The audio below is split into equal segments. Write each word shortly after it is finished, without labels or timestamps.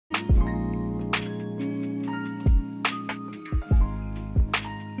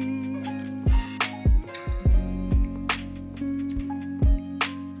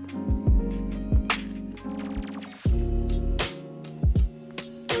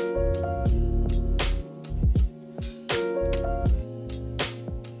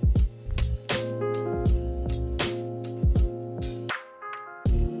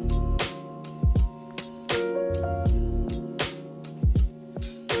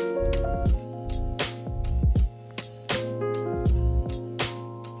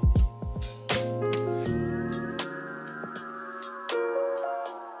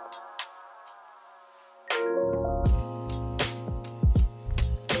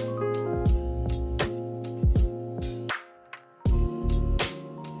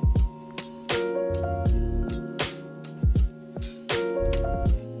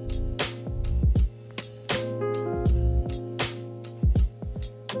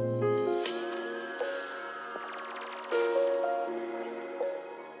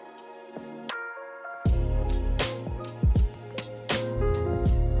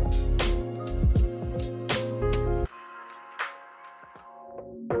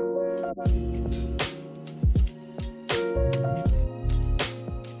Hello,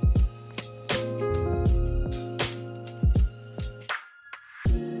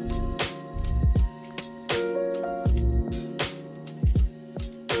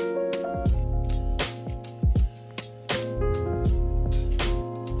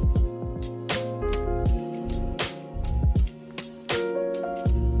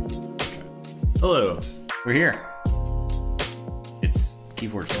 we're here. It's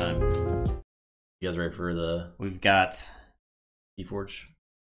Keyforge time. You guys ready for the... We've got Keyforge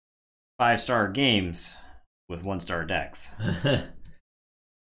 5-star games with 1-star decks.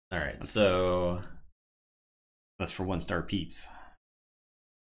 Alright, so... That's for 1-star peeps.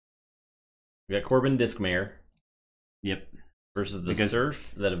 We got Corbin Discmare. Yep. Versus the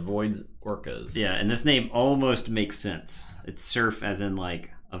Surf that avoids orcas. Yeah, and this name almost makes sense. It's Surf as in like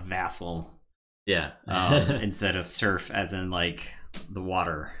a vassal. Yeah. Instead of surf as in like the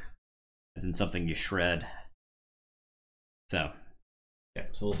water, as in something you shred. So. Okay,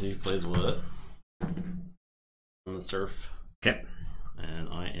 so we'll see who plays what. On the Surf. Okay. And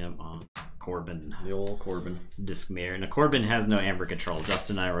I am on Corbin. The old Corbin. Discmare. Now Corbin has no Amber control.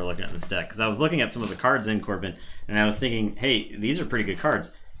 Dustin and I were looking at this deck, because I was looking at some of the cards in Corbin, and I was thinking, hey, these are pretty good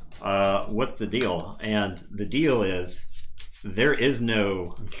cards. What's the deal? And the deal is, there is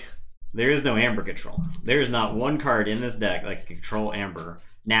no Amber control. There is not one card in this deck that can control Amber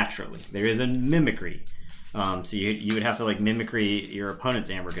naturally. There is a mimicry. So you would have to like mimicry your opponent's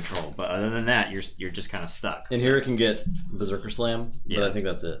Amber control, but other than that, you're just kind of stuck. And so, here it can get Berserker Slam, but I think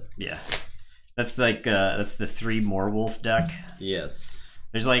that's it. Yeah, that's like that's the 3 Moorwolf deck. Yes.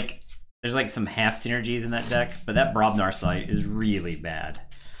 There's like some half synergies in that deck, but that Brobnar site is really bad.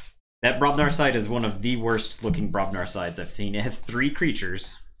 That Brobnar site is one of the worst looking Brobnar sites I've seen. It has 3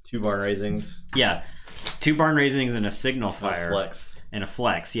 creatures. 2 Barn Raisings. Yeah. 2 Barn Raisings and a Signal Fire. And a Flex. And a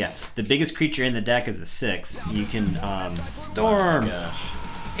Flex, yeah. The biggest creature in the deck is a 6. You can, Storm!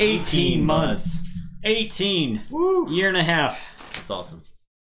 Oh 18 months! 18! Woo! Year and a half. That's awesome.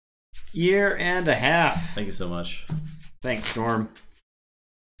 Year and a half. Thank you so much. Thanks, Storm.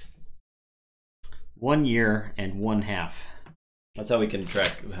 1 year and 1 half. That's how we can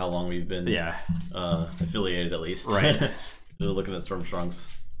track how long we've been affiliated, at least. Right. We're looking at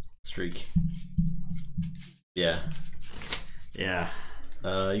Stormstrong's streak. Yeah. Yeah.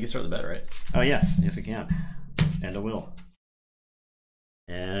 You can start the bet, right? Oh, yes. Yes, I can. And I will.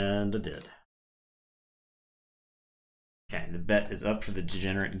 And I did. Okay, the bet is up for the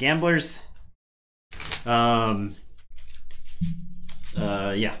Degenerate Gamblers. Yeah,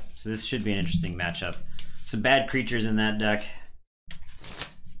 so this should be an interesting matchup. Some bad creatures in that deck.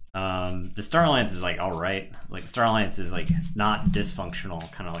 The Star Alliance is like alright. Like Star Alliance is like not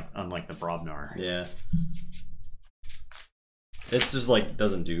dysfunctional, kind of like unlike the Brobnar. Yeah. It's just like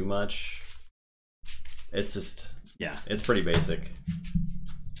doesn't do much. It's just it's pretty basic.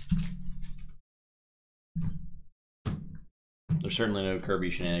 There's certainly no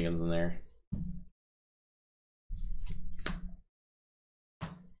Kirby shenanigans in there.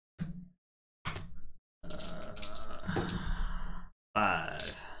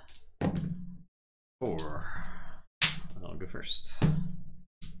 Five. 4. I'll go first.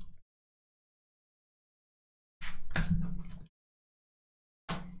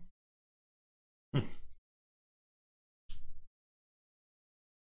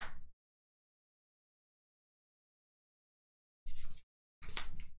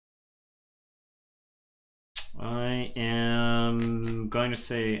 I am going to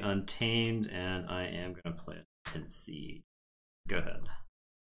say Untamed, and I am going to play it in Seed. Go ahead.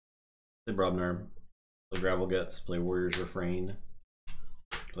 Play Brobnar. Play Gravel Guts. Play Warrior's Refrain.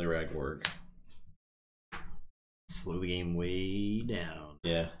 Play Ragwork. Slow the game way down.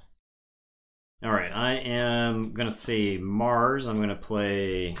 Yeah. Alright, I am going to say Mars. I'm going to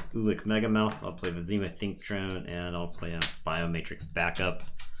play Ulik Megamouth. I'll play Vizima Think Drone, and I'll play a Biomatrix Backup.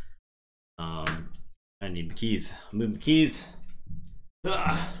 I need my keys. Move my keys.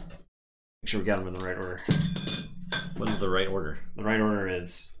 Ugh. Make sure we got them in the right order. What is the right order? The right order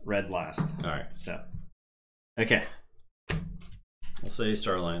is red last. Alright. So, okay. I'll say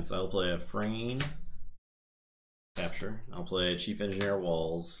Star Alliance. I'll play a Frame. Capture. I'll play Chief Engineer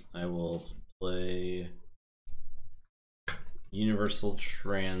Walls. I will play Universal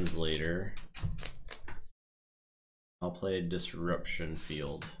Translator. I'll play Disruption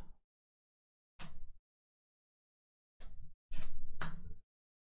Field.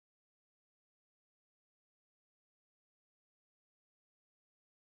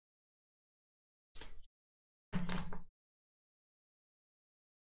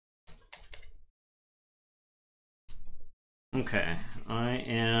 Okay, I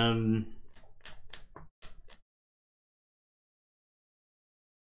am.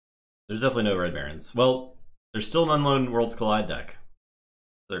 There's definitely no Red Barons. Well, there's still an Unknown Worlds Collide deck.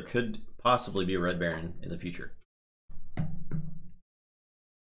 There could possibly be a Red Baron in the future.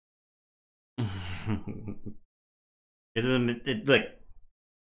 It doesn't. Like,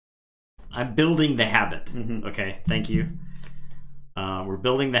 I'm building the habit. Okay, thank you. We're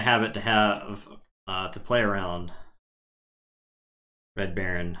building the habit to have to play around Red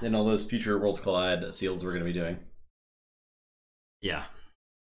Baron and all those future Worlds Collide seals we're going to be doing. Yeah.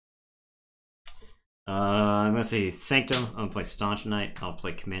 I'm gonna say Sanctum. I'm gonna play Staunch Knight. I'll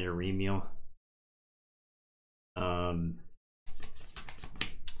play Commander Remiel. I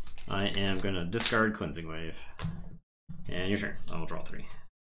am gonna discard Cleansing Wave. And your turn. I will draw 3.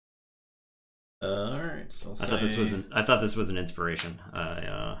 All right. So I thought this was an inspiration.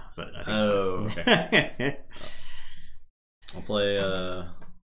 But I think so. Okay. I'll play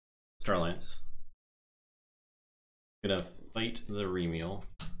Starlance. Gonna fight the Remiel.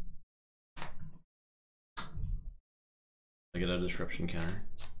 I get a disruption counter.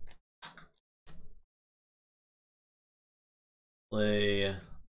 Play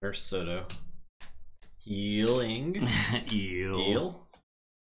Nurse Soto. Healing. Heal.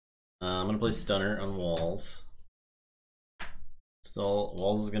 I'm gonna play Stunner on Walls. Still,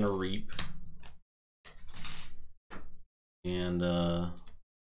 Walls is gonna Reap. And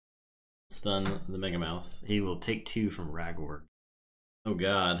stun the Megamouth. He will take 2 from Ragwork. Oh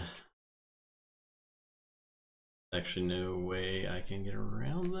god. Actually, no way I can get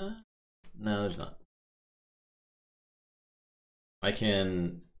around that. No, there's not. I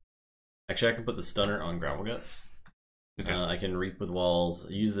can... Actually, I can put the Stunner on Gravel Guts. Okay. I can Reap with Walls.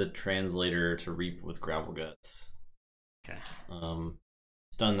 Use the Translator to Reap with Gravel Guts. Okay.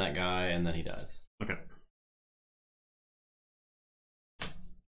 Stun that guy, and then he dies. Okay.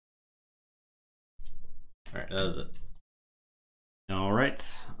 Alright, that was it.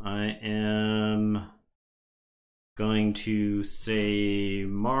 Alright. I am going to say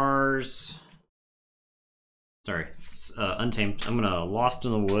Mars. Sorry, Untamed. I'm gonna Lost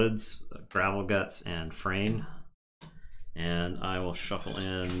in the Woods, Gravel Guts, and Frayne. And I will shuffle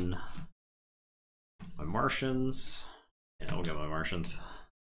in my Martians. Yeah, we'll get my Martians.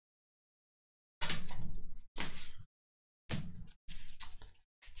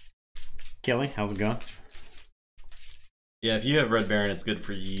 Kelly, how's it going? Yeah, if you have Red Baron, it's good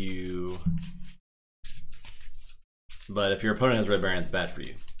for you. But if your opponent has Red Baron, it's bad for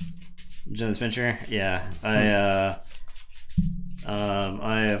you. Jonas Venture, yeah. I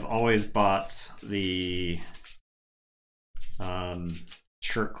have always bought the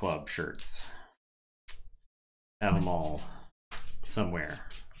Shirt Club shirts. Have them all somewhere.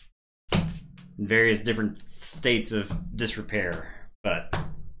 In various different states of disrepair, but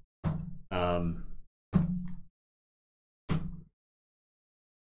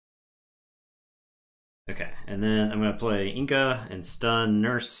okay, and then I'm gonna play Inca and stun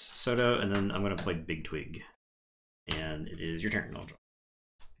Nurse Soto, and then I'm gonna play Big Twig. And it is your turn. I'll draw.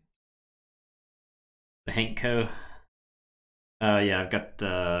 The Hank Co. Yeah, I've got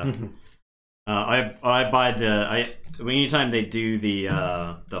I buy anytime they do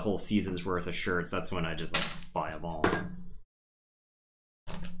the whole season's worth of shirts, that's when I just like buy them all.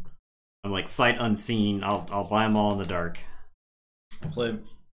 I'm like sight unseen. I'll buy them all in the dark. I'll play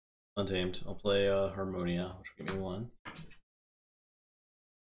Untamed. I'll play Harmonia, which will give me 1.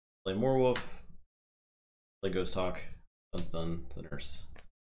 Play Moorwolf. Play Ghost Hawk. Stun the Nurse.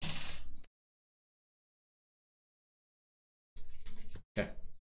 Okay.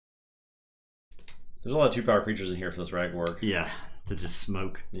 There's a lot of 2-power creatures in here for this Ragwork. Yeah, to just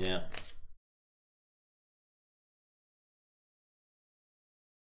smoke. Yeah.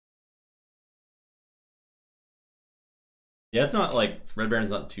 Yeah, it's not like Red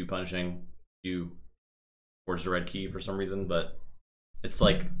Baron's not too punishing you towards the red key for some reason, but it's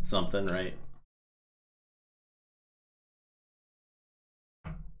like something, right?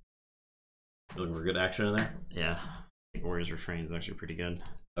 Looking for good action in there? Yeah. I think Warrior's Refrain is actually pretty good.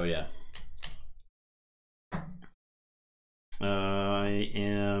 Oh yeah. I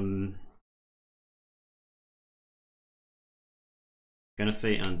am gonna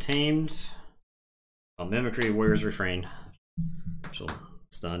say Untamed. I'll Mimicry, Warrior's Refrain. She'll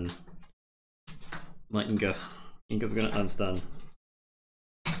stun. My Inca. Inca's gonna unstun.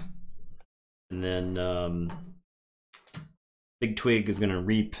 And then Big Twig is gonna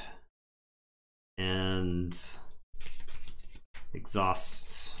Reap and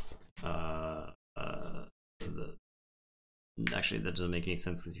exhaust actually that doesn't make any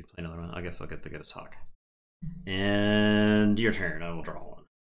sense because you play another one. I guess I'll get the Ghost Hawk. And your turn. I will draw one.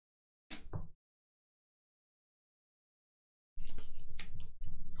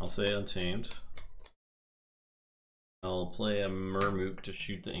 I'll say Untamed. I'll play a Mermook to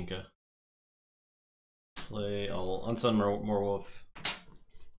shoot the Inca. I'll Unstun Moorwolf.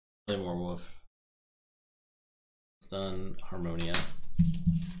 Play Moorwolf. Stun Harmonia.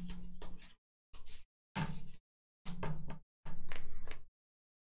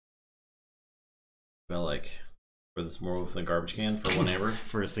 Well, like for this Moorwolf in the garbage can for 1 amber.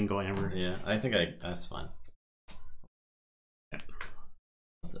 For a single amber. Yeah, I think that's fine.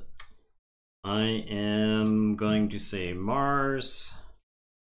 That's it. I am going to say Mars.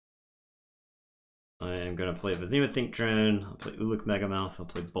 I am going to play Vizima Think Drone. I'll play Uluk Megamouth. I'll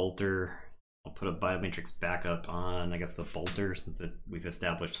play Bolter. I'll put a Biomatrix backup on, I guess, the Bolter, since we've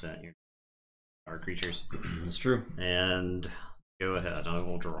established that you're our creatures. That's true. And go ahead. I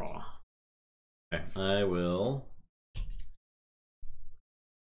will draw. Okay. I will.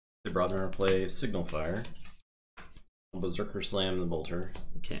 The Broadrunner play Signal Fire. I'll Berserker Slam the Bolter.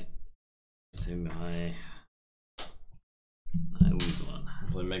 Okay. To I lose one. I'll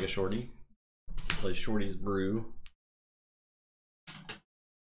play Mega Shorty. Play Shorty's Brew.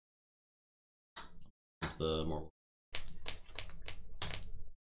 The more.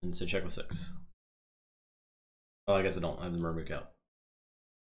 And say check with 6. Oh, I guess I don't. I have the Mermook out.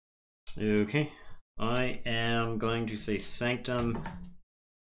 Okay. I am going to say Sanctum.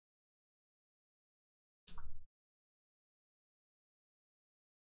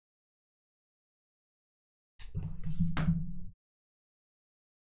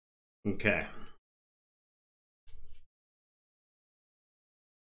 Okay.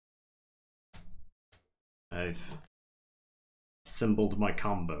 I've assembled my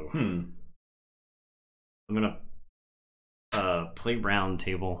combo. I'm gonna play round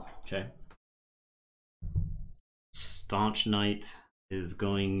table. Okay. Staunch Knight is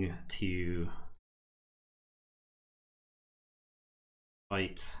going to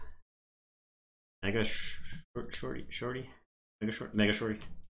fight Mega Shorty. Mega Shorty.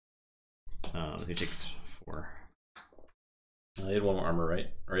 Who takes 4. He had 1 more armor, right?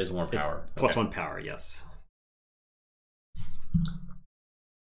 Or he has 1 more power. Plus 1 power, yes.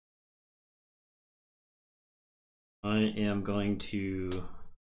 I am going to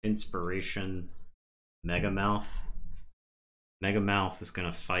Inspiration Megamouth. Megamouth is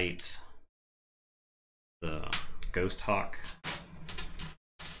going to fight the Ghost Hawk.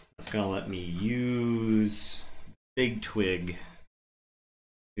 That's going to let me use Big Twig,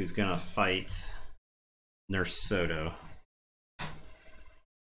 who's going to fight Nurse Soto.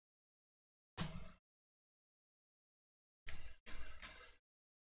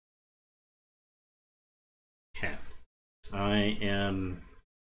 Okay. I am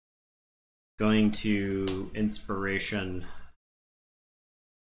going to Inspiration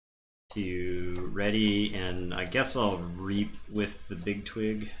to ready, and I guess I'll reap with the Big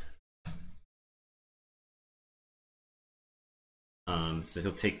Twig. So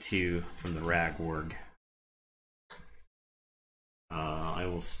he'll take 2 from the Ragworg. I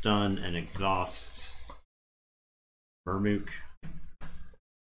will stun and exhaust Mermook.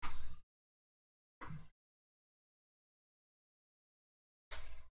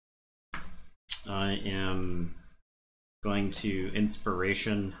 I am going to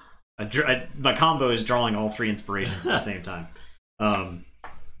Inspiration. My combo is drawing all 3 inspirations at the same time. I'm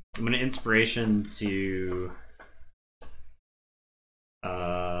going to Inspiration to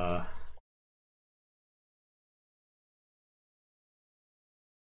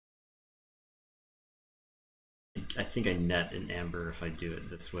I think I net an amber if I do it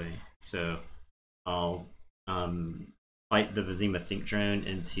this way. So I'll fight the Vizima Think Drone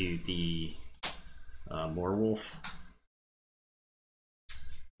into the Moorwolf.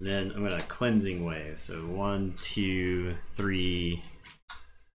 And then I'm gonna Cleansing Wave. So 1, 2, 3,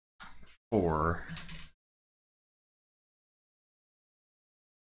 4.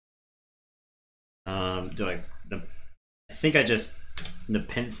 I think I just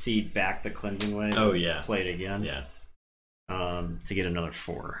Nepenthe back the Cleansing Wave. Oh yeah. Play it again. Yeah. To get another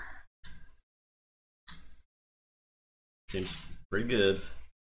 4. Seems pretty good.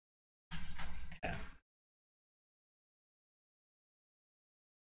 Okay.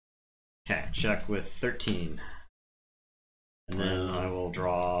 Okay, check with 13. And then I will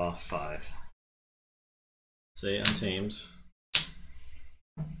draw 5. Say Untamed.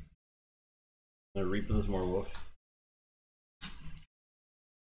 I'm gonna reap with this Moorwolf.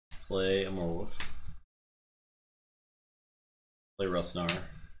 Play a Moorwolf. Play Rustnar.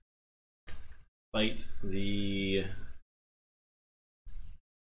 Fight the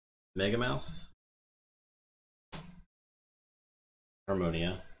Megamouth.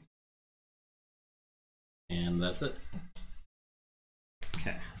 Harmonia. And that's it.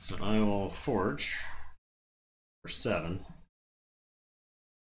 Okay, so I will forge for 7.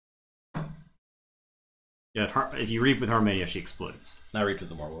 Yeah, if you reap with Harmonia, she explodes. Not reap with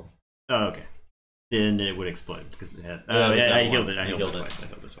the Morwolf. Oh, okay. Then it would explode because it had. Oh, yeah, I healed it. I healed it twice.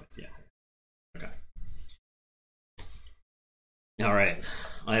 Yeah. Okay. All right.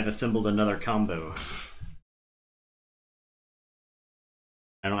 I have assembled another combo.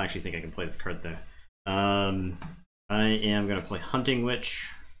 I don't actually think I can play this card though. I am going to play Hunting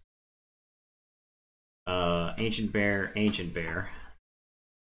Witch, Ancient Bear, Ancient Bear.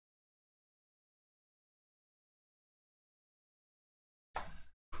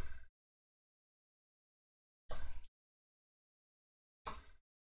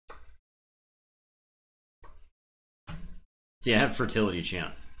 See, I have Fertility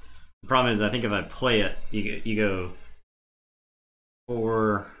Chant. The problem is, I think if I play it, you go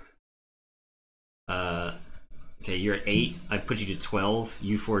 4. Okay, you're at 8. I put you to 12.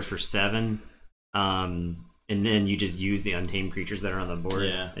 You forge for 7. And then you just use the untamed creatures that are on the board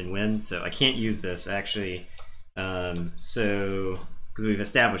and win. So I can't use this actually. So because we've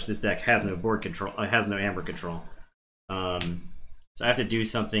established this deck has no board control, it has no amber control. So I have to do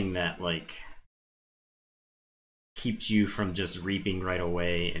something that like keeps you from just reaping right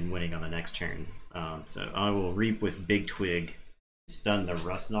away and winning on the next turn. So I will reap with Big Twig, stun the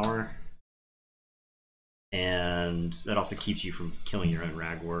Rustgnawer, and that also keeps you from killing your own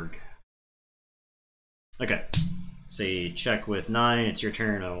Ragworg. Okay, so you check with 9, it's your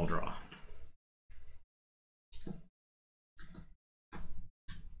turn, I will draw.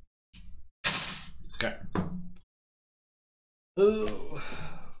 Okay. Oh.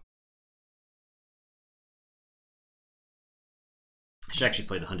 I should actually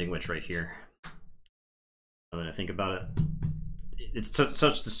play the Hunting Witch right here. Now that I think about it. It's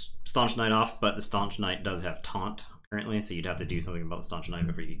such the Staunch Knight off, but the Staunch Knight does have Taunt currently, so you'd have to do something about the Staunch Knight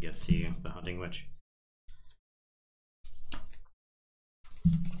before you could get to the Hunting Witch.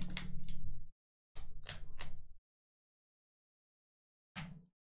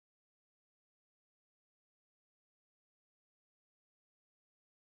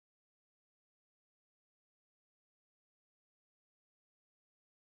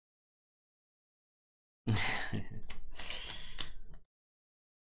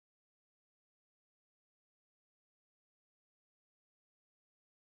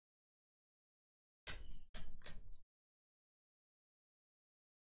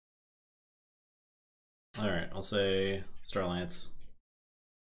 Alright, I'll say Starlance.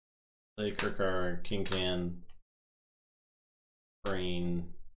 Play Kirkar, King Can,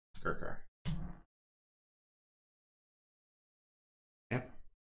 Brain, Kirkar. Okay.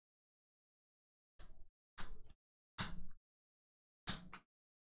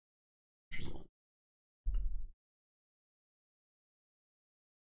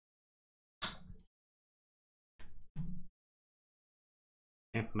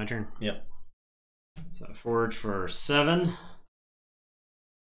 Okay, my turn. Yep. So forge for 7.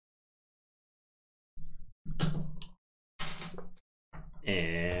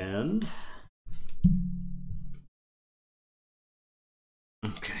 And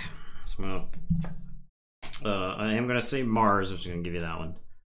okay, so I am gonna say Mars, which is gonna give you that one.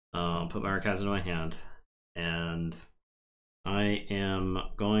 I'll put my archives into my hand, and I am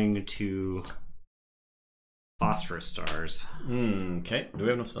going to Phosphorus Stars. Okay. Do we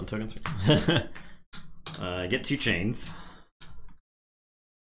have enough stun tokens? I get 2 chains.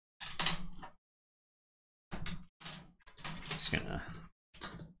 Just gonna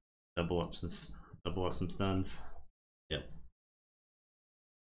double up some stuns. Yep.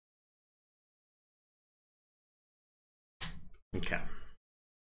 Okay.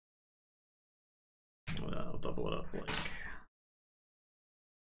 Well, I'll double it up like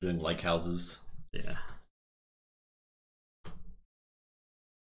doing like houses. Yeah.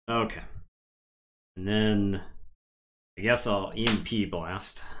 Okay. And then I guess I'll EMP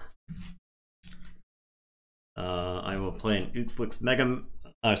Blast. I will play an Uxlix Mega.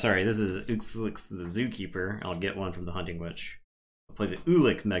 Oh, sorry, this is Uxlix the Zookeeper. I'll get one from the Hunting Witch. I'll play the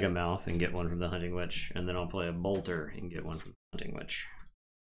Ulik Mega Mouth and get one from the Hunting Witch, and then I'll play a Bolter and get one from the Hunting Witch.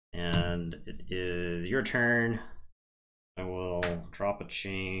 And it is your turn. I will drop a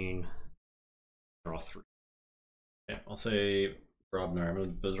chain. Draw 3. Okay, I'll say Grobnar. I'm gonna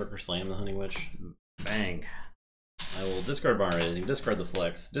Berserker Slam the Hunting Witch. Bang. I will discard Barn Raising, discard the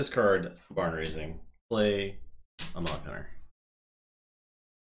Flex, discard Barn Raising, play a Mock Hunter.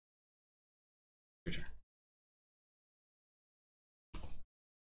 Your turn.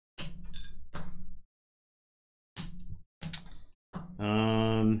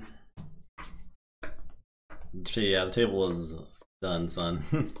 Yeah, the table is done, son.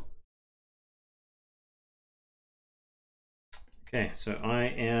 Okay, so I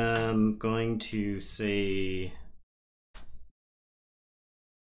am going to say...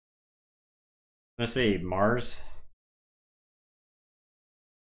 I'm going to say Mars.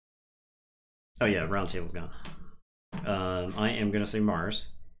 Oh yeah, round table's gone. I am going to say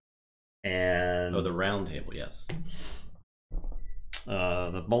Mars. And... Oh, the round table, yes.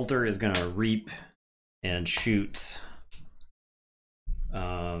 The bolter is going to reap and shoot.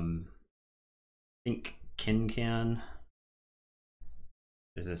 I think can.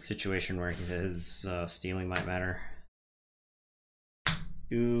 There's a situation where his stealing might matter.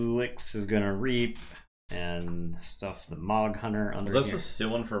 Ulix is gonna reap and stuff the Mog Hunter under. Was I supposed to steal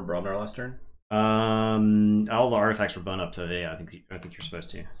one from Bromner last turn? All the artifacts were bone up to yeah. I think you're supposed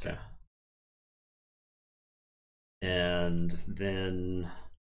to. So, and then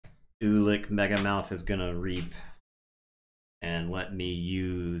Ulik Megamouth is gonna reap and let me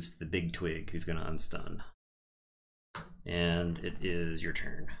use the Big Twig, who's gonna unstun. And it is your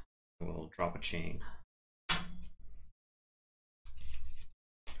turn. We'll drop a chain.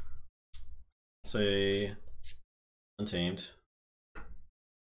 Say Untamed.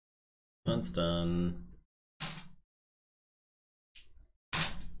 Unstun.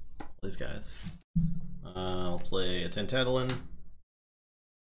 These guys. I'll play a Tantadolin.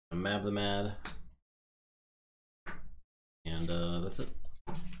 A Mab the Mad. And that's it.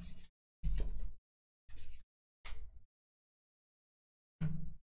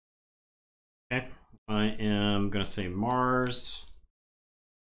 Okay, I am gonna say Mars.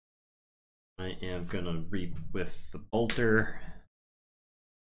 I am gonna reap with the bolter.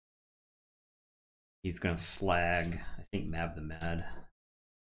 He's gonna slag, I think, Mab the Mad.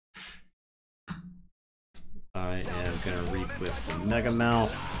 I am gonna reap with the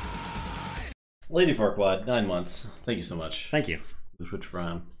Megamouth. Lady Farquaad, 9 months. Thank you so much. Thank you. The Twitch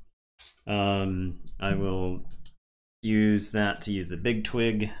Prime. I will use that to use the Big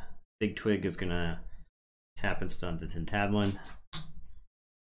Twig. Big Twig is gonna tap and stun the Tintadlin.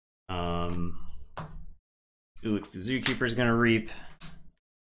 Ulix the Zookeeper is gonna reap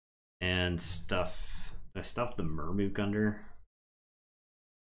and stuff. Did I stuff the Murmook under?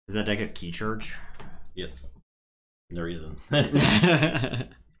 Does that deck have Key Charge? Yes. No reason.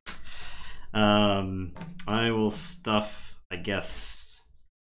 I will stuff, I guess,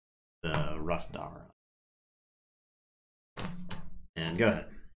 the Rust Dara. And go ahead.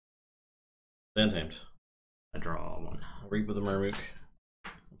 Untamed. I draw one. I'll reap with a Murmook.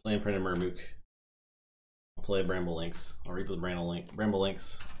 I'll play Imprinted Murmook. I'll play Bramble Links. I'll reap with Bramble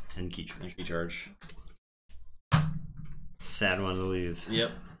Links. And Key Charge. And Key Charge. Sad one to lose.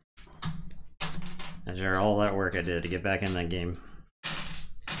 Yep. After all that work I did to get back in that game.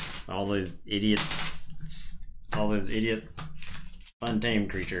 All those idiots. All those idiot untamed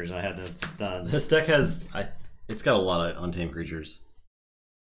creatures I had to stun. This deck has... it's got a lot of untamed creatures.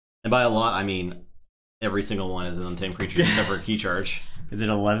 And by a lot, I mean every single one is an untamed creature except for Key Charge. Is it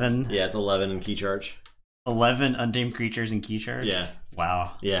 11? Yeah, it's 11 in Key Charge. 11 untamed creatures in Key Charge? Yeah.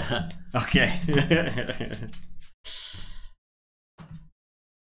 Wow. Yeah. Okay.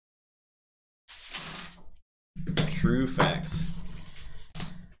 True facts.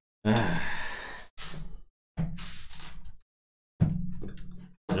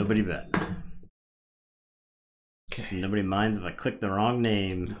 Nobody bet. Okay. So nobody minds if I click the wrong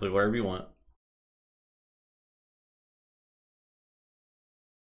name. Click wherever you want.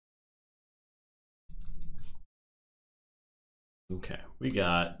 Okay, we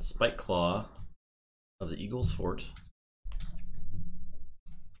got Spike Claw of the Eagle's Fort.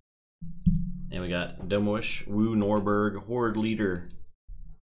 And we got Domoish, Wu Norberg, Horde Leader.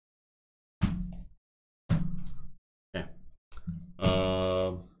 Okay.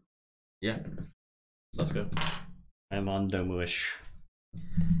 Yeah. Let's go. I'm on Domoish.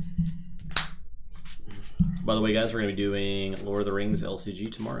 By the way, guys, we're going to be doing Lord of the Rings LCG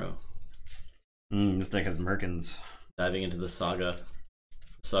tomorrow. This deck has Merkins. Diving into the saga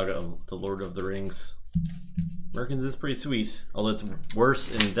of the Lord of the Rings. Merkins is pretty sweet, although it's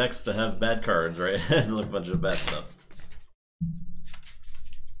worse in decks that have bad cards, right? It's like a bunch of bad stuff.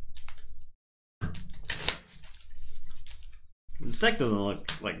 This deck doesn't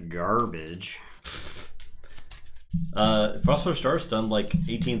look like garbage. Frostfire Star stunned like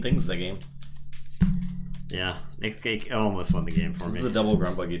 18 things that game. Yeah, it almost won the game for me. This is a double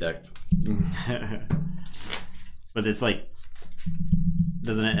Grumbuggy deck. But it's like,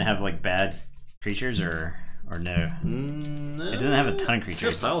 doesn't it have like bad creatures or no? No. It doesn't have a ton of It's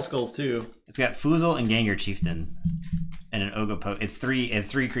creatures. got Pile Skulls too. It's got Foozle and Gengar Chieftain and an Ogopoke. It's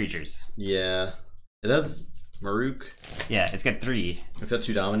three creatures. Yeah, it has Maruk. Yeah, it's got 3. It's got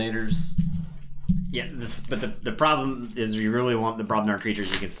 2 Dominators. Yeah, but the problem is if you really want the Brobnar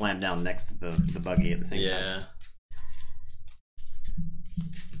creatures, you can slam down next to the buggy at the same time. Yeah.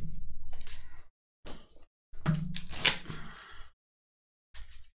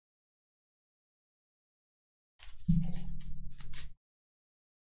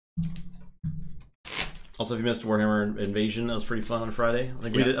 Also, if you missed Warhammer Invasion, that was pretty fun on Friday. I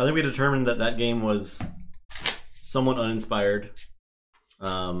think we determined that game was somewhat uninspired.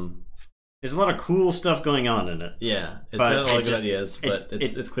 There's a lot of cool stuff going on in it. Yeah, it's got a lot of good ideas, but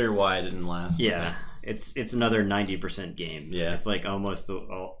it's clear why it didn't last. Yeah, it's another 90% game. Yeah, it's like almost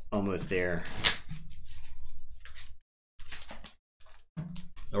there.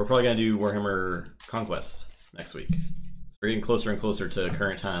 We're probably gonna do Warhammer Conquest next week. We're getting closer and closer to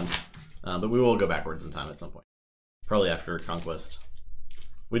current times, but we will go backwards in time at some point. Probably after Conquest.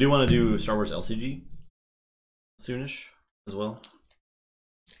 We do want to do Star Wars LCG soonish as well.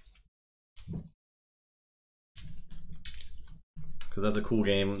 Because that's a cool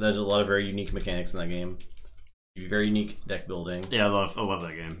game. There's a lot of very unique mechanics in that game. Very unique deck building. Yeah, I love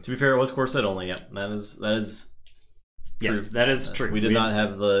that game. To be fair, it was core set only. Yep, that is true. Yes, that is true. We did not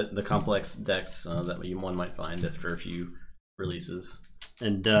have the complex decks that one might find after a few releases.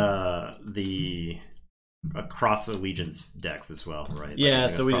 And the cross allegiance decks as well, right? Yeah,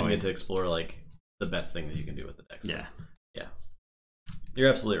 so we didn't get to explore like the best thing that you can do with the decks. Yeah, yeah, you're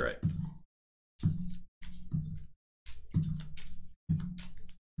absolutely right.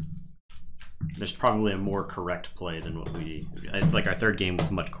 There's probably a more correct play than what like. Our third game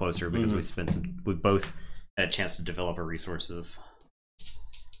was much closer because we both had a chance to develop our resources.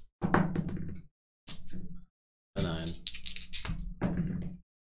 A 9.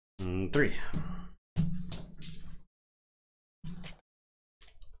 3.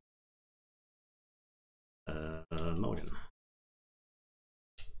 Mulligan.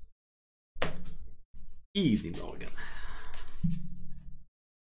 Easy mulligan.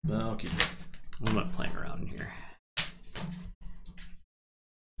 No, I'll keep it. I'm not playing around in here.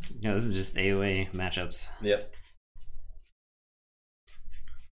 Yeah, this is just AoE matchups. Yep.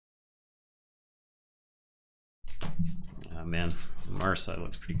 Oh man, the Mars side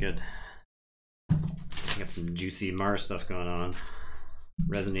looks pretty good. Got some juicy Mars stuff going on.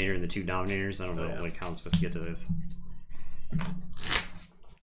 Resonator and the 2 Dominators. I don't know like how I'm supposed to get to this.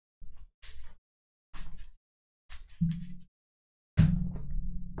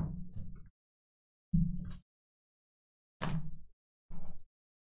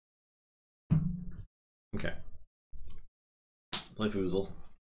 Okay. Play Foozle.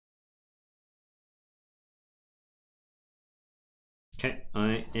 Okay,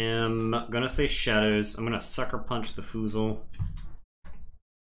 I am gonna say Shadows. I'm gonna Sucker Punch the Foozle.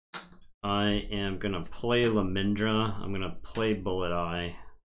 I am gonna play Lamindra. I'm gonna play Bullet Eye.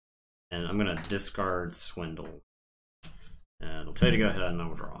 And I'm gonna discard Swindle. And I'll tell you to go ahead and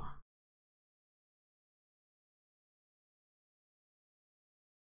I'll draw.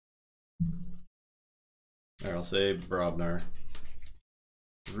 Alright, I'll say Brobnar.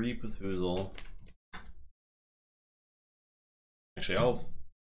 Reap with Foozle. Actually, I'll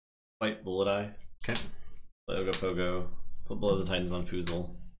fight Bullet Eye. Okay. Play Ogopogo. Put Blood of the Titans on Foozle.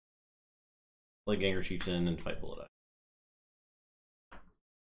 Play Ganger Chieftain and fight Bullet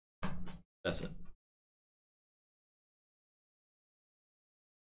Eye. That's it.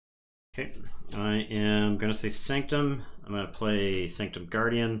 Okay. I am going to say Sanctum. I'm going to play Sanctum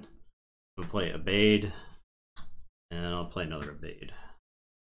Guardian. I'm going to play Abade. And I'll play another Abade.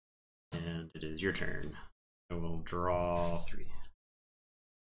 And it is your turn. I will draw 3.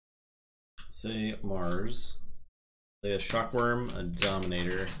 Say Mars. Play a Shockworm, a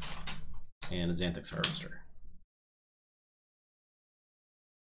Dominator, and a Xanthix Harvester.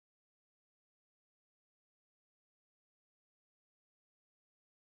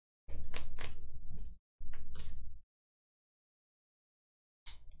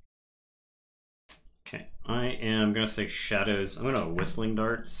 Okay, I am going to say Shadows. I'm going to Whistling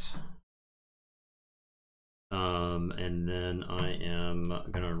Darts. And then I am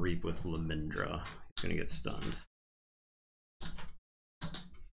going to Reap with Lamindra. He's going to get stunned.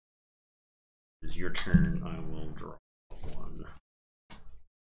 It's your turn. I will draw 1.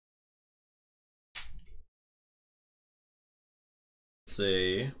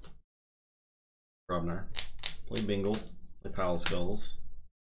 Say Brobnar. Play Bingle. Play Pile of Skulls.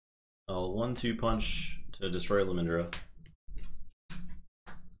 I'll 1/2 punch to destroy Lamindra.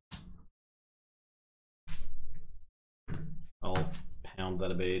 I'll pound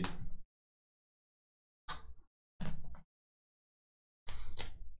that Abade.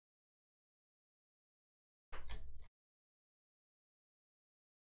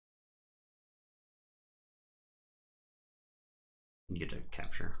 You get to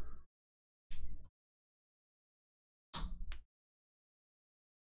capture.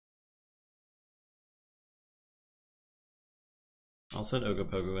 I'll send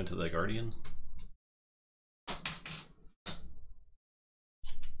Ogopogo into the Guardian.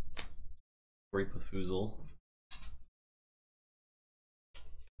 Rape with Foozle.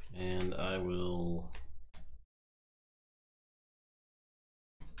 And I will...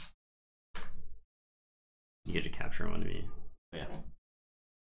 You get to capture one of me. Yeah.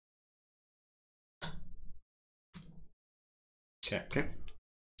 Okay. Okay.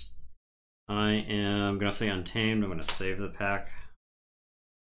 I am gonna say Untamed. I'm gonna save the pack.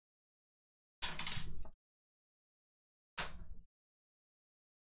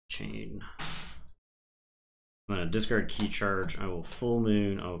 Chain. I'm gonna discard Key Charge. I will Full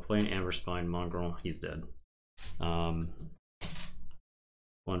Moon. I will play an Amberspine Mongrel. He's dead.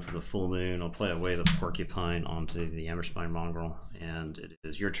 One for the Full Moon. I'll play away the Porcupine onto the Amberspine Mongrel, and it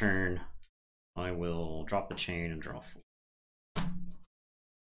is your turn. I will drop the chain and draw 4.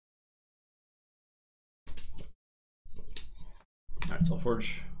 Alright,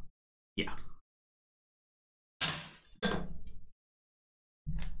 Soulforge. Yeah.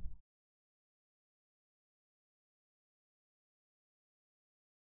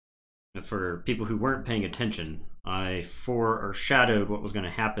 For people who weren't paying attention, I shadowed what was going to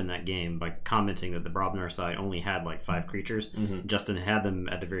happen that game by commenting that the Brobnar side only had like 5 creatures. Justin had them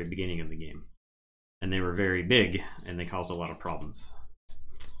at the very beginning of the game, and they were very big, and they caused a lot of problems.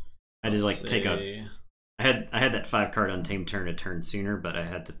 I had to like take a. I had that 5-card Untamed turn a turn sooner, but I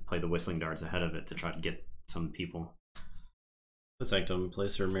had to play the Whistling Darts ahead of it to try to get some people. The Sanctum, play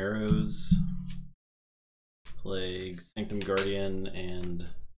Sir Marrows, play Sanctum Guardian, and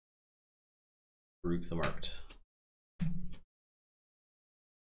Rook the Marked.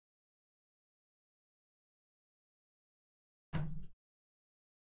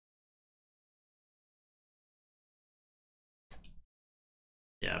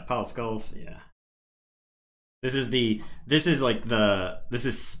 Yeah, Pile of Skulls, yeah. It's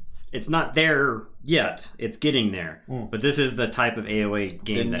not there yet. It's getting there. But this is the type of AoE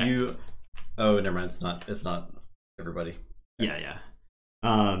game Oh, never mind. It's not everybody. Yeah.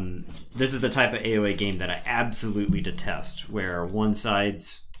 This is the type of AoE game that I absolutely detest, where one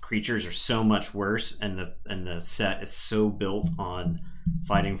side's creatures are so much worse, and the set is so built on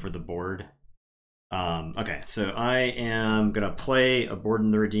fighting for the board. Okay, so I am gonna play a Board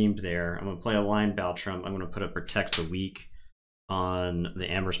in the Redeemed there. I'm gonna play a Lion Baltrum. I'm gonna put a Protect the Weak on the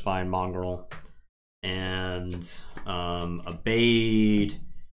Amberspine Mongrel, and Abade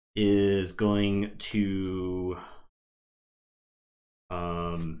is going to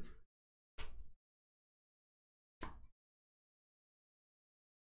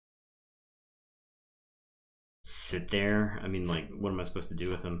sit there. I mean, like, what am I supposed to do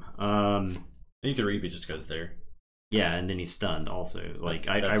with him? You can reap, he just goes there. Yeah, and then he's stunned also. Like,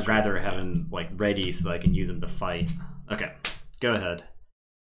 I'd rather have him like ready so that I can use him to fight. Okay, go ahead.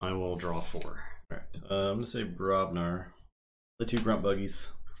 I will draw 4. Alright, I'm gonna say Brobnar. The 2 grunt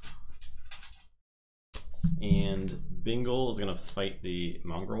buggies. And Bingle is gonna fight the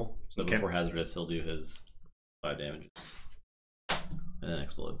Mongrel. So before Hazardous, he'll do his 5 damages. And then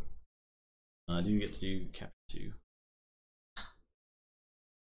explode. Do you get to do capture 2?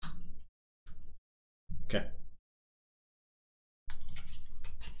 Okay.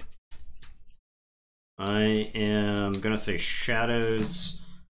 I am gonna say Shadows.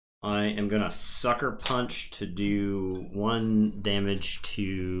 I am gonna Sucker Punch to do 1 damage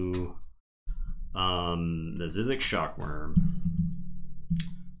to the Zizek Shockworm.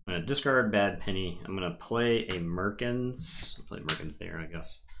 I'm gonna discard Bad Penny. I'm gonna play a Merkins. I'll play Merkins there, I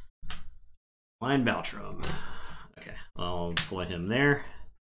guess. Lion Baltrum. Okay, I'll play him there.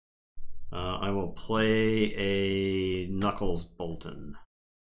 I will play a Knuckles Bolton.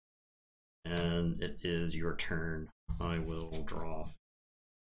 And it is your turn. I will draw.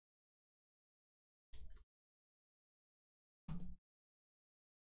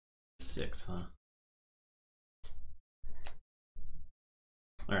 Six, huh?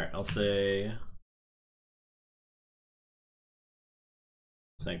 Alright, I'll say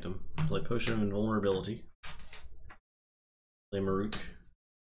Sanctum. Play Potion of Invulnerability. Play Maruk.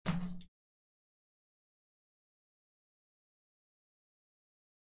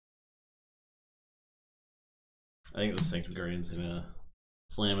 I think the Sanctum Guardian's gonna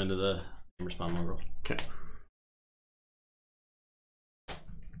slam into the Amberspine Mongrel. Okay.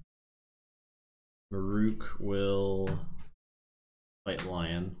 Maruk will fight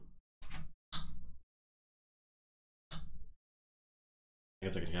Lion. I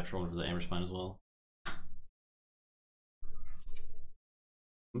guess I could capture one for the Amberspine as well.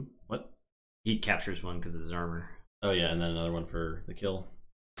 He captures one because of his armor. Oh yeah, and then another one for the kill.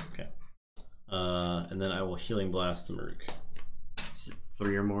 Okay. And then I will Healing Blast the Maruk.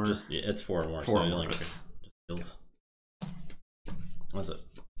 3 or more? Just yeah, it's 4 or more. 4 so or more. Okay. Just kills. That's it.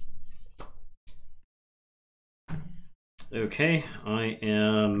 Okay, I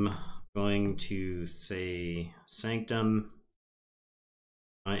am going to say Sanctum.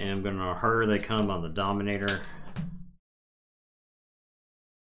 I am going to Harder They Come on the Dominator.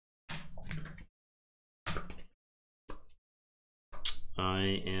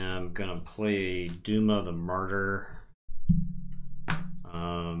 I am going to play Duma the Martyr.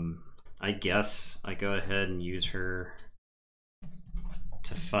 I guess I go ahead and use her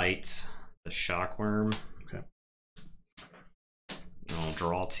to fight the Shockworm. Okay. And I'll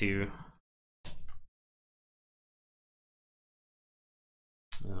draw 2.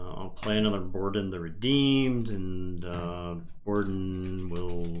 I'll play another Borden the Redeemed, and Borden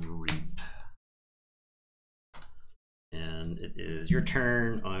will reap. And it is your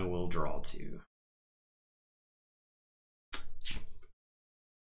turn. I will draw 2.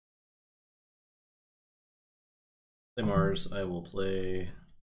 Mars, I will play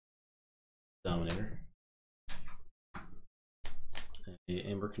Dominator. A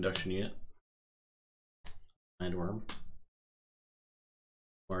Amber Conduction Unit. Mindworm.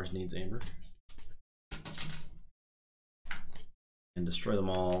 Mars needs Amber. And destroy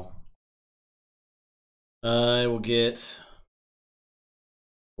them all. I will get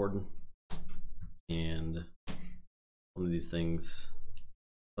Borden. And one of these things.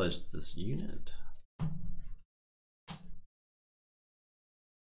 Oh, just this unit.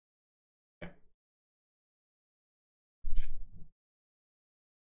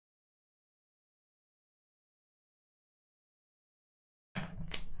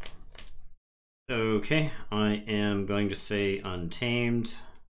 Okay, I am going to say Untamed.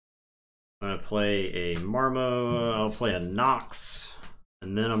 I'm going to play a Marmo, I'll play a Nox,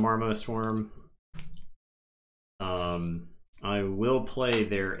 and then a Marmo Swarm. I will play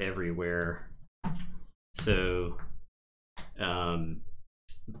They're Everywhere. So, he'll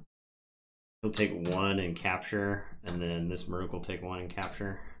take 1 and capture, and then this Maruk will take 1 and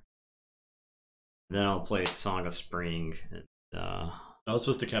capture. Then I'll play Song of Spring. And, I was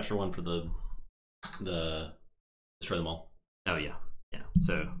supposed to capture 1 for the destroy them all. Oh yeah,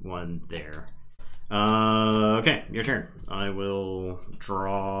 so 1 there. Okay, your turn. I will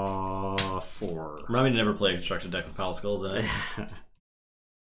draw 4. Remind me to never play a constructed deck with Palace Skulls in it.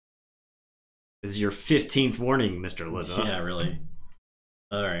 This is your 15th warning, Mr. Lizzo. Yeah, really.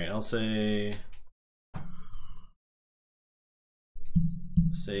 Alright, I'll say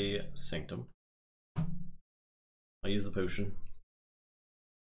Sanctum. I'll use the potion.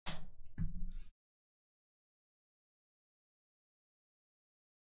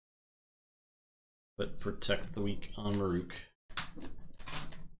 But protect the weak on Maruk.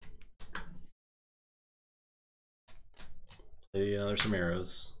 Play another some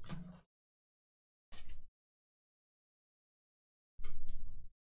arrows.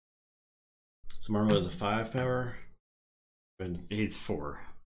 So Marmo is a 5 power. Good. He's 4.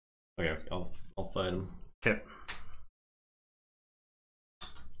 Okay, I'll fight him. Okay.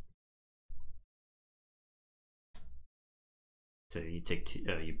 So you take 2.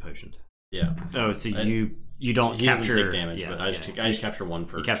 Oh, you potioned. Yeah. Oh, so you don't capture take damage, but I just capture 1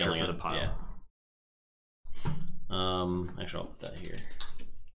 for capture killing for the pile. Yeah. Actually, I'll put that here.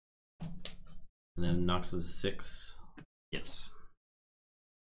 And then Nox is 6. Yes.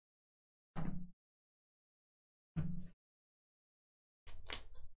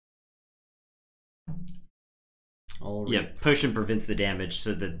 Yeah, potion prevents the damage,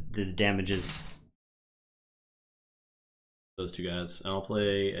 so the damage is those 2 guys. And I'll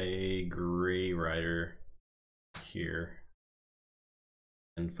play a Grey Rider here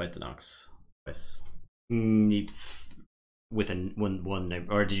and fight the Nox twice. With one,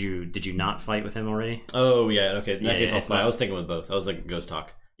 or did you not fight with him already? Oh yeah, okay. In that case, I'll fight. Not, I was thinking with both. I was like Ghost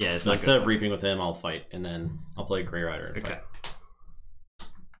Talk. Yeah, so instead of reaping with him, I'll fight, and then I'll play Grey Rider. And okay. Fight.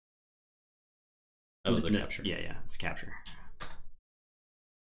 That was a capture. Yeah, it's capture.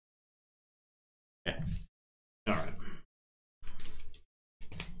 Okay. All right.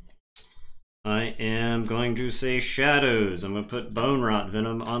 I am going to say Shadows. I'm going to put Bone Rot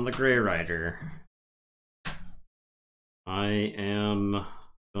Venom on the Grey Rider. I am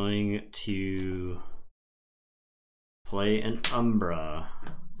going to play an Umbra.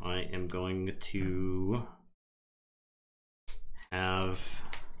 I am going to have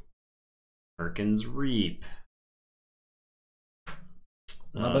Merkin's Reap.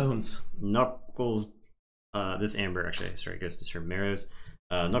 Bones. Knuckles. This Amber, actually, sorry, goes to Sir Marrows.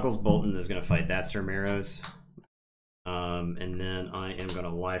 Knuckles Bolton is going to fight that Cermeros. And then I am going to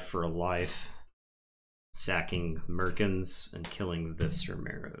life for a life, sacking Merkins and killing this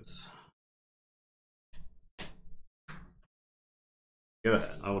Cermeros. Go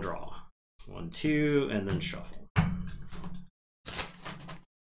ahead, I will draw. 1, 2, and then shuffle.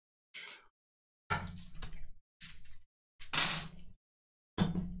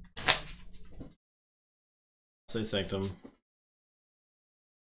 Say Sanctum.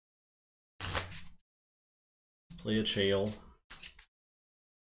 Play a Chael.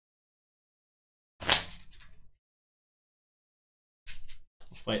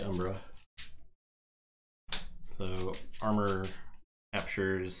 Fight Umbra. So armor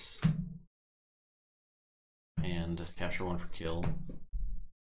captures and capture 1 for kill.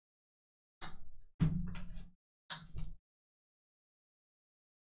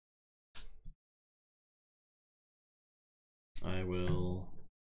 I will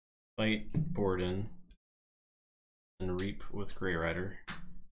fight Borden and reap with Grey Rider.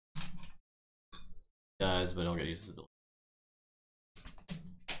 Dies, but I don't get used to his ability.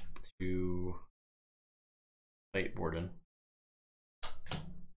 To fight Borden.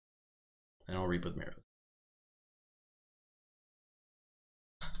 And I'll reap with Meros.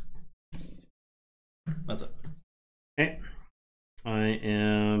 That's it. Okay. I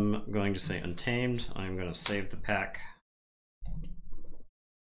am going to say Untamed. I'm going to save the pack.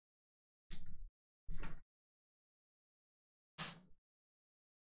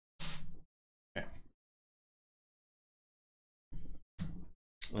 Okay.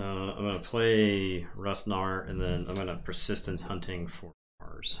 I'm going to play Rustnar, and then I'm going to Persistence Hunting for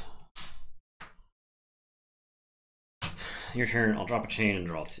Mars. Your turn. I'll drop a chain and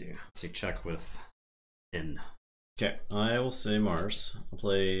draw 2. So you check with N. Okay, I will say Mars. I'll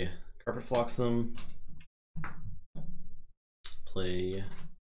play Carpet Flotsam. Play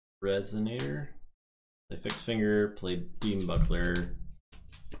Resonator. Play Fixed Finger. Play Beam Buckler.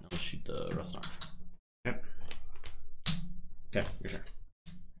 I'll shoot the Rustnar. Yep. Okay, your turn.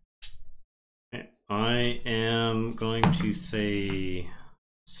 Okay. I am going to say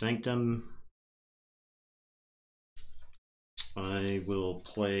Sanctum. I will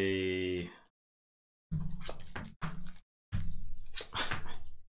play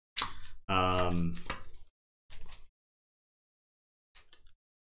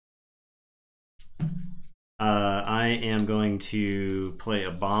I am going to play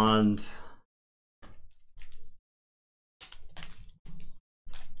a Bond.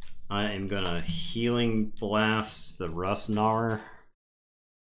 I am gonna Healing Blast the Rustnar.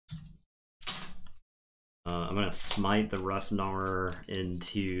 I'm gonna smite the Rustnar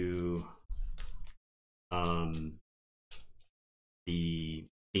into the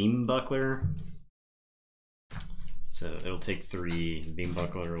Beam Buckler. So it'll take 3. Beam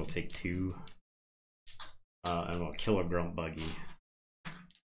Buckler will take 2. And I'll kill a Grunt Buggy.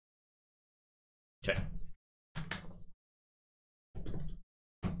 Okay.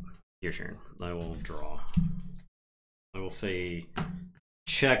 Your turn. I will draw. I will say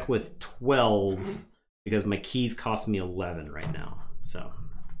check with 12 because my keys cost me 11 right now. So.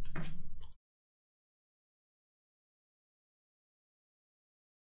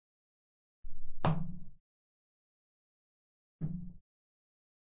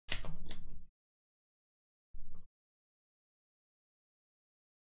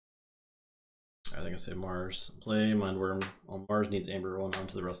 I think I say Mars. Play Mindworm. Well, Mars needs Amber 1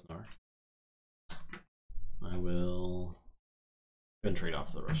 onto the Rustnar. I will go and trade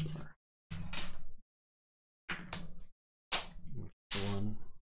off the Rustnar. 1.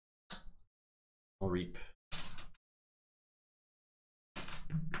 I'll reap.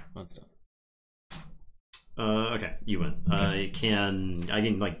 That's done. Okay, you win. Okay. I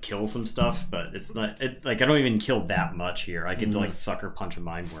can like kill some stuff, but it's not like I don't even kill that much here. I get to like sucker punch a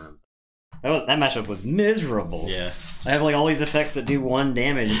Mindworm. That matchup was miserable. Yeah. I have like all these effects that do 1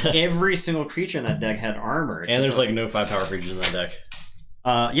 damage, and every single creature in that deck had armor. And there's like no 5-power creatures in that deck.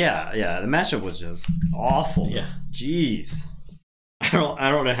 Yeah. The matchup was just awful. Yeah. Jeez.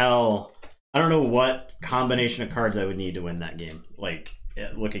 I don't know what combination of cards I would need to win that game. Like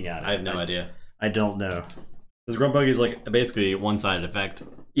looking at it, I have no idea. I don't know. Because Grunt Buggy is like basically one-sided effect.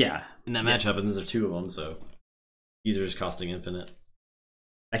 Yeah. In that matchup, and there's 2 of them, so these are just costing infinite.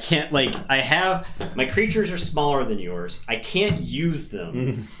 I can't, like, I have, my creatures are smaller than yours. I can't use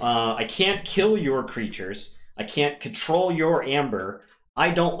them. I can't kill your creatures. I can't control your Amber.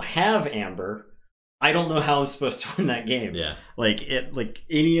 I don't have Amber. I don't know how I'm supposed to win that game. Yeah. Like,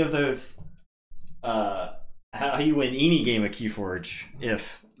 any of those, how you win any game of Keyforge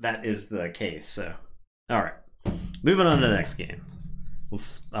if that is the case. So, all right. Moving on to the next game.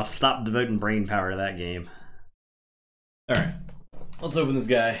 I'll stop devoting brain power to that game. Alright. Let's open this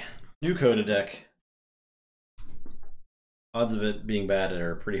guy. New Coda deck. Odds of it being bad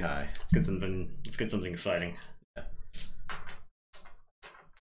are pretty high. Let's get something exciting. Yeah.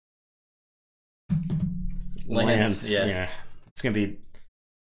 Lands. Yeah. It's gonna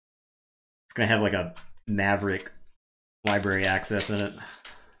have like a Maverick library access in it.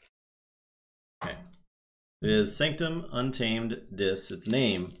 Okay. It is Sanctum Untamed Dis. Its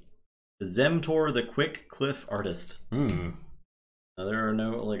name is Zemtor the Quick Cliff Artist. Now, there are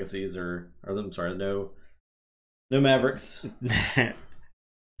no legacies no Mavericks. Alright,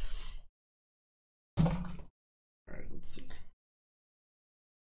 let's see.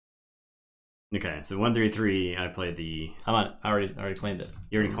 Okay, so 133, I played the... I already claimed it.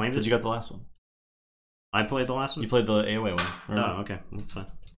 You already claimed it? Because you got the last one. I played the last one? You played the AOA one. Remember? Oh, okay. That's fine.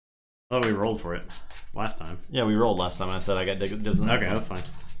 I thought we rolled for it last time. Yeah, we rolled last time. I said I got dibs on Okay, that's fine.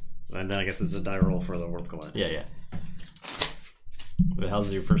 And then I guess it's a die roll for the Worlds Collide. Yeah. But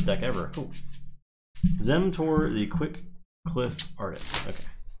how's your first deck ever? Cool. Zemtor the Quick Cliff Artist. Okay.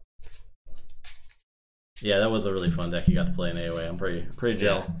 Yeah, that was a really fun deck you got to play in AOA. I'm pretty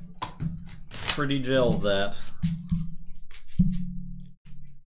gel. Yeah. Pretty gel of that.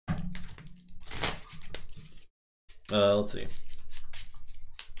 Let's see.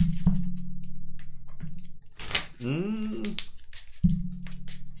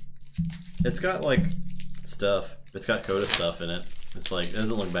 It's got like stuff. It's got Coda stuff in it. It's like, it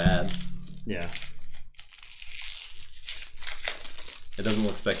doesn't look bad. Yeah. It doesn't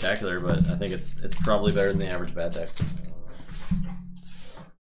look spectacular, but I think it's probably better than the average bad deck.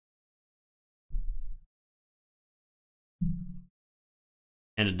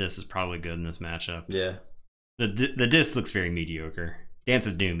 And a Dis is probably good in this matchup. Yeah. The Dis looks very mediocre. Dance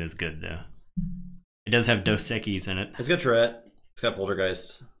of Doom is good though. It does have Dos Equis in it. It's got Tourette. It's got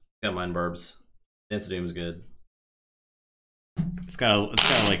Poltergeist. It's got Mind Barbs. Dance of Doom is good. It's got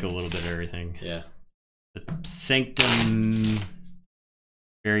like a little bit of everything. Yeah. The Sanctum,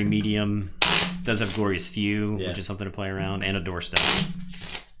 very medium. It does have Glorious Few, which is something to play around, and a Doorstep.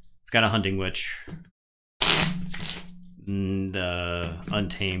 It's got a Hunting Witch. The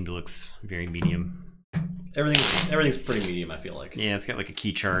Untamed looks very medium. Everything's pretty medium, I feel like. Yeah, it's got like a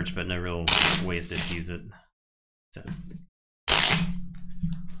key charge, but no real ways to use it. So.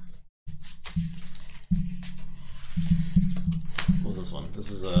 What was this one?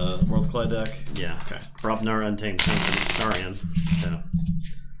 This is a Worlds Collide deck? Yeah. Okay. Brobnar Untamed Saurian. So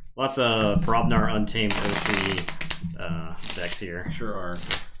lots of Brobnar Untamed O3 decks here. Sure are.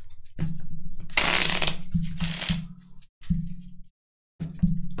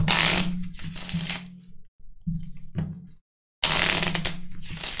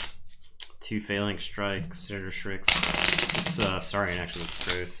 Two Phalanx Strike, Senator Shrix. This Saurian actually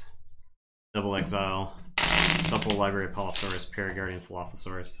looks gross. Double Exile, Double Library Apollosaurus, Paraguardian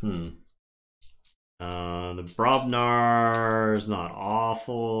Dilophosaurus. The Brobnar is not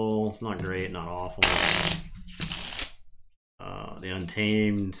awful. It's not great, not awful. The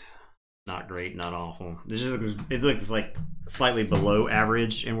Untamed, not great, not awful. It looks like slightly below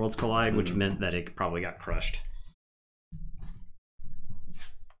average in Worlds Collide, which meant that it probably got crushed.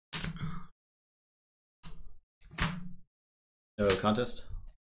 No contest?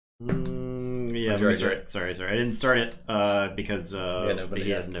 Yeah, sorry. I didn't start it because he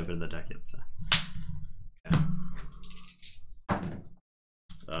hadn't opened the deck yet. So. Okay.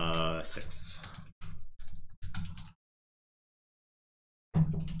 6.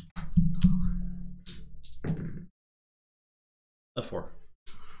 A 4.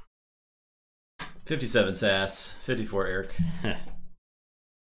 57 Sass. 54 Eric.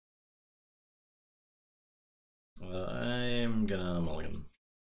 I'm gonna mulligan.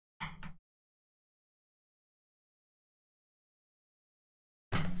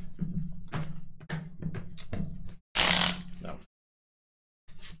 No. I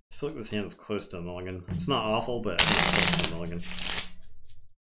feel like this hand is close to a mulligan. It's not awful, but I think it's close to a mulligan.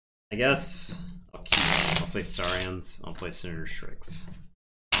 I guess I'll say Saurians. I'll play Senator Shrix.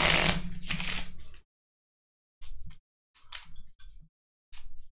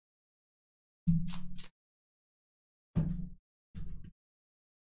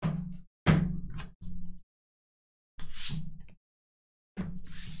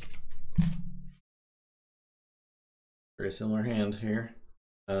 Very similar hand here.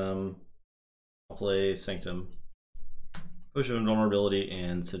 I'll play Sanctum, Potion of Invulnerability,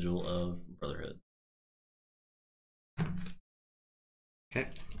 and Sigil of Brotherhood. Okay,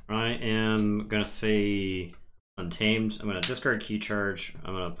 I am gonna say Untamed. I'm gonna discard Key Charge.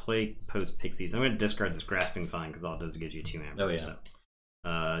 I'm gonna play Post Pixies. I'm gonna discard this Grasping Vine because all it does is give you 2 ammo. Oh yeah. So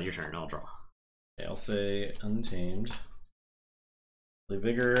Your turn. I'll draw. Okay, I'll say Untamed. Play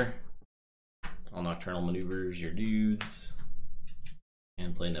Vigor. All Nocturnal Maneuvers your dudes.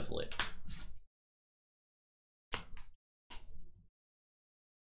 And play Niflate.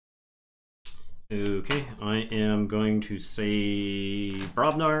 Okay, I am going to say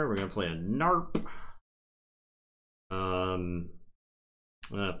Brobnar. We're going to play a Narp. I'm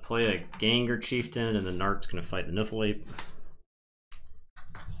going to play a Ganger Chieftain, and the Narp's going to fight the Niflate.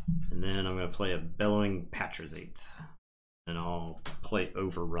 And then I'm going to play a Bellowing Patrazate. And I'll play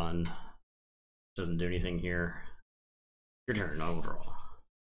Overrun. Doesn't do anything here. Your turn, I will draw.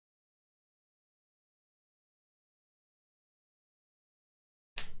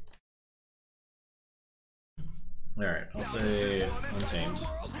 Alright, I'll play Untamed.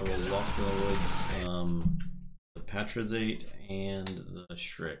 I will Lost in the Woods, the Patrazate, and the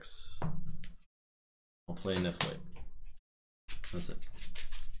Shrix. I'll play Niflate. That's it.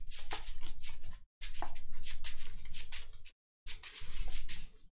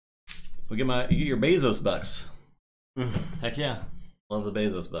 You get your Bezos bucks. Heck yeah. Love the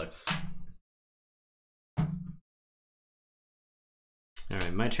Bezos bucks.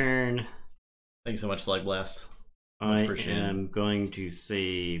 Alright, my turn. Thank you so much, Slag Blast. I am going to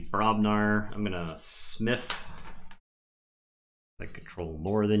say Brobnar. I'm gonna Smith. I control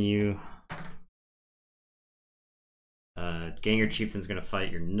more than you. Ganger Chieftain's gonna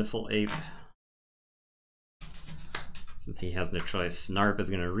fight your Niffle Ape. Since he has no choice, Narp is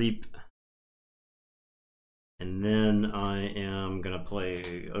gonna Reap. And then I am gonna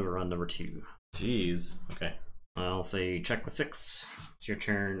play Overrun number 2. Jeez. Okay. I'll say check with 6. It's your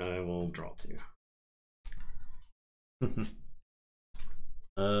turn. I will draw 2.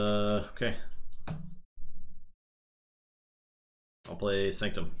 Okay. I'll play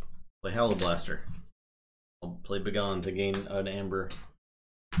Sanctum. Play Howlblaster. I'll play Begone to gain an Amber.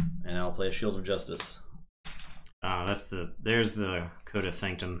 And I'll play a Shield of Justice. There's the Coda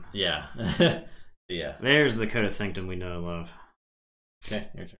Sanctum. Yeah. Yeah. There's the Coda Sanctum we know and love. Okay,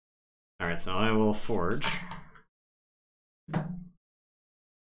 your turn. Alright, so I will Forge.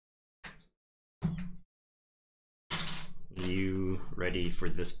 You ready for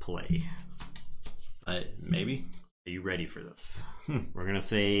this play? Maybe. Are you ready for this? We're gonna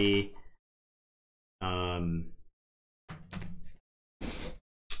say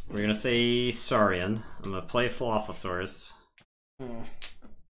Saurian. I'm gonna play Philophosaurus.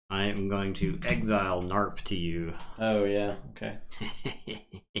 I am going to exile Narp to you. Oh yeah, okay.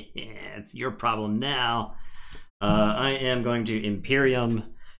 It's your problem now. I am going to Imperium.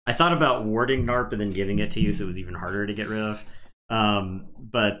 I thought about warding Narp and then giving it to you, so it was even harder to get rid of.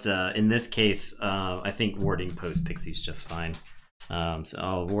 But in this case, I think warding Post Pixies just fine. So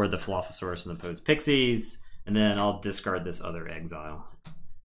I'll ward the Philophosaurus and the Post Pixies, and then I'll discard this other exile.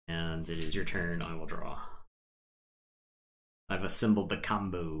 And it is your turn. I will draw. I've assembled the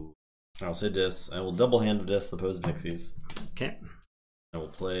combo. I'll say Dis. I will double hand of Dis the Post Pixies. Okay. I will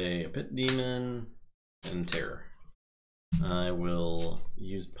play a Pit Demon and Terror. I will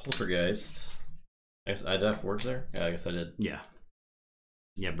use Poltergeist. I guess I did have words there? Yeah, I guess I did. Yeah.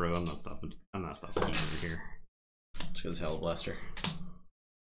 Yeah, bro, I'm not stopping you over here. Just because Howlblaster.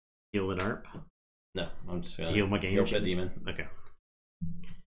 Heal the Narp? No, I'm just gonna heal my Ganger Pit Demon. Okay.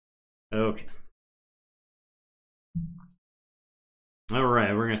 Okay.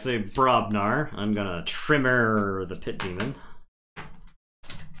 Alright, we're gonna say Brobnar. I'm gonna Trimmer the Pit Demon.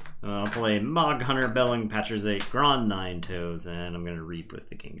 I'll play Mog Hunter, Belling, Patrazate, Grand Nine Toes, and I'm gonna Reap with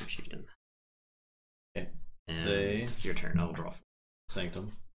the Ganger Chieftain. Okay. And it's your turn. I'll draw.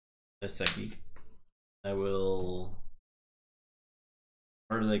 Sanctum. Seki. I will.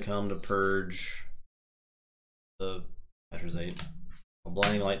 Where do they come to purge the Patrazate? A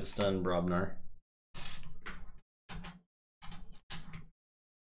Blinding Light to stun Brobnar.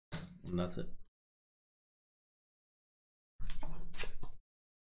 And that's it.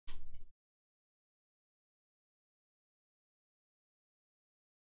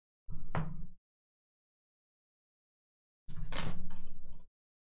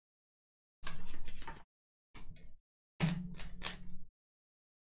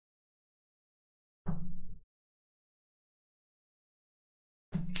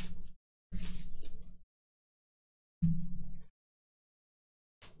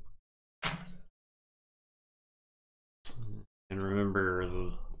 And remember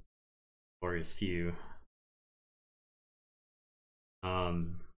the Glorious Few.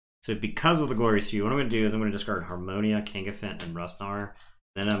 So because of the Glorious Few, what I'm going to do is I'm going to discard Harmonia, Kangafent, and Rustnar.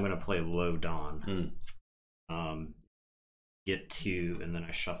 Then I'm going to play Low Dawn. Get 2, and then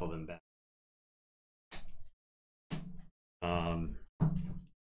I shuffle them back.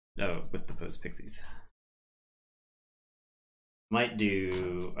 Oh, with the post pixies. Might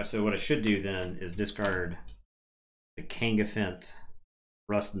do. So what I should do then is discard the Kangafint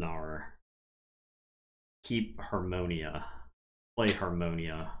Rustgnawer. Keep Harmonia. Play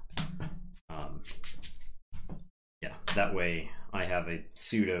Harmonia. Yeah, that way I have a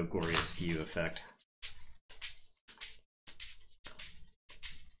pseudo Glorious View effect.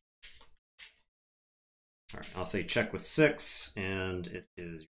 Alright, I'll say check with 6, and it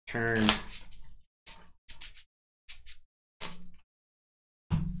is your turn.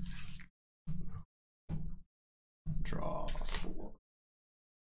 Draw 4.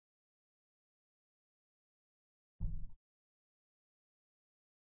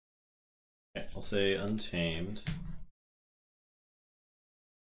 Okay, I'll say Untamed.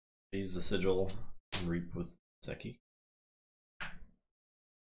 Use the Sigil and Reap with Seki.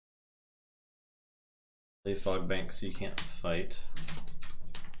 Play Fogbank so you can't fight.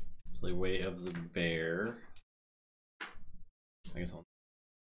 Play Way of the Bear. I guess I'll.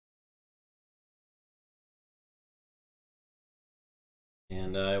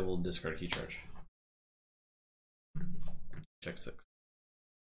 And I will discard a Key Charge. Check 6.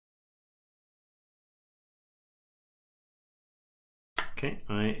 Okay,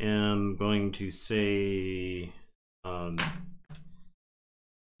 I am going to say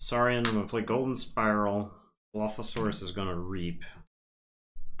Saurian, I'm going to play Golden Spiral. Dilophosaurus is going to Reap.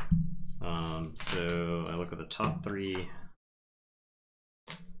 So I look at the top 3.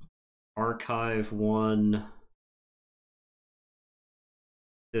 Archive 1.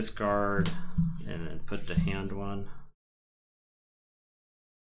 Discard, and then put to hand 1.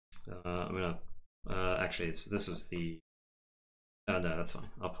 I'm going to... actually, this was the... Oh, no, that's fine.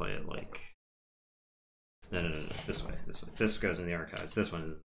 I'll play it like... No. This way. This goes in the archives. This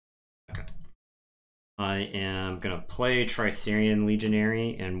one. Okay. I am going to play Tricerian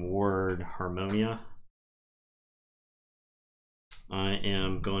Legionary and ward Harmonia. I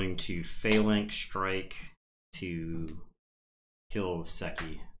am going to Phalanx Strike to kill the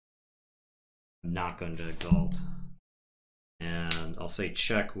Seki. I'm not going to Exalt. And I'll say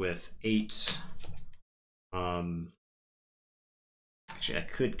check with 8. Actually, I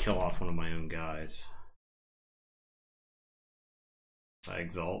could kill off one of my own guys. If I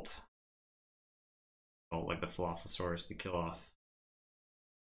Exalt. Exalt like the Dilophosaurus to kill off.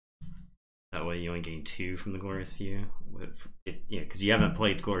 That way you only gain 2 from the Glorious View. Yeah, because you haven't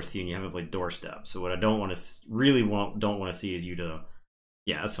played Glorious View and you haven't played Doorstep. So what I don't want to don't want to see is you to...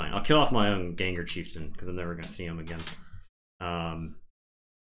 Yeah, that's fine. I'll kill off my own Gengar Chieftain because I'm never going to see him again.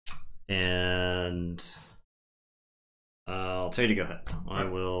 And I'll tell you to go ahead. I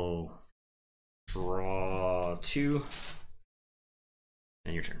will draw 2.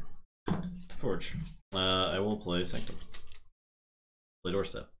 And your turn. Forge. I will play Sanctum. Play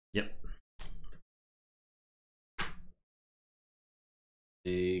Doorstep. Yep.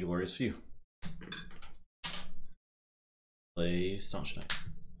 A Glorious View. Play Staunch Knight.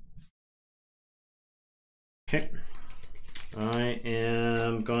 Okay. I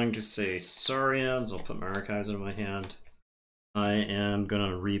am going to say Saurians. I'll put my archives into my hand. I am going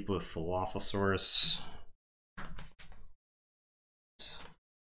to Reap with Dilophosaurus.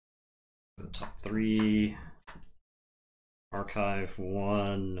 The top 3. Archive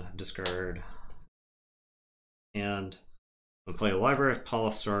 1. Discard. And I'll play a Library of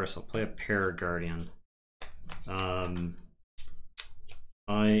Palosaurus. I'll play a Paraguardian.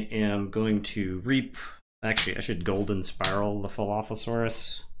 I am going to Reap. Actually, I should Golden Spiral the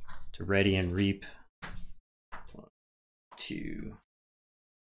Dilophosaurus to ready and Reap. 1, 2.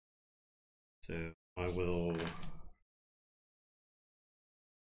 So I will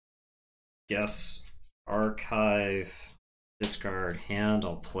guess archive, discard, hand.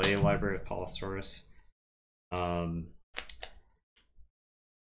 I'll play Library of Palosaurus.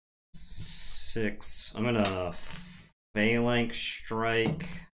 6. I'm gonna Phalanx Strike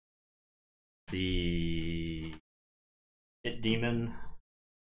the Pit Demon.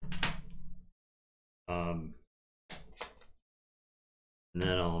 And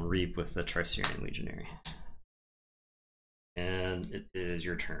then I'll Reap with the Tricerian Legionary. And it is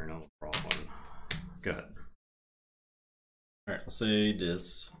your turn. I'll draw 1. Go ahead. Alright, I'll say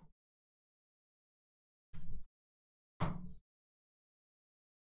Dis.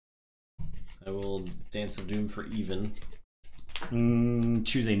 I will Dance of Doom for even.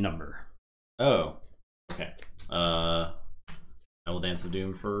 Choose a number. Oh, okay. I will Dance of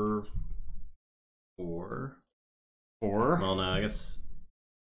Doom for 4. 4? Well, no, I guess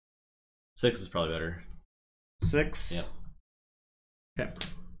 6 is probably better. 6? Yep. Okay.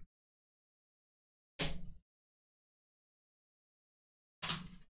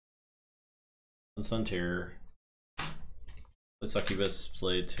 Sun Terror. Play Succubus,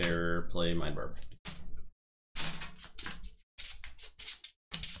 play Terror, play Mind Barb.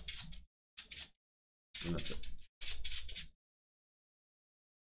 And that's it.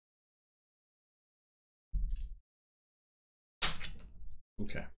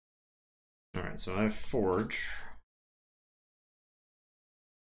 Okay. Alright, so I have Forge.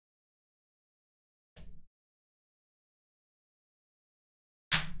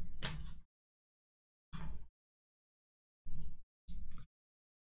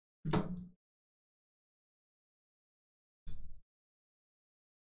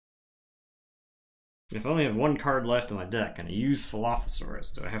 If I only have one card left in my deck and I use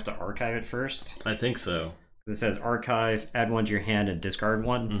Philophosaurus, do I have to archive it first? I think so. It says archive, add one to your hand, and discard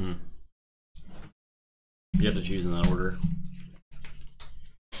one. Mm-hmm. You have to choose in that order.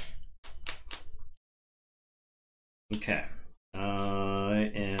 Okay.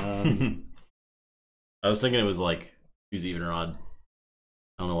 I am... I was thinking it was like choose even or odd.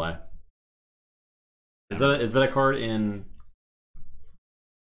 I don't know why. Is that a card in...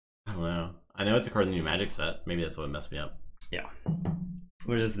 I don't know. I know it's a card in the new Magic set. Maybe that's what messed me up. Yeah.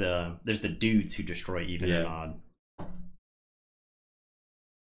 There's the dudes who destroy even and odd.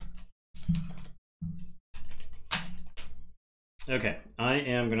 Okay, I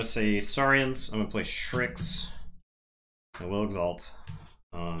am gonna say Saurians. I'm gonna play Shrix. I will Exalt.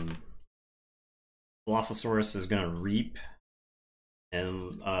 Dilophosaurus is gonna Reap.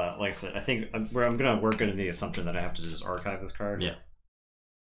 And like I said, I think I'm gonna work under the assumption that I have to just archive this card. Yeah.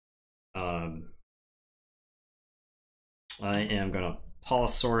 I am gonna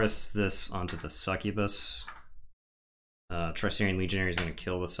Polosaurus this onto the Succubus. Tricerian Legionary is gonna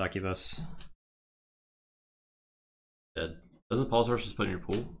kill the Succubus. Dead. Doesn't Polosaurus just put in your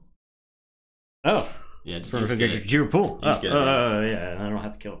pool? Oh. Yeah, just from your pool. Yeah, I don't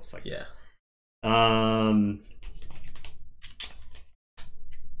have to kill the Succubus. Yeah.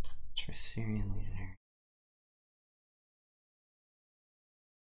 Tricerian Legionary.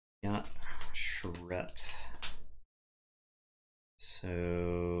 Got Shret.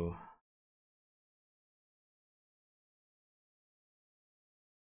 So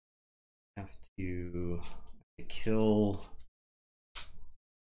have to kill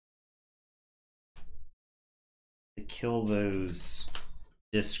those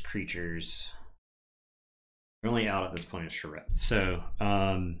disc creatures. We're only out at this point of Charette. So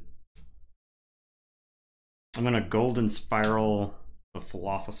I'm gonna Golden Spiral the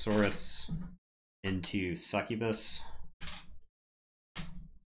Philophosaurus into Succubus.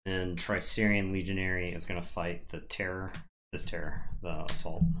 And Tricerian Legionary is gonna fight the Terror. The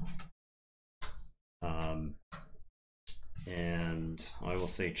Assault. And I will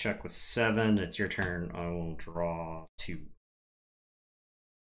say check with 7. It's your turn. I will draw 2.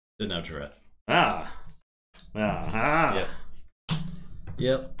 Didn't have Tourette.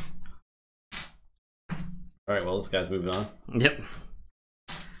 Yep. Alright, well, this guy's moving on. Yep.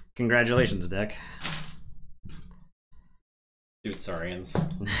 Congratulations, deck. Dude, Saurians.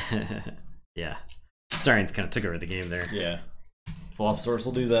 Yeah. Saurians kind of took over the game there. Yeah. Philophosaurus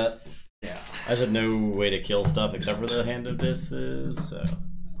will do that. Yeah. I just have no way to kill stuff except for the Hand of Disses, so.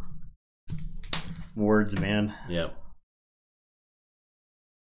 Words, man. Yep.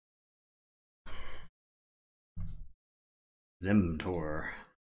 Zimtor.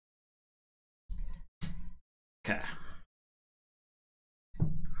 Okay.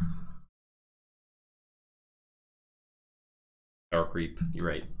 Power creep, you're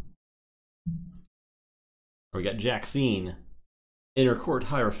right. We got Jaxine, Inner Court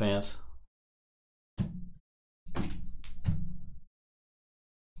Hierophant.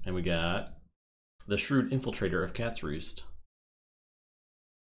 And we got the Shrewd Infiltrator of Cat's Roost.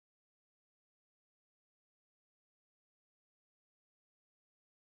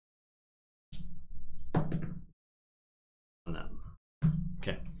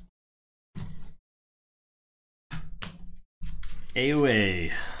 Okay.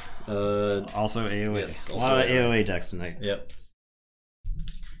 AOA. Also AOA. Yes, a lot of AOA decks tonight. Yep.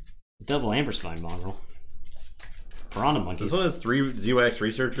 Double Amberspine Mongrel. Piranha Monkeys. This one has 3 ZYX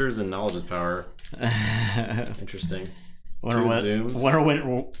researchers and Knowledge's Power. Interesting. What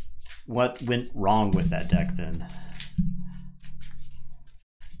went wrong with that deck then?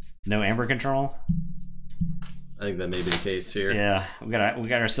 No Amber Control? I think that may be the case here. Yeah, we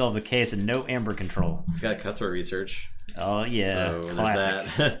got ourselves a case of no Amber Control. It's got Cutthroat Research. Oh yeah, so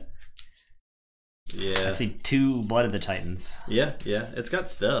classic. There's that. Yeah. I see 2 Blood of the Titans. Yeah, it's got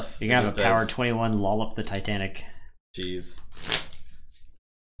stuff. You can have a power 21 lull up the Titanic. Jeez.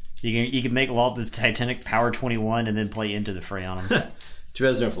 You can make lull up the Titanic power 21 and then play Into the Fray on them. Too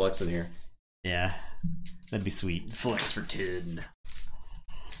bad there's no Flux in here. Yeah, that'd be sweet. Flex for 10.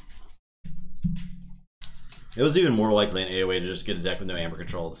 It was even more likely in AoE to just get a deck with no Amber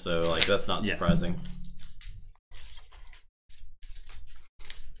control, so like that's not surprising.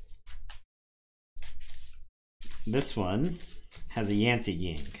 This one has a Yancey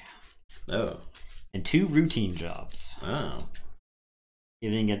Yank. Oh. And 2 routine jobs. Oh.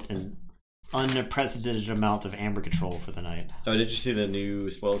 Giving it an unprecedented amount of Amber control for the night. Oh, did you see the new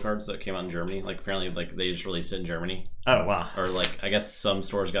spoiler cards that came out in Germany? Like apparently, like they just released it in Germany. Oh wow! Or like I guess some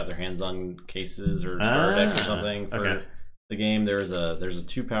stores got their hands on cases or starter decks or something for the game. There's a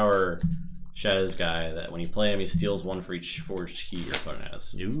 2-power Shadows guy that when you play him, he steals 1 for each forged key your opponent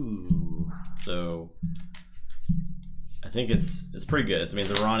has. Ooh! So I think it's pretty good. I mean,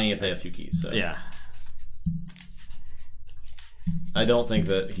 it's a Ronnie if they have 2 keys. So yeah. I don't think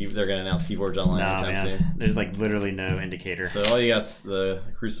that they're going to announce Keyforge online anytime soon. There's like literally no indicator. So all you got's the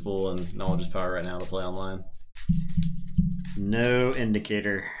Crucible and Knowledge's Power right now to play online. No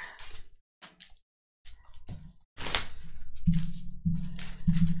indicator.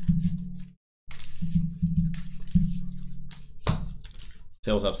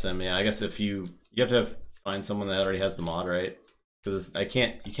 Tabletop Sim, yeah. I guess if you have to find someone that already has the mod, right? Because you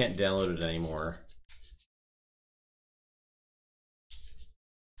can't download it anymore.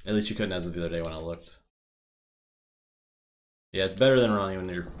 At least you couldn't as of the other day when I looked. Yeah, it's better than Ronnie when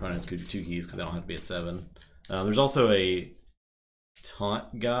your opponent has 2 keys because they don't have to be at 7. There's also a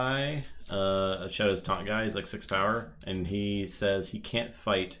taunt guy, a Shadow's taunt guy. He's like 6 power, and he says he can't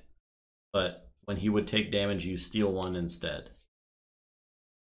fight, but when he would take damage, you steal 1 instead.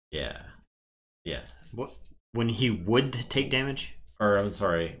 Yeah. Yeah. What? When he would take damage? Or, I'm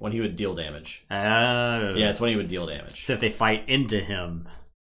sorry, when he would deal damage. Oh. Yeah, it's when he would deal damage. So if they fight into him...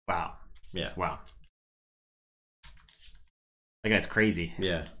 Wow. Yeah. Wow. That guy's crazy.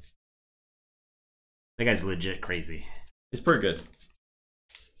 Yeah. That guy's legit crazy. He's pretty good.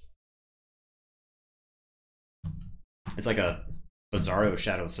 It's like a Bizarro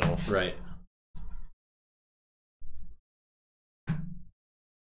Shadow Self. Right.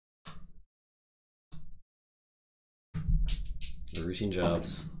 The routine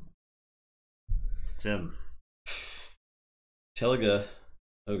jobs. Tim. Telega.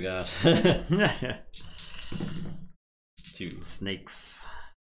 Oh god. 2 snakes.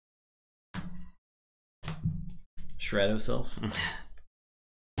 Shadow Self.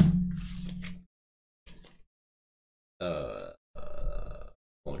 Look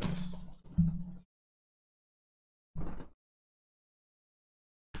at this.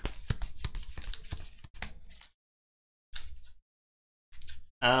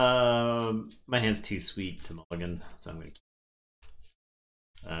 My hand's too sweet to mulligan, so I'm gonna keep.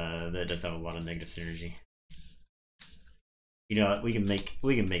 That does have a lot of negative synergy. You know what? We can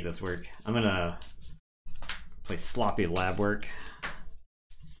make this work. I'm gonna play sloppy lab work.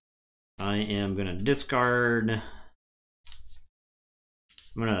 I am gonna discard.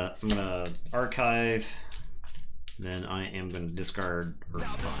 I'm gonna archive. Then I am gonna discard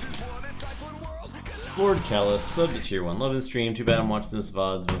Earthbind. Lord Callus, sub to tier 1. Love the stream. Too bad I'm watching this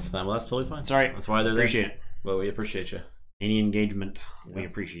VODs most of the time. Well, that's totally fine. Sorry. That's why they're there. Appreciate it. Well, we appreciate you. Any engagement, we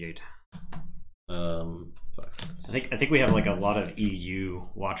appreciate. I think we have like a lot of EU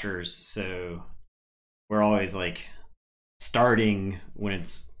watchers, so we're always like starting when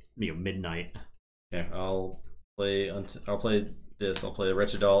it's midnight. Okay, I'll play this. I'll play the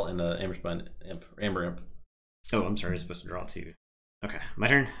Wretched Doll and Amber Imp. Oh, I'm sorry. I'm supposed to draw 2. Okay, my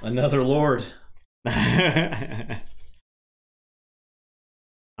turn. Another Lord.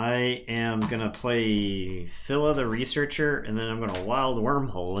 I am gonna play Phila the Researcher, and then I'm gonna Wild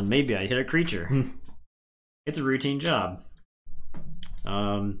Wormhole, and maybe I hit a creature. It's a routine job.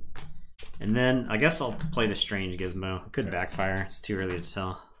 And then I guess I'll play the Strange Gizmo. It could backfire. It's too early to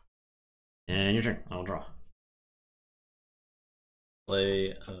tell. And your turn. I'll draw.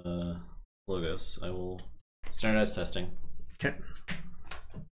 Play Logos. I will standardize testing. Okay.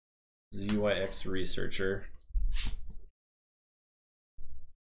 ZYX Researcher.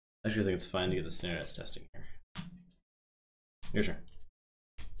 I actually think it's fine to get the standardized testing here. Your turn.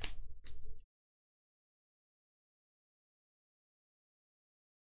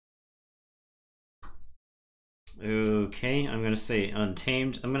 Okay, I'm gonna say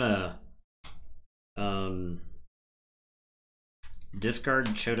Untamed. I'm gonna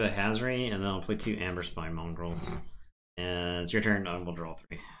discard Chota Hazri, and then I'll play 2 Amber Spine Mongrels. And it's your turn. I will draw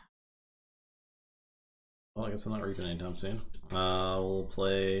 3. Well, I guess I'm not reaping anytime soon. We'll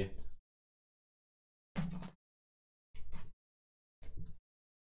play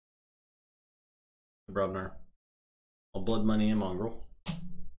Brobnar. I'll Blood Money and Mongrel.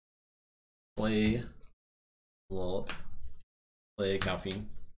 play Lullip, play Calphine,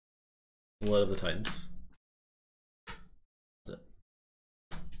 Blood of the Titans. That's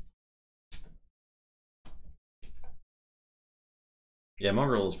it. Yeah,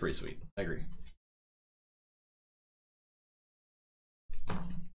 Mongrel is pretty sweet. I agree.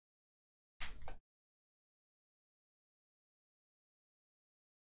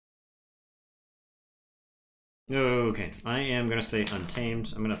 Okay, I am going to say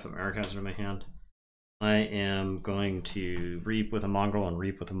Untamed. I'm going to put my Archives in my hand. I am going to Reap with a Mongrel and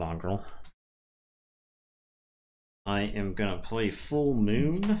Reap with a Mongrel. I am going to play Full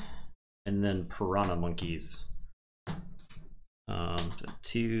Moon and then Piranha Monkeys.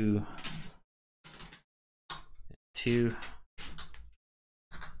 Two.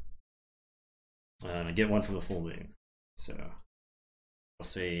 And I get one from the Full Moon. So I'll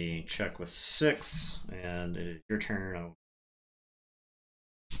say check with 6, and it is your turn. I'll...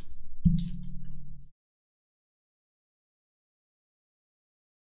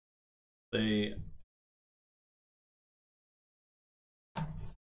 Say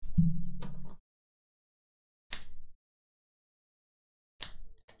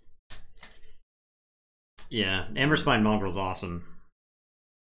yeah, Amberspine Mongrel's awesome.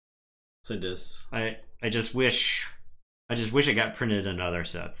 say dis. I just wish it got printed in other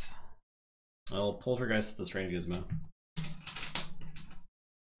sets. I'll Poltergeist the Strange Gizmo.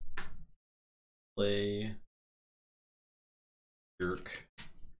 Play Jerk.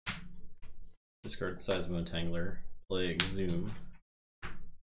 Discard Seismo Entangler. Play Exhume.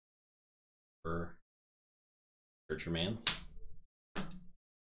 For Searcher Man.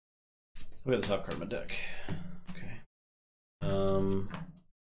 Look at the top card of my deck. Okay.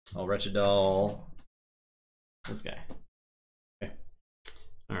 I'll Wretched Doll this guy. Okay.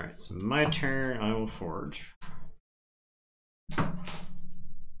 Alright, so my turn, I will forge.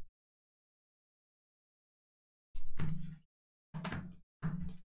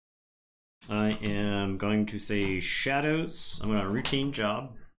 I am going to say Shadows. I'm going to Routine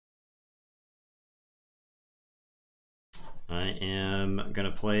Job. I am going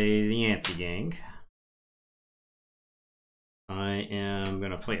to play the Yancey Gang. I am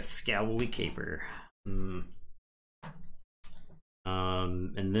going to play a Scowly Caper. And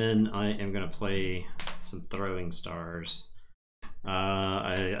then I am going to play some Throwing Stars.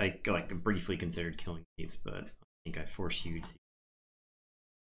 I like briefly considered killing these, but I think I force you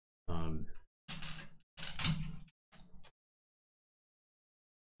to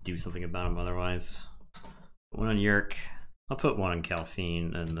do something about them otherwise. One on Yerk. I'll put one on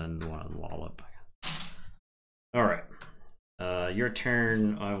Calphine and then one on Lollip. Alright. Your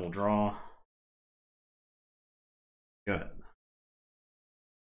turn. I will draw. Go ahead.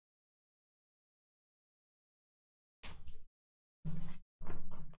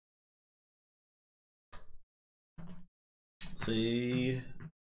 Let's see.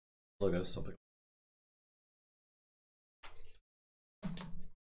 Logo something.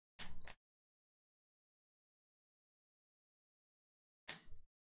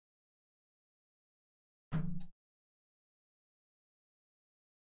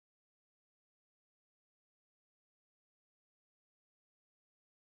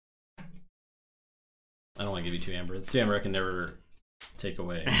 I don't want to give you 2 amber. 2 amber I can never take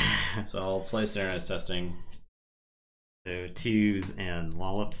away. So I'll play Standardized Testing. So 2s and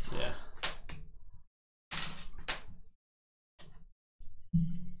Lollips. Yeah.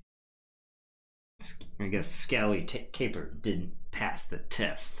 I guess Scowly Caper didn't pass the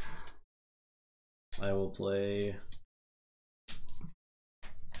test. I will play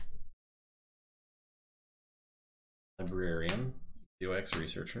Librarian, UX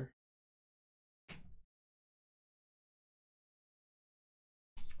Researcher.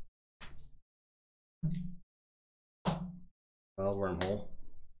 Wormhole.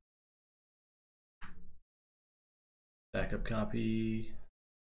 Backup copy.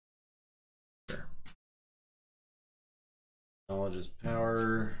 Sure. Knowledge is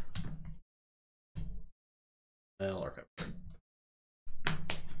power. I'll archive card.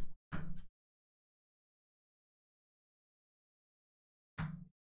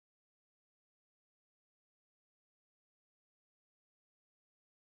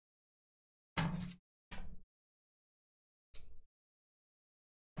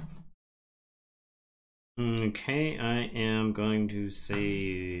 Okay, I am going to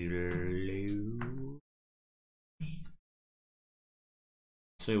say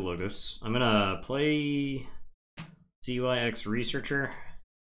Logos. I'm gonna play CYX Researcher.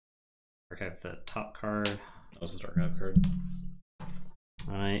 Archive the top card. That was the archive card.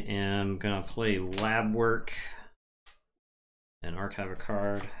 I am gonna play Lab Work and archive a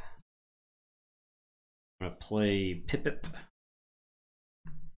card. I'm gonna play Pip.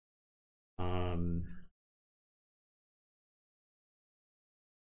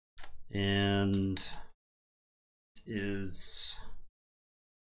 And it is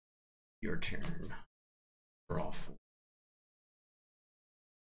your turn. Draw 4.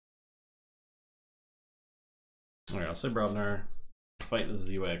 Alright, I'll say Brobnar. Fight the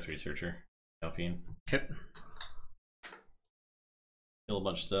ZYX researcher. Delphine. Okay. Kill a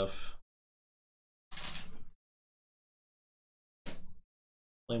bunch of stuff.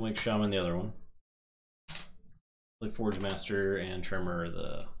 Flame Lake Shaman, the other one. Play Forge Master and Tremor,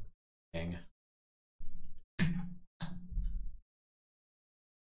 the King.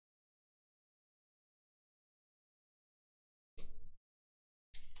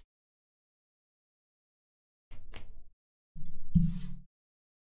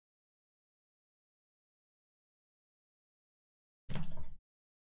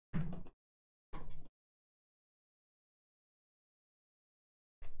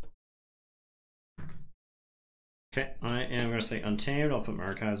 Okay, I am going to say Untamed. I'll put my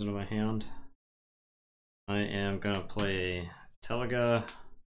archives into my hand. I am going to play Teliga,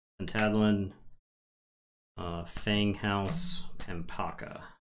 Pentadlin, Fang House, and Paka.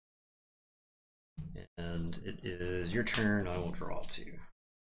 And it is your turn. I will draw 2.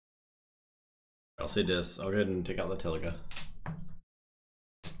 I'll say Dis. I'll go ahead and take out the Teliga.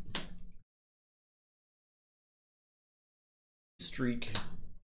 Streak.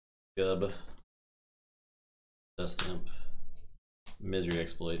 Gub. Dust Imp. Misery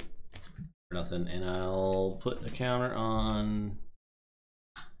Exploit. For nothing. And I'll put a counter on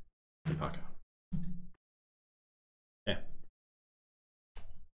Paka. Okay.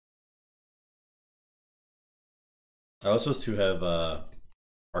 I was supposed to have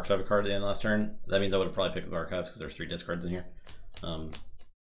archive a card at the end last turn. That means I would have probably picked the archives because there's 3 discards in here.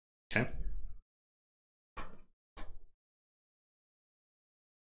 Okay.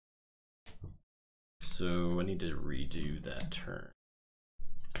 So I need to redo that turn.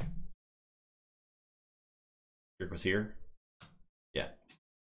 Dirk was here? Yeah.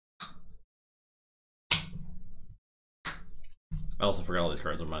 I also forgot all these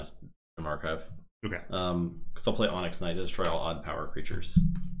cards on my archive. Okay. Because I'll play Onyx Knight to destroy all odd power creatures.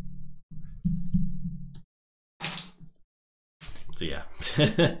 So yeah,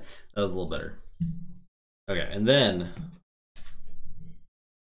 that was a little better. Okay, and then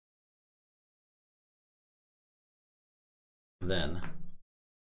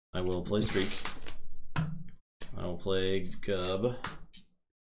I will play Streak. I will play Gub.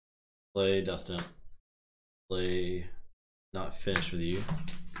 Play Dust Imp. Play Not Finished With You.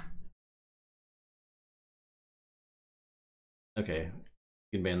 Okay,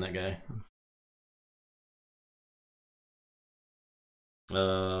 you can ban that guy.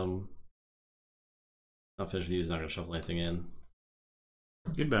 Not Finished With You is not going to shuffle anything in.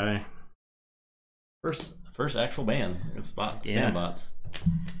 Goodbye. First actual ban. It's bots. Yeah. Ban bots.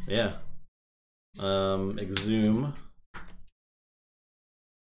 Yeah. Exhume.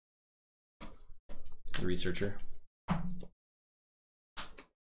 The researcher.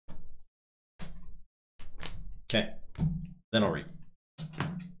 Okay. Then I'll read.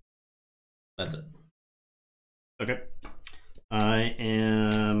 That's it. Okay. I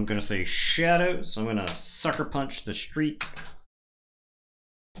am going to say Shadow, so I'm going to Sucker Punch the Streak.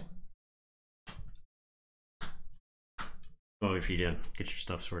 Oh, if you do, get your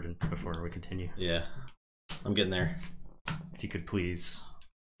stuff sorted before we continue. Yeah. I'm getting there. If you could please.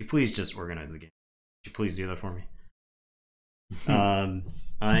 If you please just organize the game. Could you please do that for me? I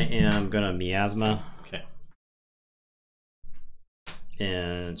am going to Miasma. Okay.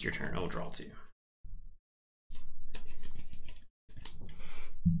 And it's your turn. I will draw 2.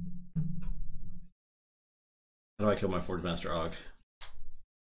 How do I kill my Forge Master Og?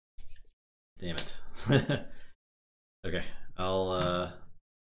 Damn it. Okay, I'll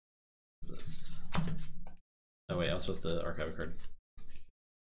what's this? Oh wait, I was supposed to archive a card.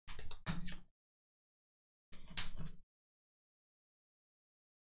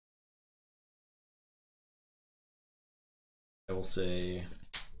 I will say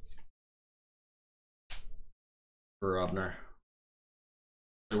for Robner.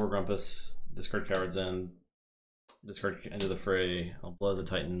 War Grumpus, discard Coward's End, discard Enter the Fray, I'll Blood the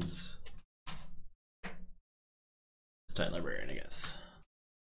Titans. It's Titan Librarian, I guess.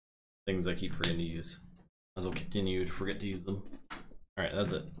 Things I keep forgetting to use. As well continue to forget to use them. Alright,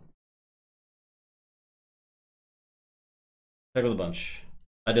 that's it. Check with a bunch.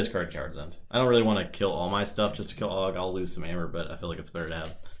 I discard Coward's End. I don't really want to kill all my stuff just to kill Og. I'll lose some armor, but I feel like it's better to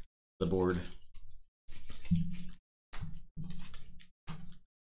have the board.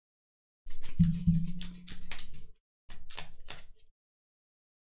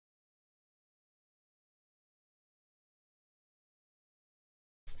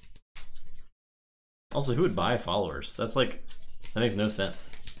 Also, who would buy followers? That's like, that makes no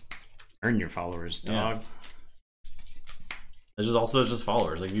sense. Earn your followers, dog. Yeah. It's just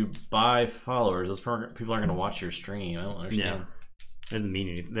followers. Like, you buy followers, those people aren't going to watch your stream. I don't understand. Yeah. Doesn't mean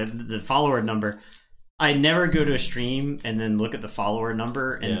anything. The follower number. I never go to a stream and then look at the follower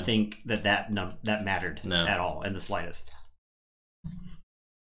number and think that mattered at all in the slightest.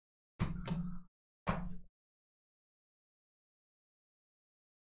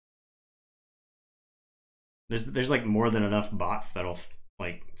 There's like more than enough bots that'll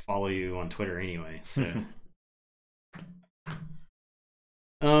like follow you on Twitter anyway. So,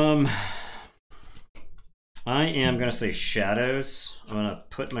 I am gonna say shadows. I'm gonna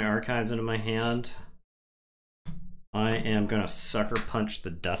put my archives into my hand. I am gonna sucker punch the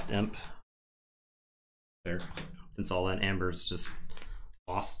Dust Imp. There, since all that amber's just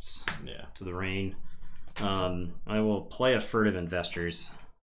lost to the rain. I will play a Furtive Investors.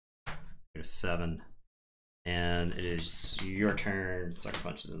 Go to 7. And it is your turn. Sucker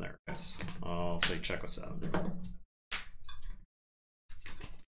punches in there, guys. I'll say check with 7.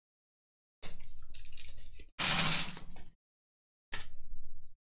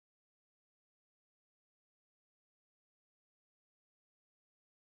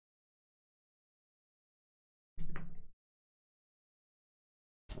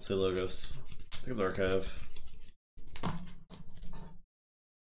 I'll say logos. Look at the archive.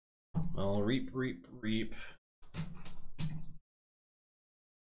 I'll reap.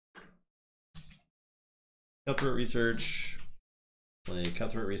 Cutthroat research. Play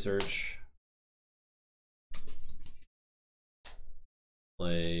cutthroat research.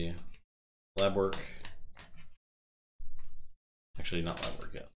 Play lab work. Actually, not lab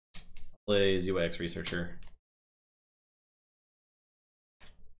work yet. Play ZYX researcher.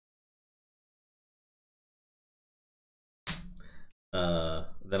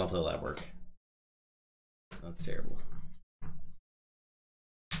 Then I'll play lab work. That's terrible.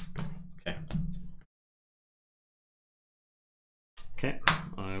 Okay. Okay,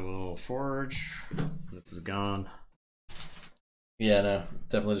 I will forge. This is gone. Yeah, no,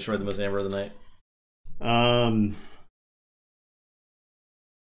 definitely destroyed the most amber of the night.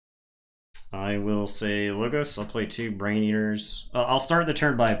 I will say Logos. I'll play 2 Brain Eaters. I'll start the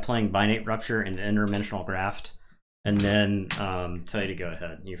turn by playing Binate Rupture and Interdimensional Graft, and then tell you to go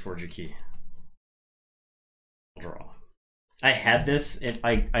ahead. You forge a key. I'll draw. I had this.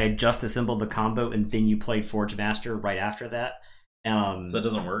 I had just assembled the combo, and then you played Forge Master right after that. So that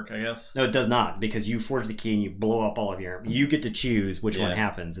doesn't work, I guess? No, it does not, because you forge the key and you blow up all of your... You get to choose which one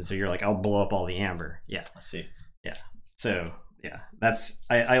happens, and so you're like, I'll blow up all the amber. Yeah. I see. Yeah. So, yeah. That's...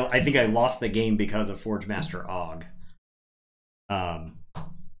 I think I lost the game because of Forge Master Og. I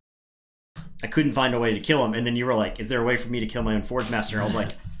couldn't find a way to kill him, and then you were like, is there a way for me to kill my own Forge Master? I was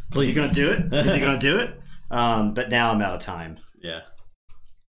like, please. Is he going to do it? Is he going to do it? But now I'm out of time. Yeah.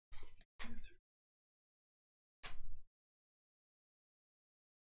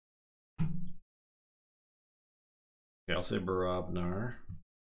 Okay, I'll say Barabnar.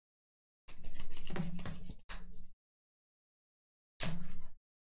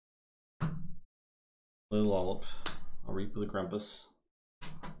 Play Lollop. I'll reap with a Grumpus.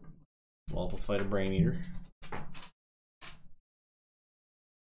 Lollop will fight a Brain Eater.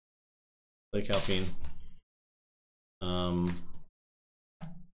 Play Calpine.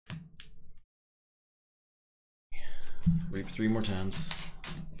 Reap 3 more times.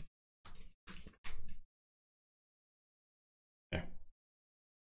 Okay.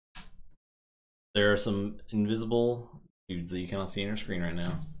 There are some invisible dudes that you cannot see on your screen right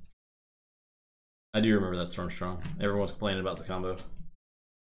now. I do remember that Stormstrong. Everyone's complaining about the combo.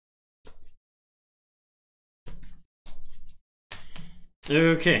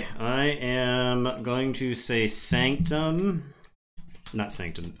 Okay, I am going to say Sanctum. Not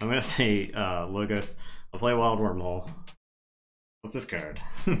Sanctum. I'm going to say Logos. I'll play Wild Wormhole. What's this card?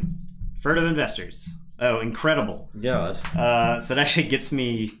 Furtive Investors. Oh, incredible. God. So it actually gets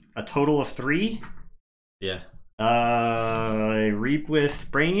me a total of 3. Yeah. I reap with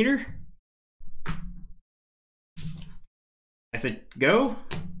Brain Eater. I said go.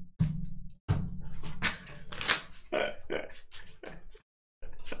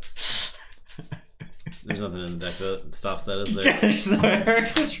 There's nothing in the deck that stops that, is there? Yeah, there's no error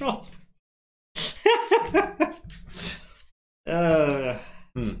control.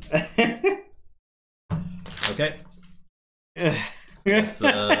 Okay. I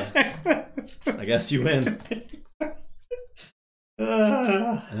guess you win.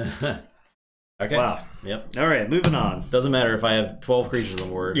 Okay. Wow. Yep. All right, moving on. Doesn't matter if I have 12 creatures on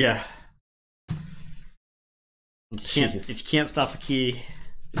board. Yeah. If you can't stop the key.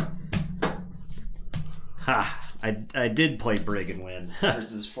 Ha! I did play Brig and win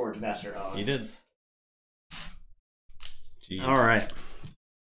versus Forge Master. Oh, you did. Jeez. All right.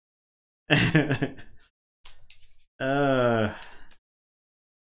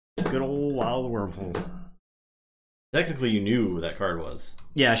 Good old wild wormhole. Technically, you knew who that card was.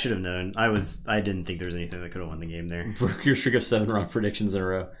 Yeah, I should have known. I didn't think there was anything that could have won the game there. Broke your streak of 7 wrong predictions in a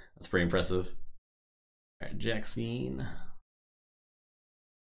row. That's pretty impressive. All right, Jack Skeen.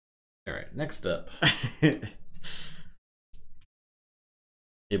 All right, next up.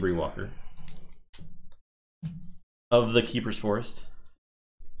 Avery Walker. Of the Keeper's Forest.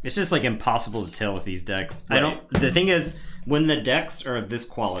 It's just like impossible to tell with these decks. Right. The thing is, when the decks are of this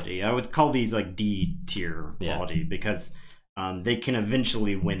quality, I would call these like D tier quality because they can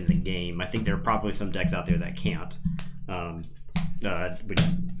eventually win the game. I think there are probably some decks out there that can't.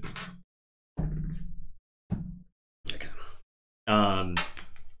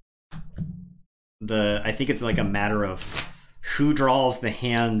 I think it's like a matter of who draws the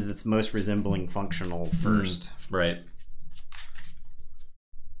hand that's most resembling functional first. Right.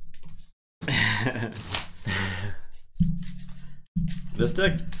 This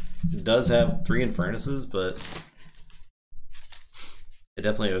deck does have 3 Infernuses, but it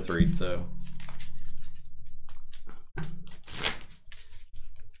definitely O3'd, so.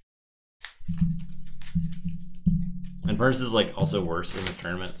 Infernus is like also worse in this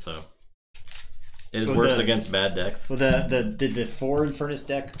tournament, so it is worse against bad decks. Well, did the 4 Infernus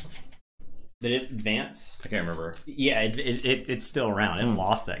deck, did it advance? I can't remember. Yeah, it's still around. It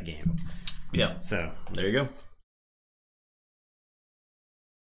lost that game. Yeah. So there you go.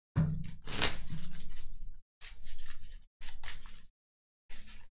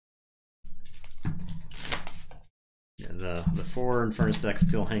 Yeah, the 4 Infernus deck's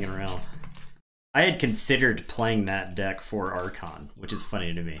still hanging around. I had considered playing that deck for Archon, which is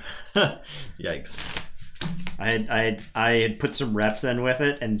funny to me. Yikes. I had put some reps in with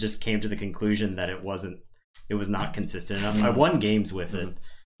it and just came to the conclusion that it was not consistent enough. I won games with it.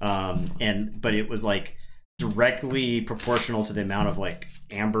 But it was like directly proportional to the amount of like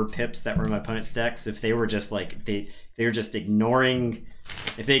amber pips that were in my opponent's decks. If they were just like they were just ignoring,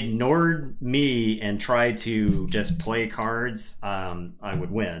 if they ignored me and tried to just play cards, I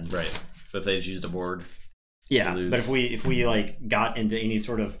would win. Right. But if they just used a board, yeah. But if we like got into any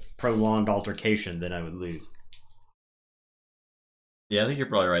sort of prolonged altercation, then I would lose. Yeah, I think you're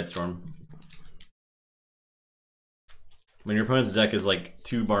probably right, Storm. When your opponent's deck is like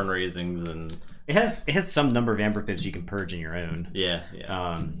 2 Barn Raisings and it has some number of amber pips you can purge in your own. Yeah,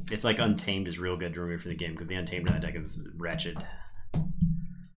 yeah. It's like Untamed is real good to remove from the game because the Untamed in that deck is wretched.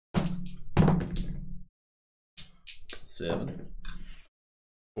 7,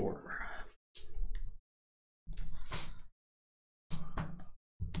 4.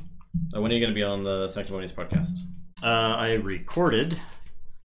 When are you going to be on the Sanctimonious podcast? I recorded.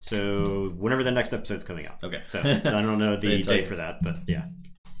 So whenever the next episode's coming out. Okay. So I don't know the date for that, but yeah.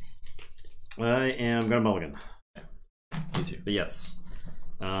 I am gonna mulligan. Me too. But yes.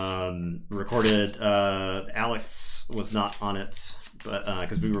 Recorded Alex was not on it, but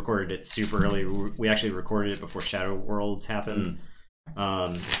because we recorded it super early. We actually recorded it before Shadow Worlds happened.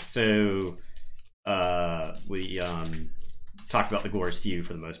 So we talked about the Glorious Few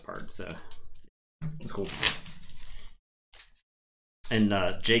for the most part, so that's cool. And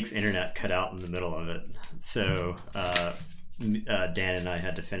Jake's internet cut out in the middle of it, so Dan and I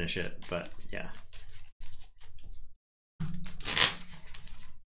had to finish it, but yeah.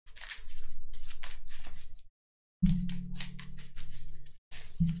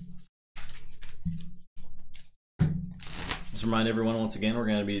 Just remind everyone once again, we're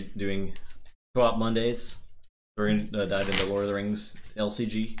going to be doing Co-op Mondays. We're going to dive into Lord of the Rings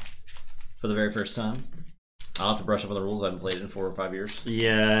LCG for the very first time. I'll have to brush up on the rules. I haven't played it in 4 or 5 years.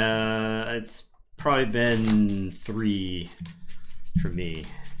 Yeah, it's probably been 3 for me.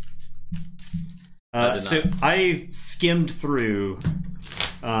 So I skimmed through.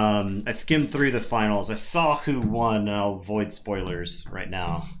 I skimmed through the finals. I saw who won. And I'll avoid spoilers right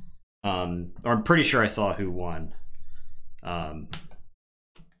now. Or I'm pretty sure I saw who won. Down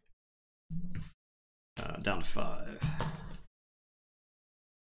to 5.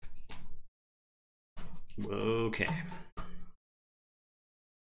 Okay.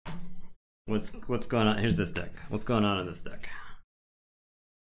 What's going on? Here's this deck. What's going on in this deck?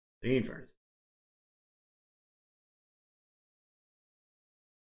 3 Inferns.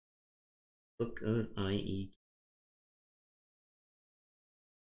 Book of IE.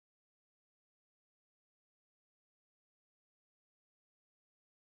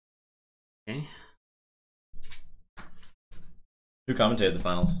 Okay. Who commentated the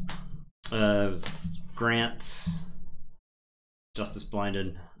finals? It was Grant, Justice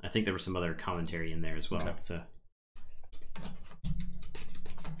Blinded. I think there was some other commentary in there as well. Okay. So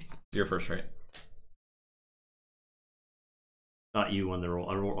your first right. Thought you won the roll.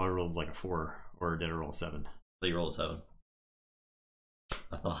 I rolled like a 4, or did I roll a 7? So you rolled a 7.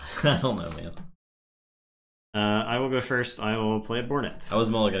 I thought. I don't know, man. I will go first. I will play a Bornet. I was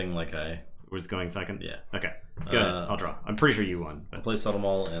mulliganing like I was going second. Yeah. Okay. Go ahead. I'll draw. I'm pretty sure you won. But... I'll play Subtle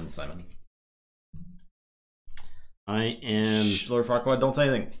Maul and Simon. I am. Shh, Lord Farquaad, don't say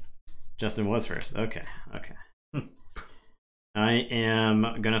anything. Justin was first. Okay. Okay. I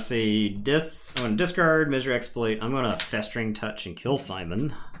am gonna say I'm gonna discard Misery Exploit. I'm gonna Festering Touch and kill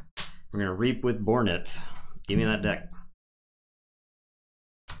Simon. We're gonna Reap with Bornet. Give me that deck.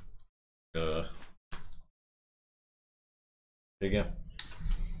 There you go.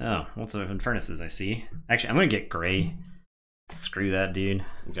 Oh, lots of Infernuses I see. Actually, I'm gonna get Gray. Screw that dude.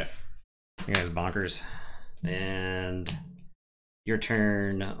 Okay. You guys bonkers. And your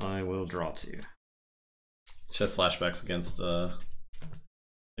turn. I will draw 2. Should have flashbacks against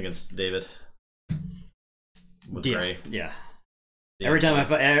David. With Gray. Yeah. Every time I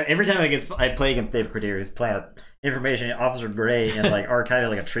play against Dave Corderis, play out information Officer Gray and like archive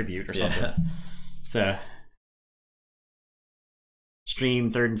like a tribute or something. Yeah. So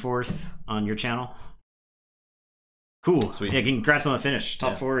stream 3rd and 4th on your channel. Cool. Sweet. Yeah, congrats on the finish.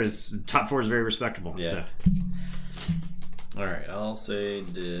 Top 4 is very respectable. Yeah. So. Alright, I'll say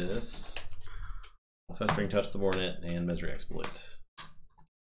this. Festering Touch the Bornet and Misery Exploit.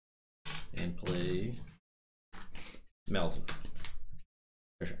 And play Malison.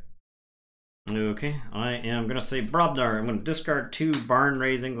 For sure. Okay, I am going to say Brobnar. I'm going to discard 2 Barn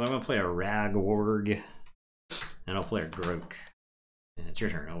Raisings. I'm going to play a Ragorg. And I'll play a Grok. And it's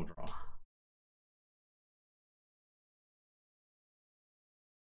your turn. I'll draw.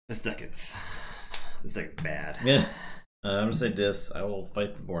 This deck is bad. Yeah. I'm going to say Dis. I will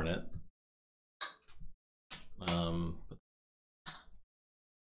fight the Bornet.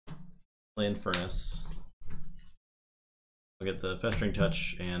 Play Infernus. I'll get the Festering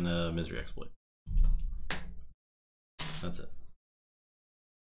Touch and Misery Exploit. That's it.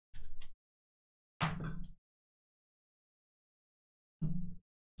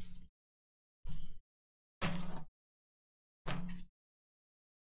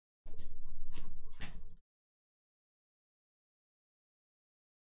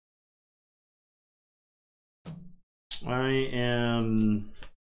 I am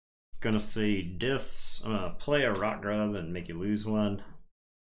gonna say Dis. I'm gonna play a Rock Grub and make you lose 1.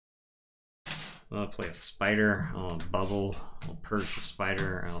 I'm gonna play a Spider. I'll Buzzle. I'll purge the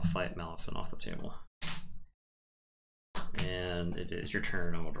Spider and I'll fight Malison off the table. And it is your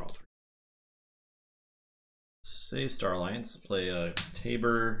turn. I will draw 3. Say Star Alliance. Play a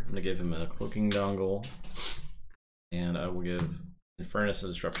Tabor. I'm gonna give him a Cloaking Dongle. And I will give Infernus a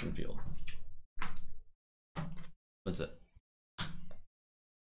Disruption Field. That's it.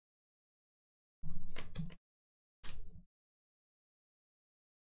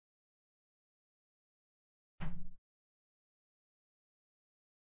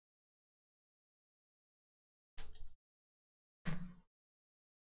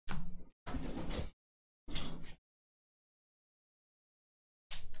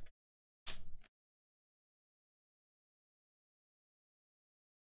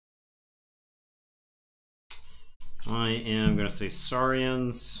 I am going to say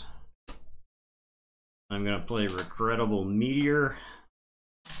Saurians. I'm going to play Regrettable Meteor.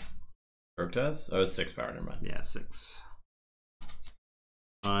 Groktas? Oh, it's 6 power, never mind. Yeah, 6.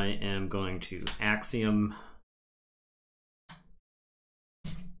 I am going to Axiom.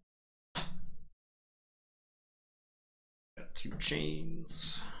 Got 2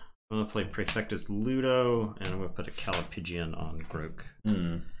 chains. I'm going to play Prefectus Ludo, and I'm going to put a Calipigian on Grok.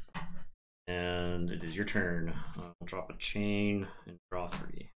 And it is your turn. I'll drop a chain and draw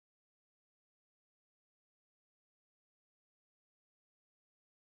 3.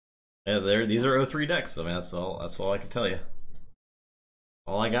 Yeah, these are 03 decks. I mean, that's all I can tell you.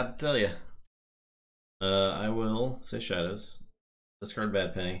 All I got to tell you. I will say Shadows. Discard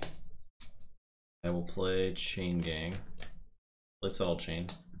Bad Penny. I will play Chain Gang. Play Subtle Chain.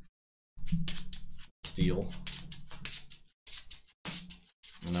 Steel.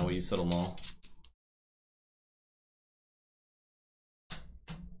 And now we use Subtle Maul.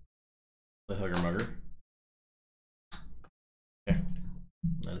 Play Hugger Mugger. Okay.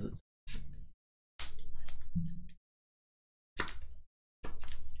 That is it.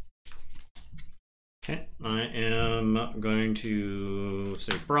 Okay, I am going to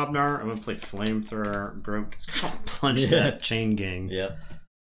say Brobnar. I'm going to play Flamethrower. Grok is going to punch that Chain Gang. Yep.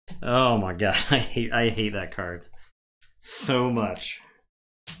 Oh my god, I hate that card so much.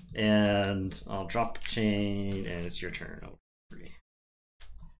 And I'll drop a chain, and it's your turn. Oh, three.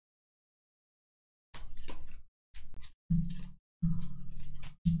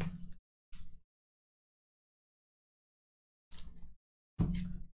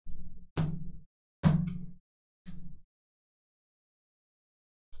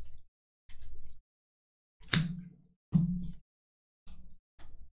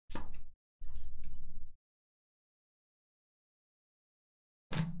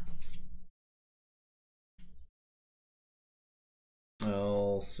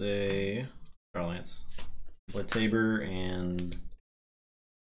 I'll say Lance. Play Tabor and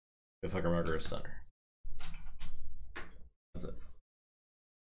go Hugger Mugger or Stunner. That's it.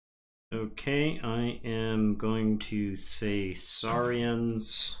 Okay, I am going to say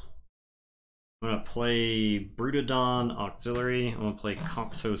Saurians. I'm going to play Brutodon Auxiliary. I'm going to play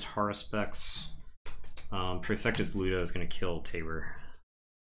Compsos Haruspex. Prefectus Ludo is going to kill Tabor.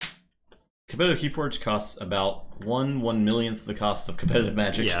 Competitive Keyforge costs about 1/1,000,000th the cost of competitive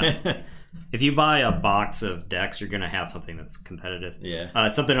Magic. Yeah. If you buy a box of decks, you're going to have something that's competitive. Yeah.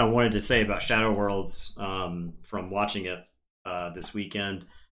 Something I wanted to say about Shadow Worlds from watching it this weekend,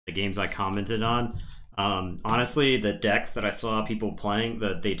 the games I commented on. Honestly, the decks that I saw people playing,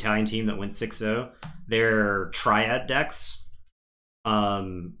 the Italian team that went 6-0, their Triad decks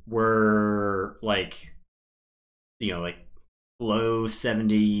were like, like low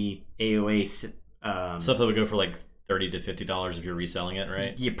 70 AOA stuff that would go for like $30 to $50 if you're reselling it,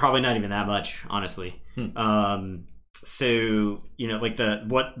 right? Yeah, probably not even that much, honestly. So like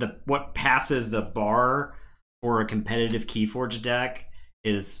what passes the bar for a competitive Keyforge deck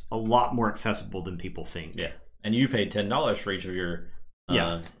is a lot more accessible than people think. Yeah, and you paid $10 for each of your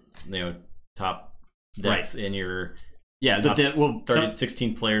top decks in your top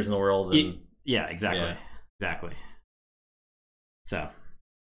 16 players in the world. And, exactly. So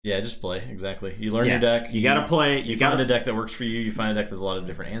yeah, just play. Exactly. You learn your deck. You gotta play. You find a deck that works for you. You find a deck that has a lot of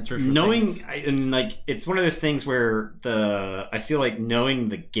different answers. And like it's one of those things where I feel like knowing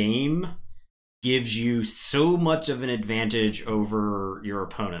the game gives you so much of an advantage over your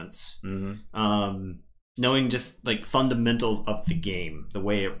opponents. Knowing just like fundamentals of the game, the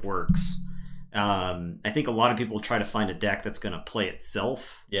way it works. I think a lot of people try to find a deck that's going to play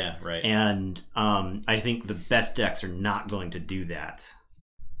itself. Yeah, right. And I think the best decks are not going to do that.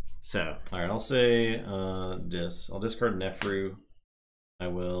 So, all right, I'll say I'll discard Nefru. I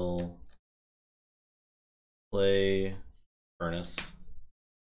will play Furnace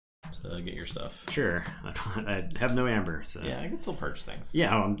to get your stuff. Sure. I have no Amber, so yeah, I can still purge things.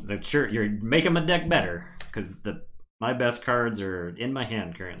 Yeah, sure. You're making my deck better because my best cards are in my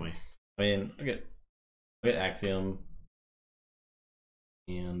hand currently. I mean, I get Axiom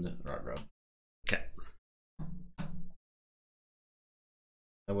and Rogro. Okay.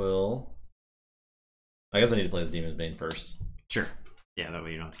 I guess I need to play the Demon's Bane first. Sure. Yeah, that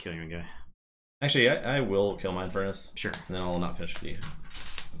way you don't have to kill your own guy. Actually, I will kill Mind Furnace. Sure. And then I'll not finish with you.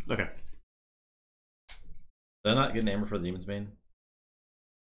 Okay. Did I not get an Amber for the Demon's Bane?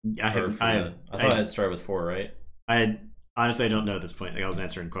 I thought I had started with 4, right? Honestly, I don't know at this point. Like, I was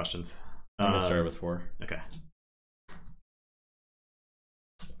answering questions. I'm gonna start with 4. Okay.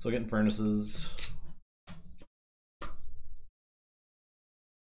 So getting Furnaces.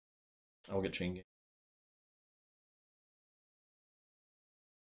 I'll get Chain Gang.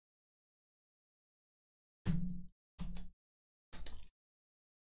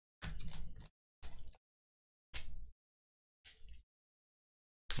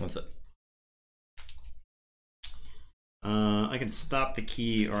 That's it. I can stop the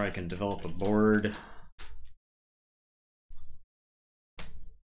key, or I can develop a board.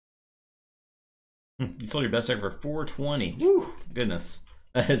 You sold your best deck for $420. Woo! Goodness,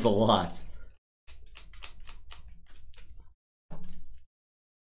 that is a lot.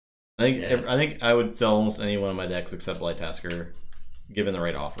 I think I would sell almost any one of my decks except Light Tasker, given the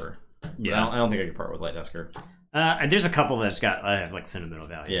right offer. Yeah, I don't think I could part with Light Tasker. There's a couple that's got have like sentimental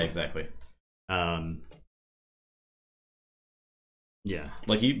value. Yeah, exactly. Yeah,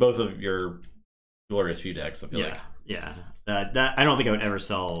 like eat both of your Glorious Few decks. I feel like. Yeah. That I don't think I would ever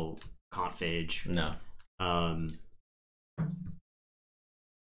sell Confage. No. I'm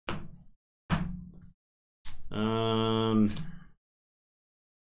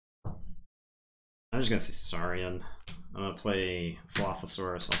just gonna say Saurian. I'm gonna play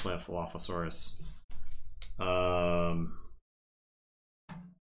Falophosaurus. I'll play a Falophosaurus.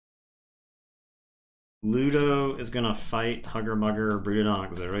 Ludo is gonna fight Hugger Mugger. Brutodon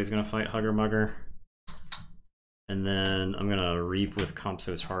Auxiliary is gonna fight Hugger Mugger. And then I'm gonna reap with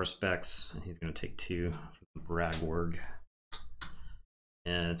Compsos Harspex, and he's gonna take 2 from Bragworg.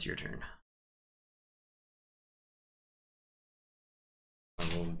 And it's your turn.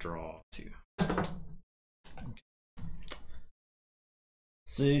 I will draw 2.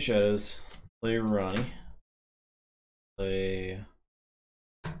 City Shadows. Play Ronnie. Play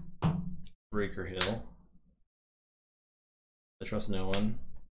Breaker Hill. I trust no one.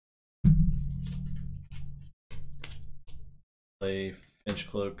 Play Finch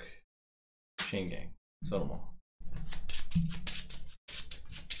Cloak, Chain Gang, settle them all.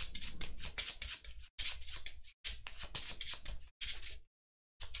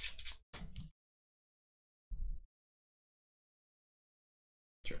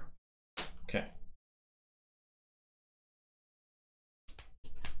 Sure. Okay.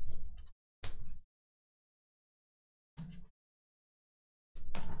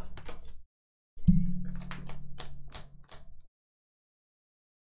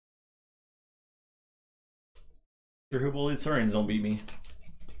 Sure, who will these Saurians don't beat me.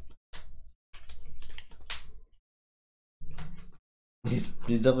 He's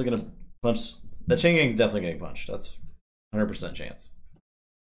definitely gonna punch. That Chain Gang's definitely getting punched. That's 100% chance.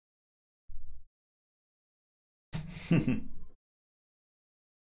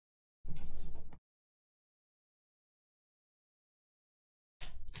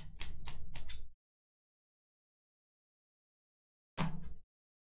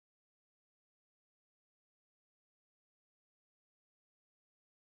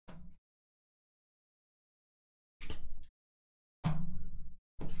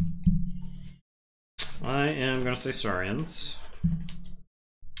 I am gonna say Saurians.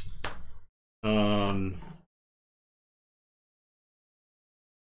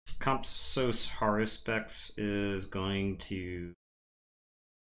 Compsos Harispex is going to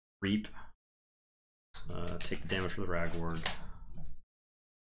reap. Take the damage for the Ragward.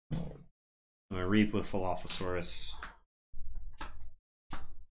 I'm gonna reap with Philophosaurus.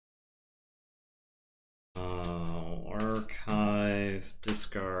 Archive,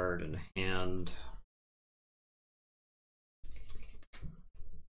 discard, and hand.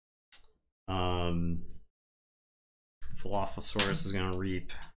 Philophosaurus is gonna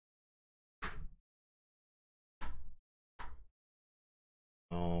reap.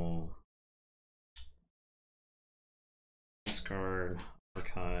 Oh, discard,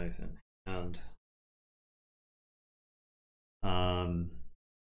 archive, and hand.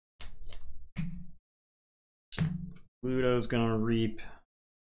 Pluto's gonna reap.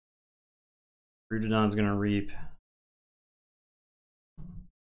 Rudodon's gonna reap.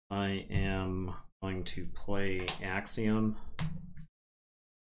 I am going to play Axiom.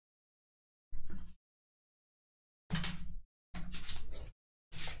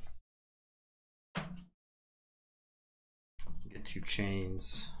 Get 2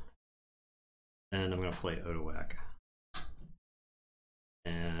 chains. And I'm going to play Otowak.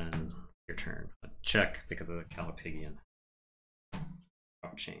 And your turn. A check because of the Calipigian.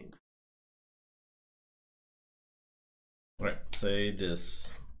 Drop chain. Alright, say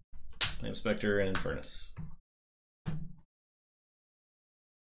Dis. Inspector and Infernus.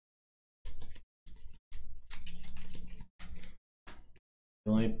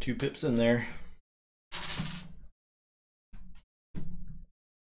 Only have 2 pips in there.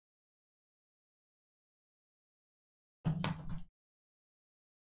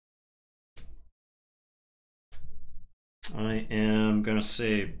 I am gonna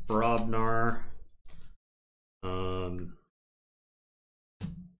say Brobnar.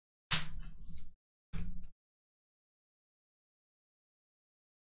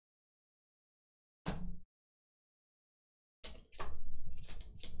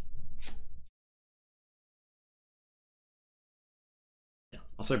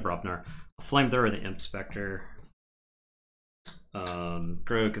 I'll say Brobnar. Flamethrower, the Imp Spectre.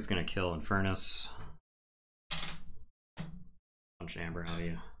 Grok is going to kill Infernus. Punch Amber, how do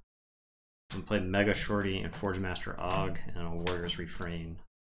you? I'm going to play Mega Shorty and Forge Master Og, and a Warrior's Refrain.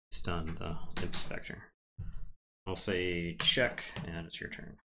 Stun the Imp Spectre. I'll say check, and it's your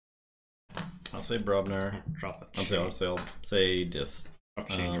turn. I'll say Brobnar. Drop a chain. I'll say Dis. Drop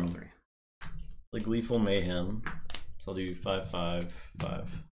a chain, draw 3. Like Lethal Mayhem. So I'll do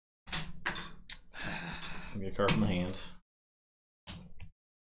 5/5/5. I'm gonna card from the hand.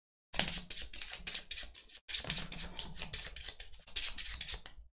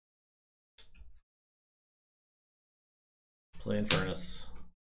 Play Infernus.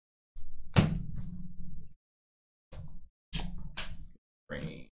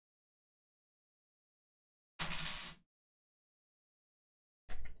 Rain.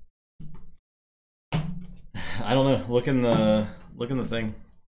 I don't know. Look in the thing.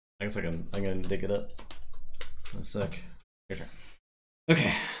 I guess I'm gonna dig it up in a sec. Your turn.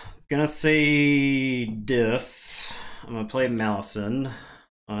 Okay, gonna say this. I'm gonna play Malison.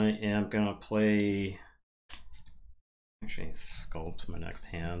 I am gonna play. Actually, sculpt my next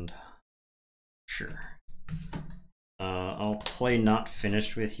hand. Sure. I'll play Not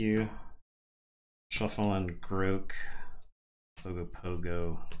Finished With You. Shuffle and Grok. Pogo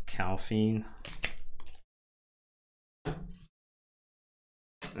Pogo Calfine.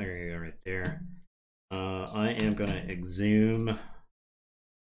 There you go, right there. I am gonna exhume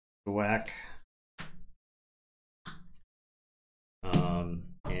Whack. And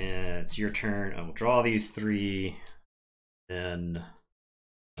it's your turn. I will draw these 3, then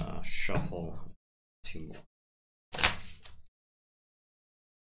shuffle 2 more.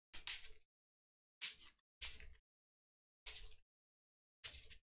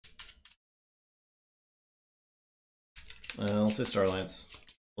 I'll say Starlights.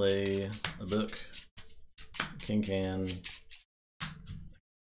 Play a book. King can.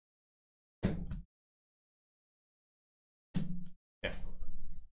 Yeah.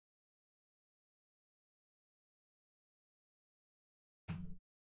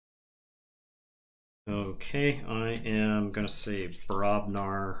 Okay, I am gonna say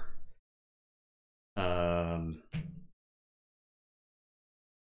Brobnar.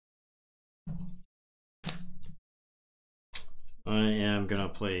 I am gonna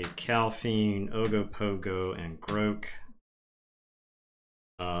play Calfine, Ogopogo, and Grok.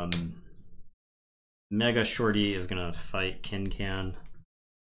 Mega Shorty is gonna fight Kincan,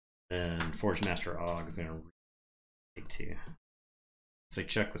 and Forge Master Og is gonna take 2. Say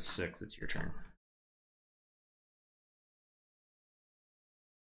check with 6. It's your turn.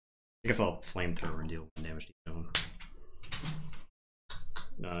 I guess I'll flamethrower and deal 1 damage to each of them.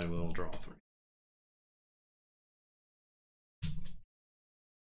 I will draw 3.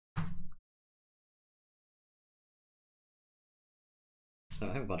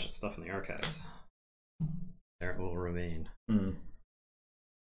 I have a bunch of stuff in the archives. There it will remain.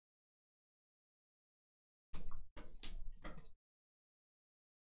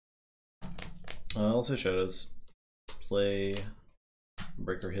 Also Shadows. Play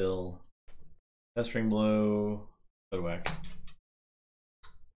Breaker Hill. Pestering Blow. Whack.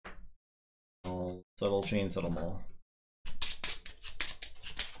 I'll Subtle Chain, Subtle Maul.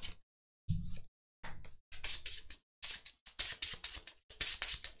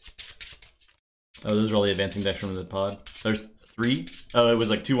 Oh, those are all the advancing decks from the pod. There's 3. Oh, it was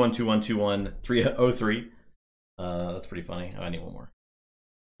like 2-1, 2-1, 2-1, 3-0-3. That's pretty funny. Oh, I need 1 more.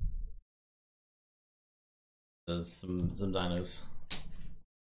 There's some dinos.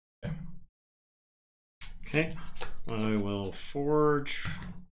 Okay, I will forge.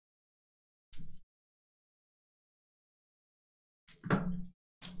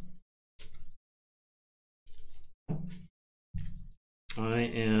 I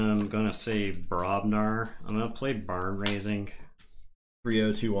am gonna say Brobnar. I'm gonna play Barn Raising.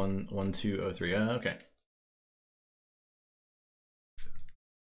 3-0-2-1-1-2-0-3. Okay.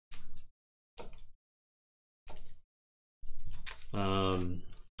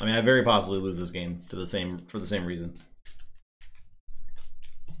 I mean, I very possibly lose this game for the same reason.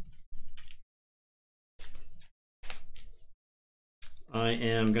 I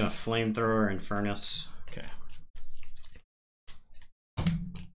am gonna Flamethrower and Furnace. Okay.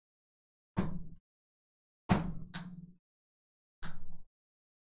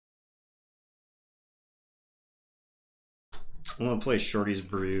 I'm gonna play Shorty's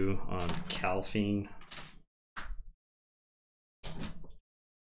Brew on Calfine.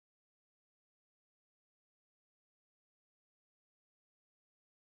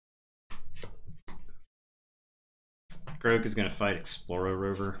 Grok is gonna fight Explorer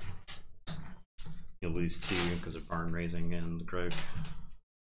Rover. You'll lose 2 because of Barn Raising and Grok.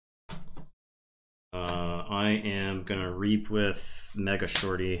 I am gonna Reap with Mega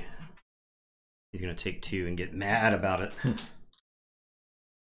Shorty. He's gonna take 2 and get mad about it.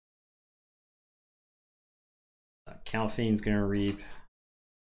 Calfine's gonna Reap.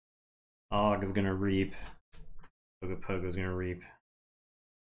 Og is gonna Reap. Pogopogo's gonna Reap.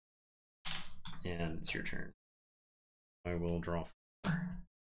 And it's your turn. I will draw 4.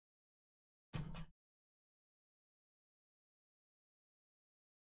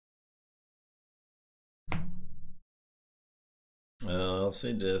 I'll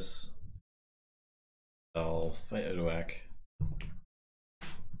say this. I'll fight Odoak.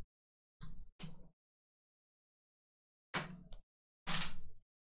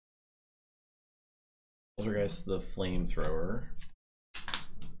 Poltergeist the Flamethrower.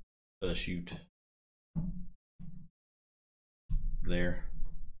 Shoot. there.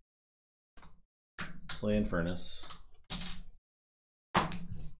 Play Infernus.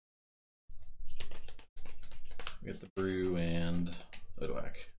 We get the Brew and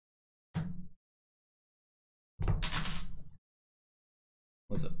Odwhack.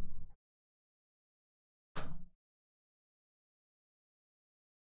 What's it?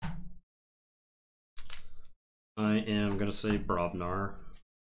 I am going to say Brobnar.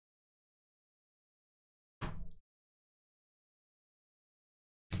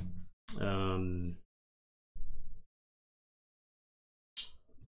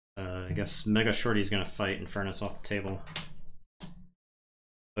 I guess Mega Shorty's going to fight Infernus off the table.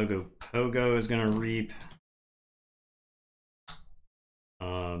 Pogo is going to reap.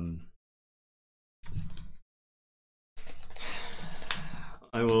 I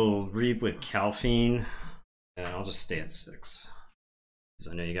will reap with Calphine, and I'll just stay at 6.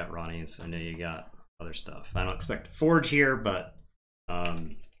 Because I know you got Ronnie's, I know you got other stuff. I don't expect to forge here, but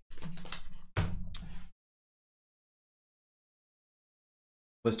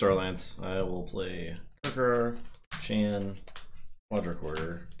play Starlance. I will play Kirkar, Chan,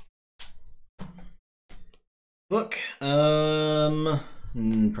 Quadricorder. Look, probably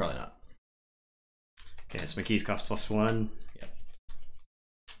not. Okay, so my keys cost +1. Yep.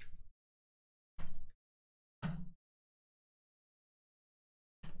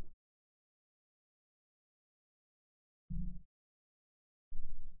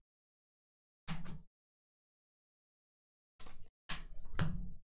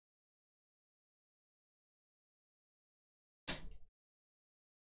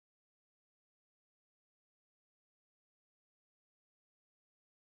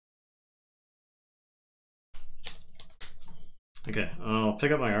 Okay, I'll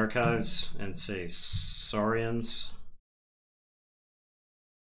pick up my archives and say Saurians.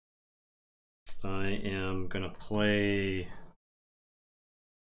 I am gonna play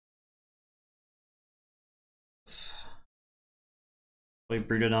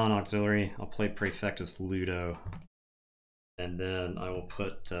Brutodon Auxiliary. I'll play Praefectus Ludo, and then I will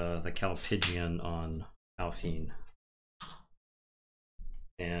put the Calpigian on Alphine.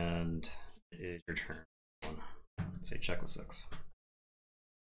 And it is your turn. Say check with 6.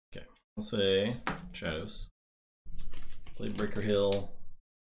 Okay, I'll say Shadows. Play Breaker Hill.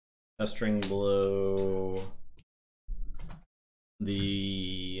 Pestering below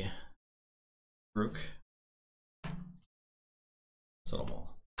the Rook. Settle them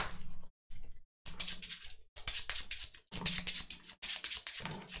all.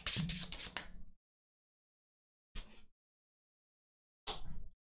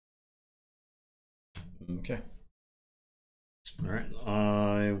 Okay. All right,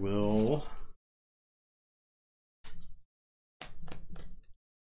 I will.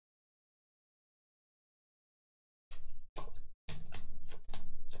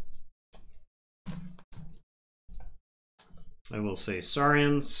 I will say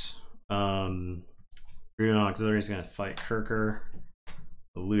Saurians. Brutodon Auxiliary is going to fight Kirker.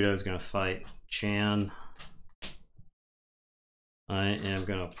 Ludo is going to fight Chan. I am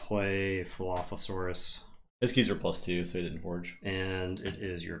going to play Philophosaurus. His keys are +2, so he didn't forge. And it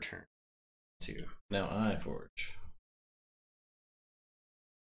is your turn. 2. Now I forge.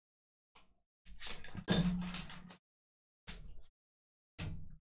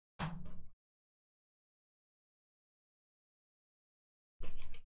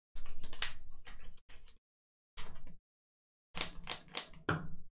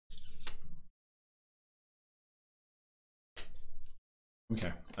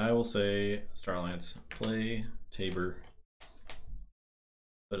 Okay, I will say Starlance, play Tabor,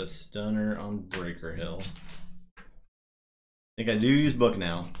 put a stunner on Breaker Hill. I think I do use Book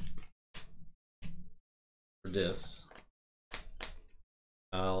now for this.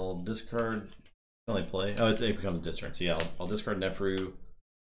 I'll discard, only play, oh, it becomes a discard, so yeah, I'll discard Nefru,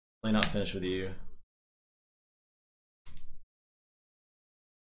 play Not Finish With You.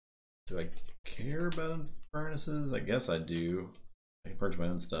 Do I care about Infernus's? I guess I do. I can purge my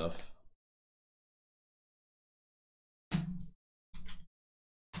own stuff.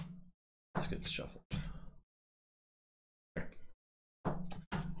 This gets shuffled.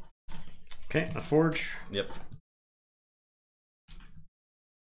 Okay, a forge. Yep.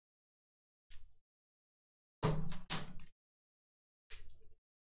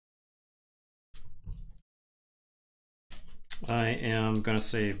 I am going to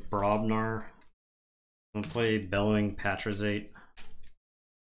say Brobnar. I'm going to play Bellowing Patrazate.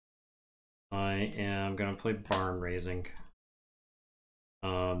 I am going to play Barn Raising.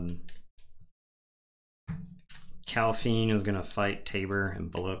 Calphine is going to fight Tabor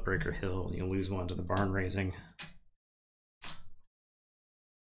and blow up Breaker Hill. You'll lose one to the Barn Raising.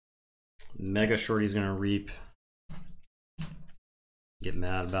 Mega Shorty's gonna reap. Get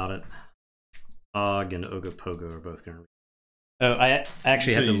mad about it. Og and Ogopogo are both gonna reap. Oh, I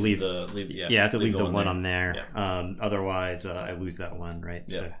actually have to leave. I have to leave the one on there. Yeah. Otherwise, I lose that one, right?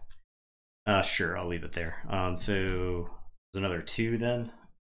 Yeah. So, sure, I'll leave it there. So there's another 2 then.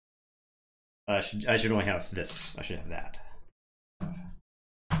 I should only have this. I should have that.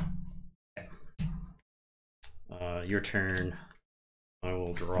 Okay. Your turn. I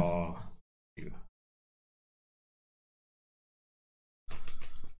will draw 2.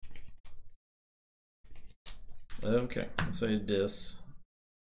 Okay, let's say dis.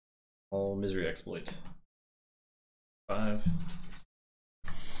 All misery exploit. 5.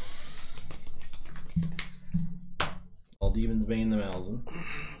 All demons bane the Malzahn.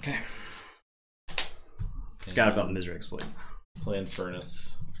 Okay. Forgot about the misery exploit. Play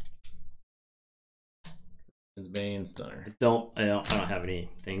Infernus. It's Bane Stunner. I don't have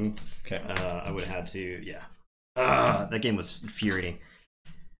anything. Okay. I would have had to, yeah. That game was infuriating.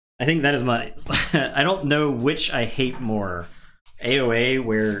 I think that is my I don't know which I hate more. AOA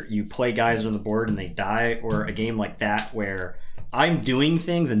where you play guys on the board and they die, or a game like that where I'm doing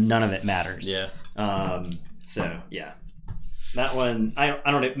things and none of it matters. Yeah. So yeah. That one I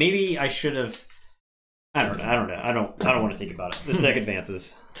don't know. Maybe I should have I don't know. I don't want to think about it. This deck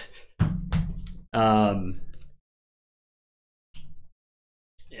advances. Yeah.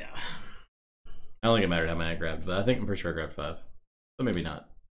 I don't think it mattered how many I grabbed, but I'm pretty sure I grabbed 5. But maybe not.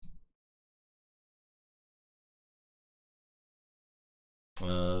 It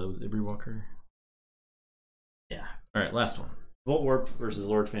was Ibri Walker. Yeah. Alright, last one. Volt Warp versus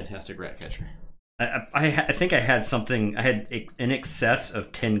Lord Fantastic Ratcatcher. I think I had something. I had in excess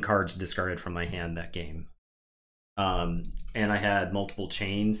of 10 cards discarded from my hand that game. And I had multiple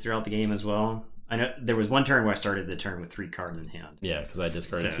chains throughout the game as well. I know there was one turn where I started the turn with 3 cards in hand. Yeah, because I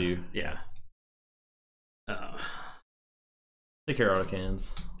discarded 2. Yeah. Take care,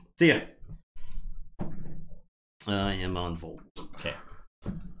 Autocans. See ya. I am on Volt. Okay.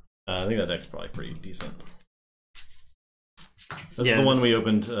 I think that deck's probably pretty decent. This is the one we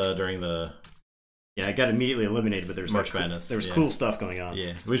opened during the... Yeah, I got immediately eliminated, but there's March Madness. There was cool stuff going on.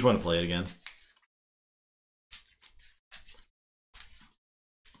 Yeah, we just want to play it again.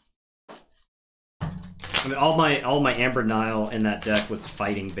 I mean, all my Amber Nile in that deck was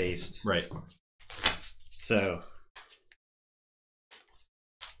fighting based. Right. So...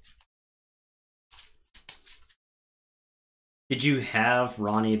 Did you have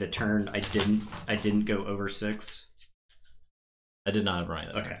Ronnie the turn I didn't go over 6? I did not have Ronnie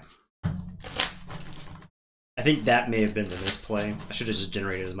that okay. I think that may have been the misplay. I should have just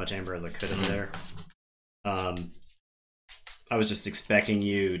generated as much Amber as I could in there. I was just expecting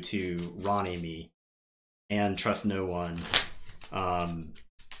you to Ronnie me and trust no one.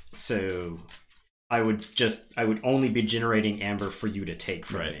 So I would only be generating Amber for you to take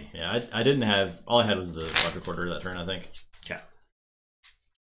from me. Yeah, I didn't have, all I had was the Logic Order that turn, I think. Okay.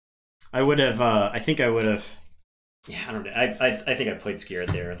 I would have, I think I would have, yeah, I don't know. I think I played scared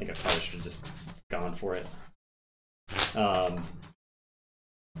there. I think I probably should have just gone for it.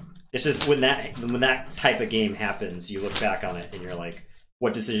 It's just when that type of game happens, you look back on it and you're like,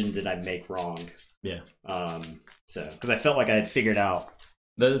 what decision did I make wrong? Yeah. So, because I felt like I had figured out.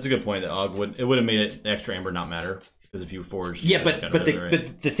 That's a good point. That Og would have made it extra Amber not matter because if you forged, yeah, but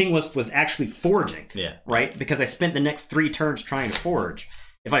the thing was actually forging. Yeah. Right, because I spent the next 3 turns trying to forge.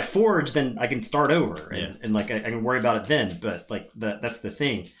 If I forge, then I can start over and like I can worry about it then. But like that's the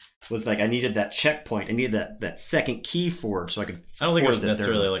thing was like I needed that checkpoint. I needed that second Keyforge so I could. I don't think it was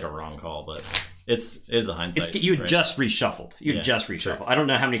necessarily like a wrong call, but it's a hindsight. You had just reshuffled. You had just reshuffled. Sure. I don't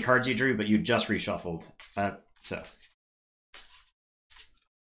know how many cards you drew, but you just reshuffled. So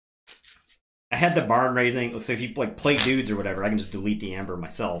I had the barn raising. So if you like play dudes or whatever, I can just delete the Amber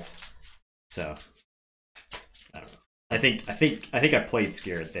myself. So I don't know. I think I played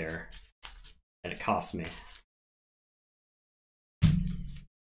scared there, and it cost me.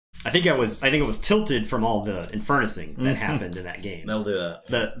 I think it was tilted from all the infernusing that happened in that game. That'll do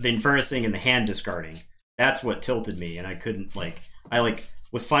that. The infernusing and the hand discarding. That's what tilted me, and I couldn't I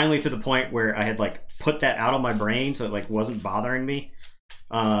was finally to the point where I had put that out of my brain, so it wasn't bothering me.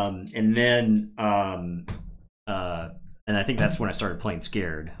 And then and I think that's when I started playing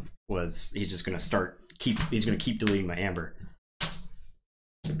scared. Was he's just gonna he's gonna keep deleting my Amber.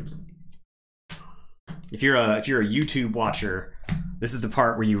 If you're a YouTube watcher, this is the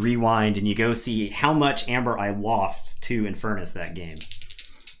part where you rewind and you go see how much Amber I lost to Infernus that game,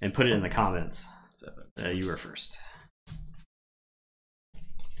 and put it in the comments. You were first.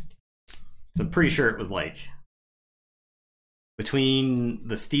 So I'm pretty sure it was between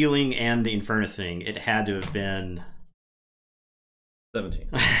the stealing and the infernusing, it had to have been 17.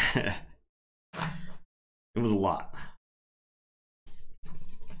 It was a lot.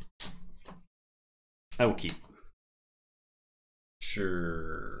 I will keep.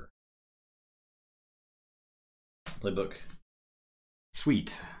 Sure. Playbook.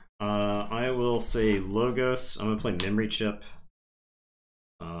 Sweet. I will say Logos. I'm gonna play Memory Chip.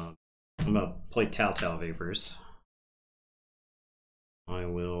 I'm gonna play Telltale Vapors. I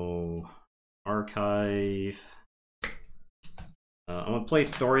will archive. I'm gonna play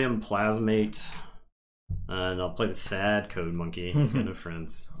Thorium Plasmate. And I'll play the sad Code Monkey. He's got no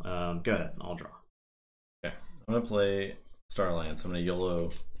friends. Go ahead, I'll draw. Okay. I'm gonna play Star Alliance. I'm gonna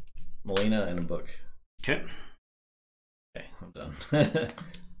YOLO Molina and a book. Okay. Okay, I'm done.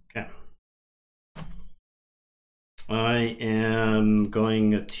 Okay. I am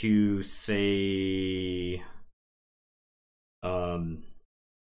going to say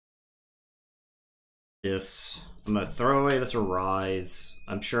this. I'm gonna throw away this Arise.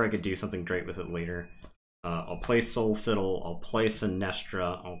 I'm sure I could do something great with it later. I'll play Soul Fiddle, I'll play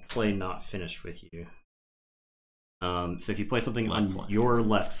Sinestra, I'll play Not Finished With You. So if you play something on your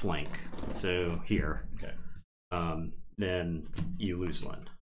left flank, so here, okay, then you lose one.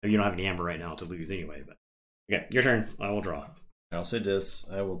 You don't have any amber right now to lose anyway, but okay, your turn. I will draw. I'll say this.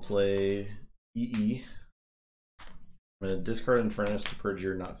 I will play EE. I'm gonna discard Infernus to purge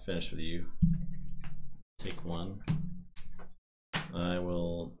your Not Finished With You. Take one. I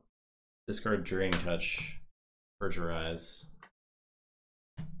will discard Draining Touch, purge your eyes.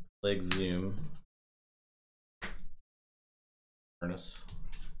 Play Exhume. Furnace.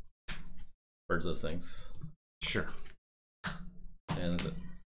 Purge those things. Sure. And that's it.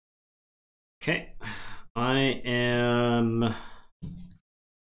 Okay. I am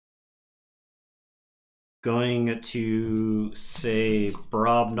going to say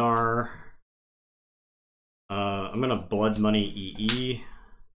Brobnar. I'm gonna Blood Money EE.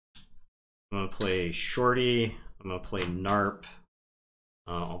 I'm gonna play Shorty. I'm gonna play Narp.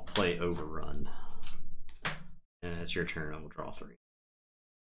 I'll play Overrun. And it's your turn. I will draw 3.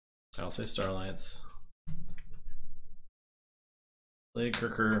 I'll say Star Alliance. Play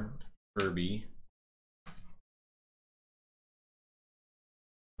Kirker Kirby.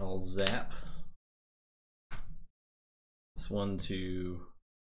 I'll zap. It's 1, 2,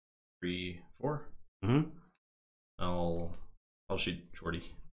 3, 4. Mm-hmm. I'll shoot Shorty.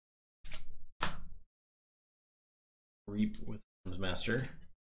 Reap with Master.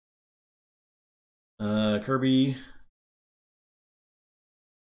 Kirby.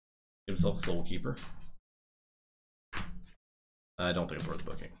 Give himself a Soul Keeper. I don't think it's worth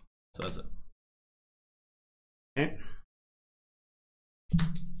booking. So that's it. Okay.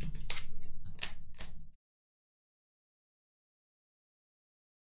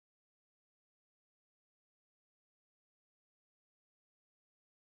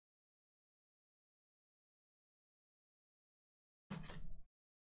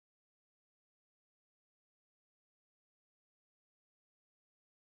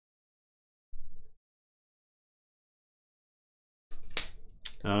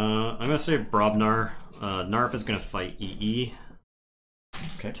 I'm gonna say Brobnar. Narp is gonna fight EE.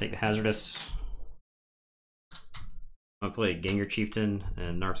 Okay. Take the Hazardous. I'm gonna play Ganger Chieftain,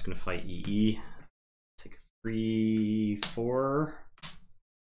 and Narp's gonna fight EE. Take 3, 4.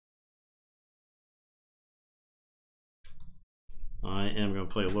 I am gonna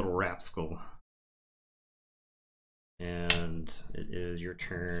play a little Rapskull. And it is your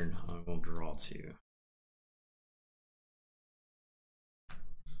turn. I will draw 2.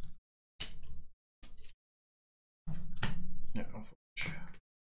 Yeah, I'll forge.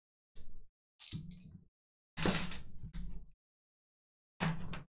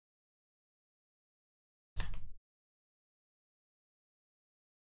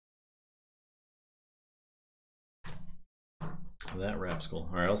 That Rapskull.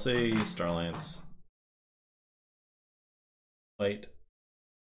 Alright, I'll say Star Alliance. Fight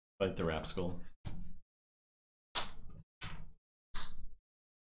the Rapskull.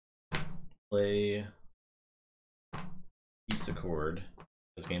 Play Peace Accord.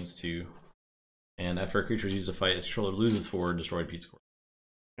 Those games 2. And after a creature is used to fight, its controller loses 4, destroyed Peace Accord.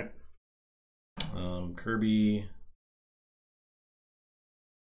 Okay. Kirby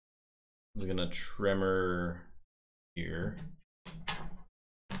is gonna Tremor here.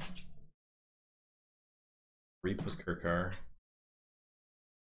 Reap with Kirkar.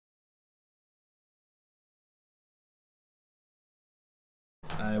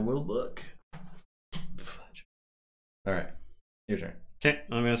 I will book. Alright, your turn. Okay,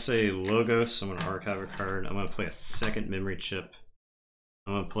 I'm going to say Logos. I'm going to archive a card. I'm going to play a second memory chip.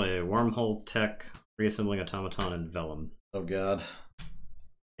 I'm going to play Wormhole Tech, Reassembling Automaton, and Vellum. Oh god.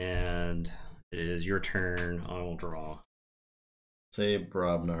 And it is your turn. I will draw. Say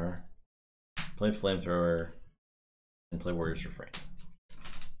Brobnar. Play Flamethrower. And play Warrior's Refrain.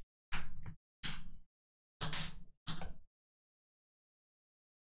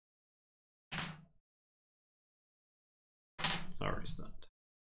 It's already stunned.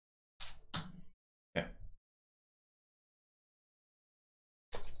 Okay.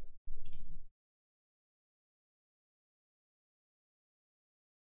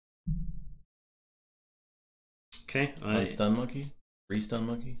 Okay. Unstun Monkey? Restun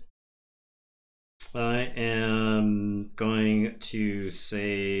Monkey? I am going to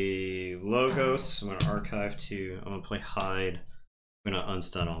say Logos. I'm going to archive 2. I'm going to play Hide. I'm going to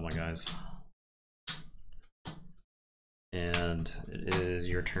unstun all my guys. And it is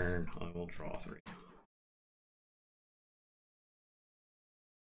your turn. I will draw 3.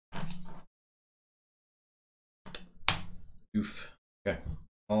 Oof. Okay.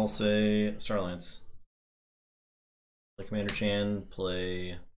 I'll say Starlance. Play Commander Chan,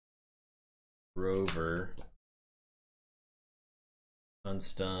 play Rover.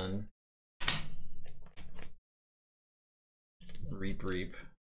 Unstun. Reap.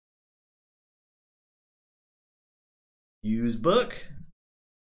 Use book.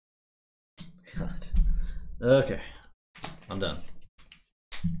 God. Okay. I'm done.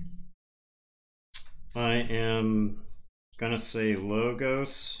 I am gonna say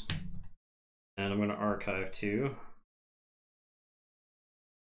Logos. And I'm gonna archive 2.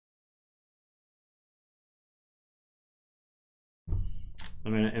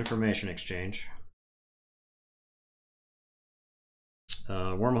 I'm gonna Information Exchange.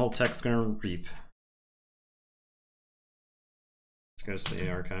 Wormhole Tech's gonna Reap. Let's go to the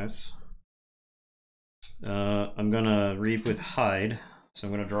archives. I'm gonna Reap with Hide, so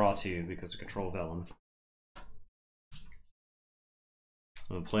I'm gonna draw 2 because of Control Vellum.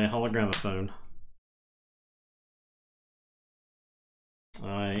 I'm gonna play a Hologramophone.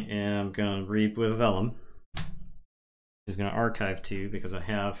 I am gonna Reap with Vellum. He's gonna archive 2 because I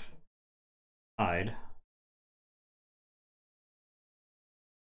have Hide.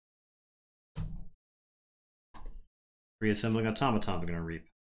 Reassembling Automaton's gonna Reap.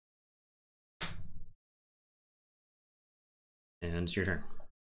 And it's your turn.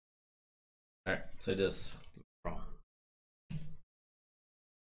 Alright, say this. Draw.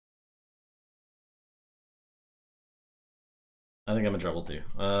 I think I'm in trouble too.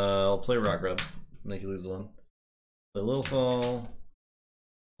 I'll play Rock Rub, make you lose 1. Play Lilithal.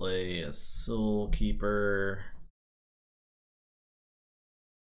 Play a Soul Keeper.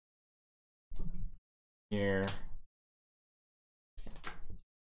 Here.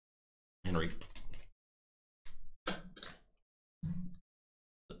 And Reap.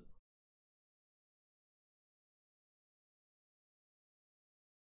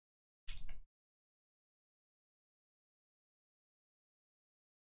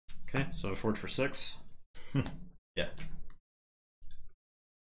 Okay, so Forge for 6. Yeah.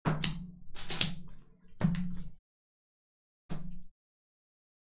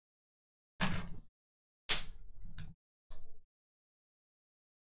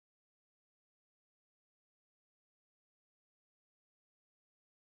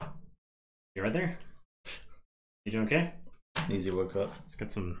 You right there? You doing okay? Sneezy woke up. Let's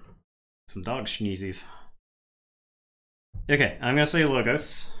get some dog sneezies. Okay, I'm gonna say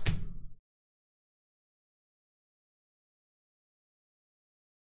Logos.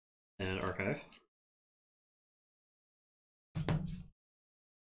 And archive.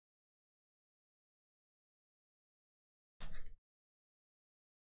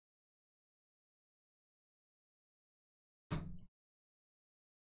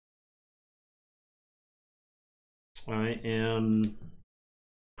 I am.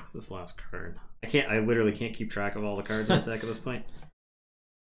 What's this last card? I literally can't keep track of all the cards in a deck at this point.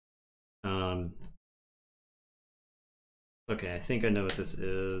 Okay, I think I know what this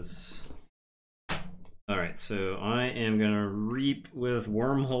is. Alright, so I am gonna Reap with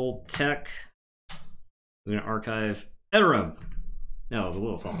Wormhole Tech. I'm gonna archive Edorum. No, it was a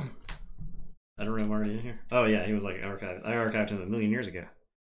little phone. Edorum already in here? Oh yeah, he was like archived. I archived him 1,000,000 years ago.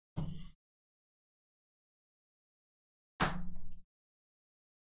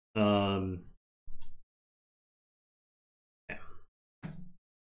 Yeah.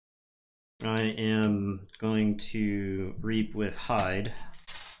 I am going to Reap with Hide.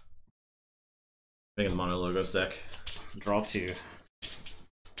 Making the Mono Logos deck. Draw 2.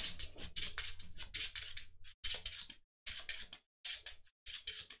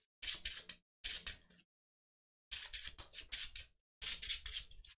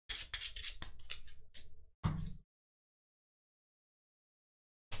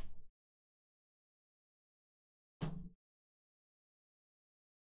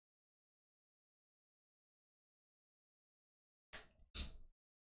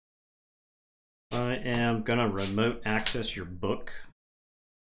 am gonna remote access your book.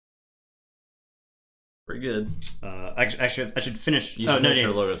 Pretty good. I should finish. You should finish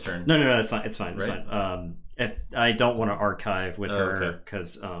your logo's turn. No, it's fine. It's fine. It's fine. I don't want to archive with her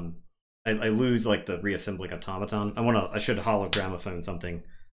because I lose like the reassembling automaton. I should hologramophone something.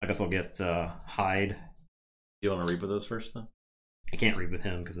 I guess I'll get hide. You want to reap with those first, though? I can't reap with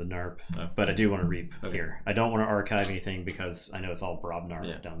him because of NARP, but I do want to reap here. I don't want to archive anything because I know it's all Brob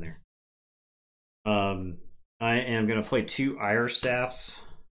NARP down there. I am going to play 2 Ire Staffs.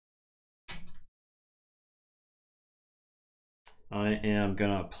 I am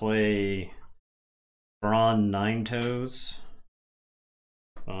going to play Brawn Nine Toes.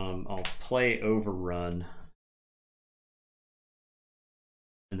 I'll play Overrun.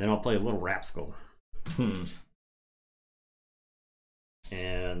 And then I'll play a little Rapskull.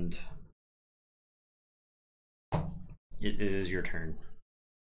 And it is your turn.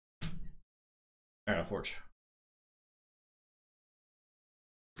 Alright, Forge.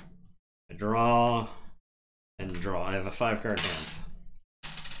 I draw and draw. I have a 5-card hand.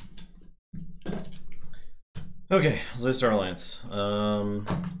 Okay, let's start Alliance.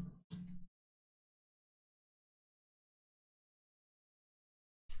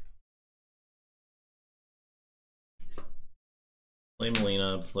 Play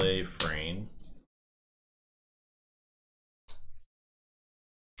Melina, play Frayne.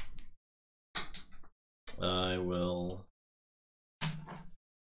 I will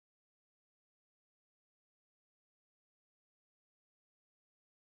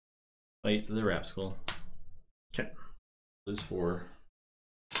fight the Rapskull. Okay. Lose 4.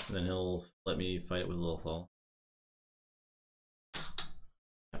 And then he'll let me fight with Lilithal.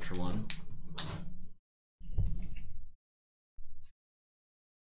 Capture 1.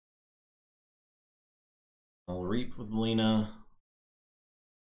 I'll reap with Melina.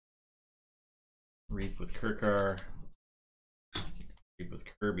 Reap with Kirkar. Reap with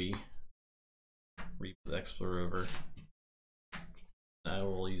Kirby. Reap with Explorer. I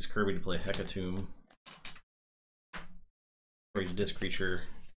will use Kirby to play Hecatomb. For each disc creature.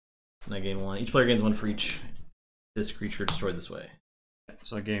 And I gain 1. Each player gains 1 for each disc creature destroyed this way.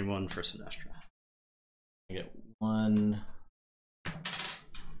 So I gain 1 for Sinestro. I get 1.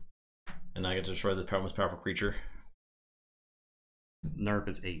 And I get to destroy the most powerful creature. NARP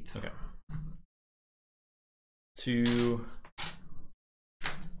is 8. Okay. 2. I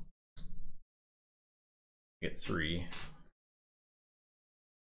get 3.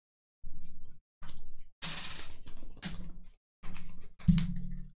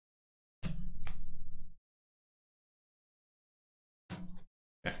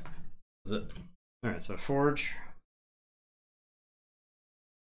 Okay. That's it. Alright, so Forge.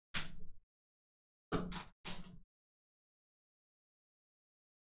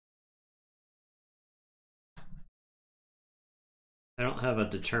 I don't have a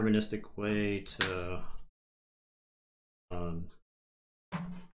deterministic way to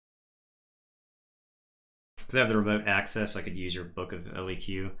because I have the remote access. I could use your book of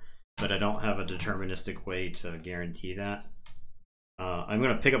LEQ, but I don't have a deterministic way to guarantee that. I'm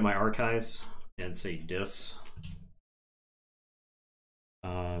going to pick up my archives and say dis.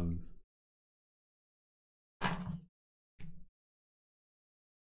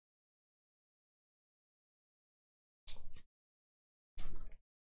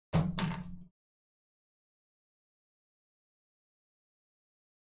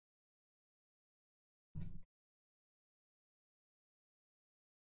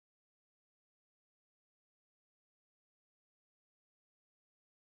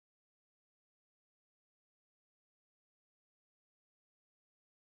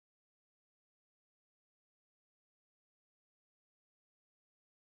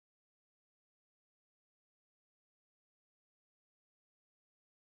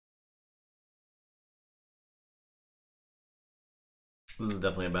 This is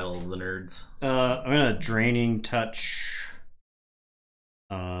definitely a battle of the nerds. I'm gonna draining touch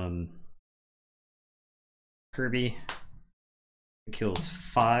Kirby. It kills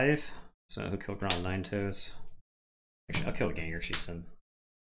 5, so he'll kill Ground 9 Toes. Actually, I'll kill a Ganger Chieftain.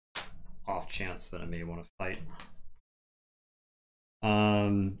 Off chance that I may want to fight.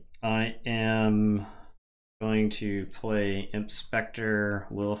 I am going to play Imp Spectre,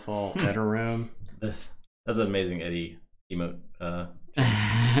 Lilithal, Eterome. That's an amazing Eddie emote.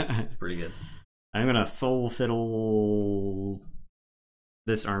 It's pretty good. I'm gonna Soul Fiddle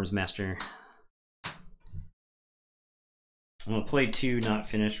this Arms Master. I'm gonna play 2 not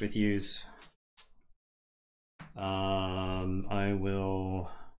finished with use. I'm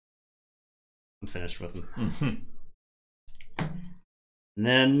finished with them. And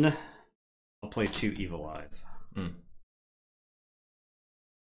then I'll play 2 Evil Eyes.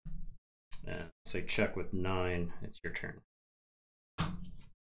 Say check with 9. It's your turn.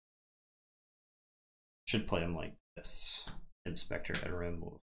 Should play him like this. Inspector at a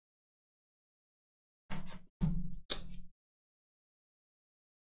ramble.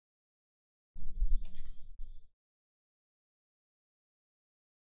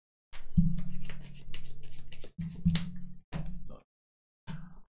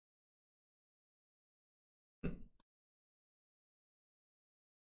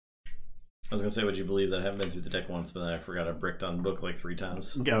 I was gonna say, would you believe that I haven't been through the deck once, but then I forgot I bricked on book like 3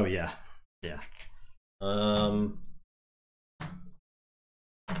 times. Oh yeah, yeah.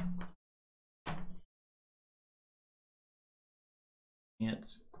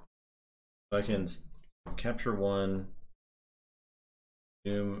 If I can capture 1,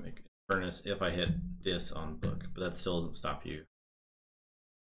 zoom furnace if I hit dis on book, but that still doesn't stop you.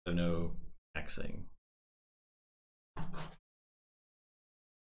 So no axing.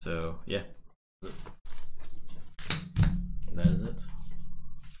 So yeah, that is it.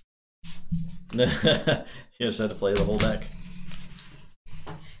 You just had to play the whole deck.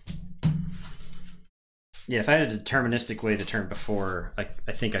 Yeah, if I had a deterministic way the turn before, I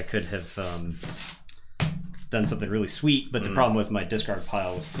think I could have done something really sweet, but the problem was my discard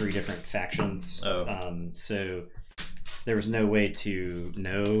pile was 3 different factions. So there was no way to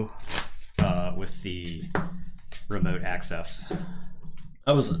know with the remote access.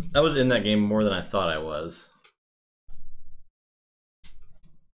 I was in that game more than I thought I was.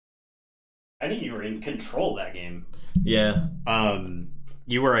 I think you were in control that game. Yeah.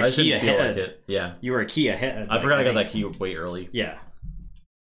 You were a key ahead. Like it. Yeah. You were a key ahead. I forgot I got that key way early. Yeah.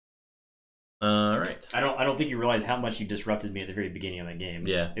 Right. I don't think you realize how much you disrupted me at the very beginning of that game.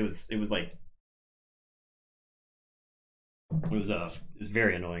 Yeah. It was like it was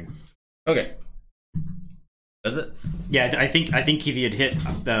very annoying. Okay. That's it. Yeah, I think if you had hit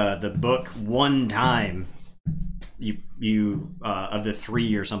the book 1 time, you of the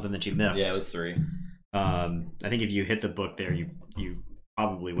 3 or something that you missed. Yeah, it was 3. I think if you hit the book there, you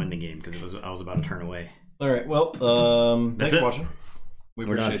probably win the game because I was about to turn away. All right. Well, thanks for watching. We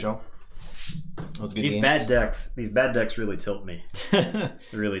appreciate y'all. That was good. These bad decks really tilt me. They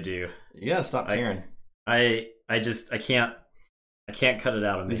really do. You gotta stop caring. I can't cut it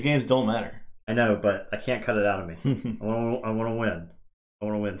out of me. These games don't matter. I know, but I can't cut it out of me. I want to win. I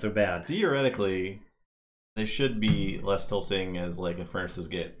want to win so bad. Theoretically, they should be less tilting as like if furnaces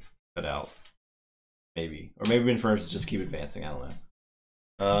get cut out. Maybe. Or maybe when furnaces just keep advancing, I don't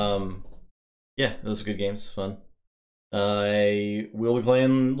know. Yeah, those are good games, fun. I will be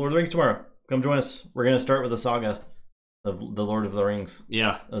playing Lord of the Rings tomorrow. Come join us. We're gonna start with the saga of the Lord of the Rings.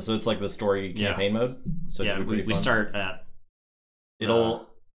 Yeah. So it's like the story campaign mode. So yeah, we start at it'll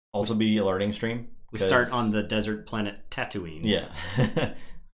also be a learning stream. We start on the desert planet Tatooine. Yeah.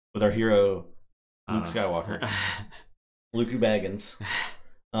 With our hero Luke Skywalker. Luke Baggins.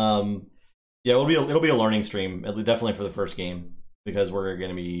 Yeah, it'll be a learning stream, definitely for the first game, because we're going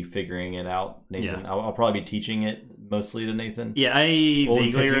to be figuring it out. Nathan, yeah. I'll probably be teaching it mostly to Nathan. Yeah, we'll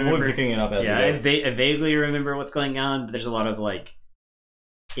be picking it up as we go. I vaguely remember what's going on, but there's a lot of like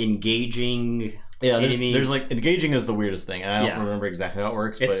engaging. Yeah, there's like engaging is the weirdest thing. I don't remember exactly how it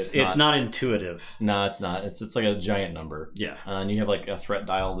works, but it's not intuitive. No, it's not. It's like a giant number. Yeah, and you have like a threat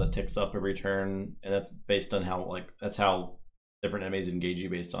dial that ticks up every turn, and that's based on how different enemies engage you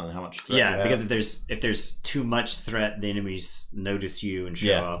based on how much threat you have. Because if there's too much threat, the enemies notice you and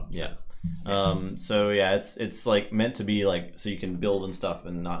show up. So. Yeah. So yeah, it's like meant to be like so you can build and stuff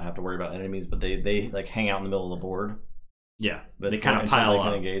and not have to worry about enemies, but they like hang out in the middle of the board. Yeah, but they kind of pile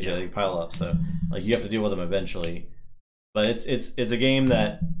up. Engage, they pile up. So like you have to deal with them eventually. But it's a game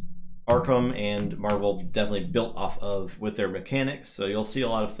that Arkham and Marvel definitely built off of with their mechanics. So you'll see a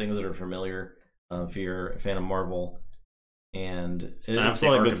lot of things that are familiar if you're a fan of Marvel. And it's a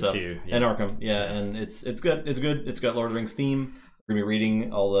lot of good stuff. Too, yeah. And Arkham, and it's good. It's good. It's got Lord of the Rings theme. We're gonna be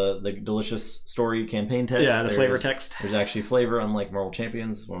reading all the delicious story campaign text. Yeah, the flavor text. There's actually flavor, unlike Marvel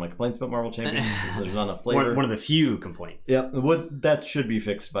Champions. One of my complaints about Marvel Champions is there's not enough flavor. One of the few complaints. Yeah, that should be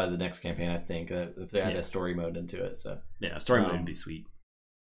fixed by the next campaign. I think if they add a story mode into it. So yeah, story mode would be sweet.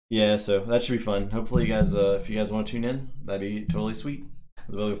 Yeah, so that should be fun. Hopefully, you guys, if you guys want to tune in, that'd be totally sweet.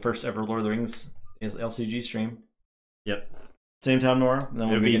 It'll be the first ever Lord of the Rings LCG stream. Yep. Same time tomorrow, and then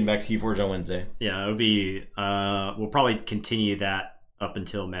we'll be getting back to Keyforge on Wednesday. Yeah, it'll be. We'll probably continue that up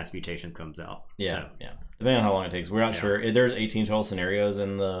until Mass Mutation comes out. Yeah, so. Yeah. Depending on how long it takes, we're not sure. There's 18 total scenarios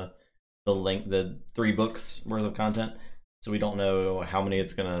in the 3 books worth of content, so we don't know how many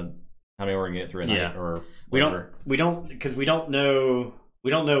we're gonna get through a night or whatever. We don't because we don't know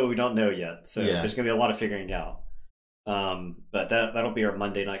we don't know what we don't know yet. So there's going to be a lot of figuring out. But that'll be our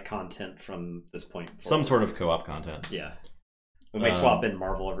Monday night content from this point forward. Some sort of co-op content. Yeah. We may swap in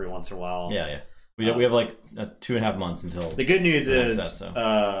Marvel every once in a while. Yeah. We have like 2.5 months until. The good news is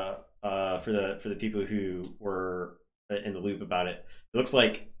for the people who were in the loop about it, it looks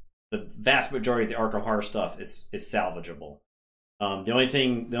like the vast majority of the Arkham Horror stuff is salvageable. The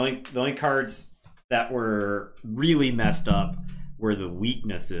only cards that were really messed up were the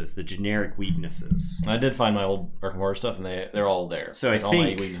weaknesses, the generic weaknesses. I did find my old Arkham Horror stuff, and they're all there. So all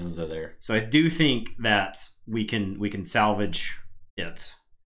my weaknesses are there. So I do think that we can salvage it.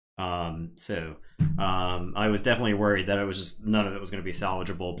 I was definitely worried that it was just none of it was going to be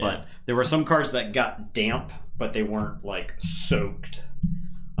salvageable. But there were some cards that got damp, but they weren't like soaked.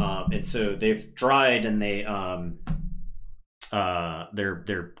 And so they've dried, and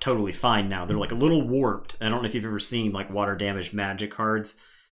they're totally fine now. They're like a little warped. I don't know if you've ever seen like water damaged Magic cards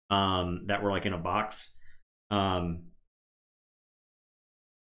that were like in a box. The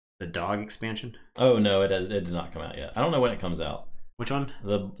dog expansion. Oh no, it did not come out yet. I don't know when it comes out. Which one?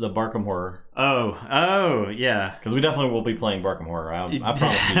 The Barkham Horror. Oh yeah. Because we definitely will be playing Barkham Horror. I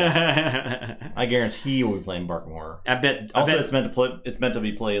promise you. I guarantee we'll be playing Barkham Horror. I bet. It's meant to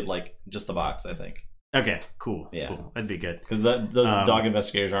be played like just the box, I think. Okay, cool. Yeah, cool. That'd be good. Because those dog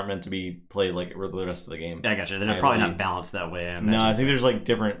investigators aren't meant to be played like the rest of the game. I gotcha. They're probably not balanced that way. I think there's like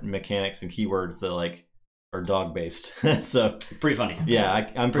different mechanics and keywords that like are dog based. So pretty funny. Yeah,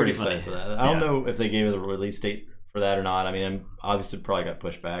 I'm pretty excited for that. I don't know if they gave us a release date for that or not. I mean, I'm obviously probably got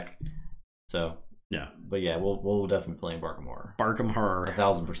pushed back. So yeah, but yeah, we'll definitely be playing Barkham Horror. Barkham Horror,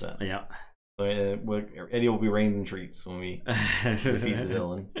 1000%. Yeah. So Eddie will be raining treats when we defeat the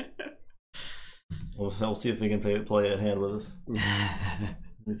villain. We'll see if we can play a hand with us.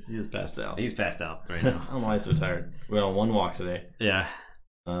 He is passed out. He's passed out right now. I don't know why he's so tired. We went on one walk today. Yeah.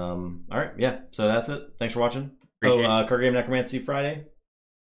 All right. Yeah. So that's it. Thanks for watching. Card Game Necromancy Friday.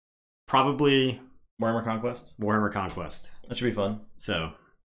 Probably Warhammer Conquest. Warhammer Conquest. That should be fun. So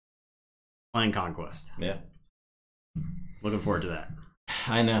playing Conquest. Yeah. Looking forward to that.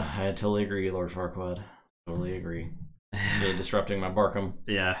 I know. I totally agree, Lord Farquaad. Totally agree. It's really disrupting my Barkham.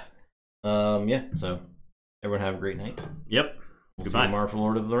 Yeah. Yeah, so everyone have a great night. Yep. We'll see you tomorrow for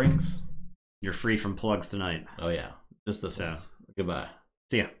Lord of the Rings. You're free from plugs tonight. Oh yeah, just this one. Goodbye.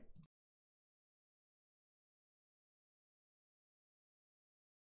 See ya.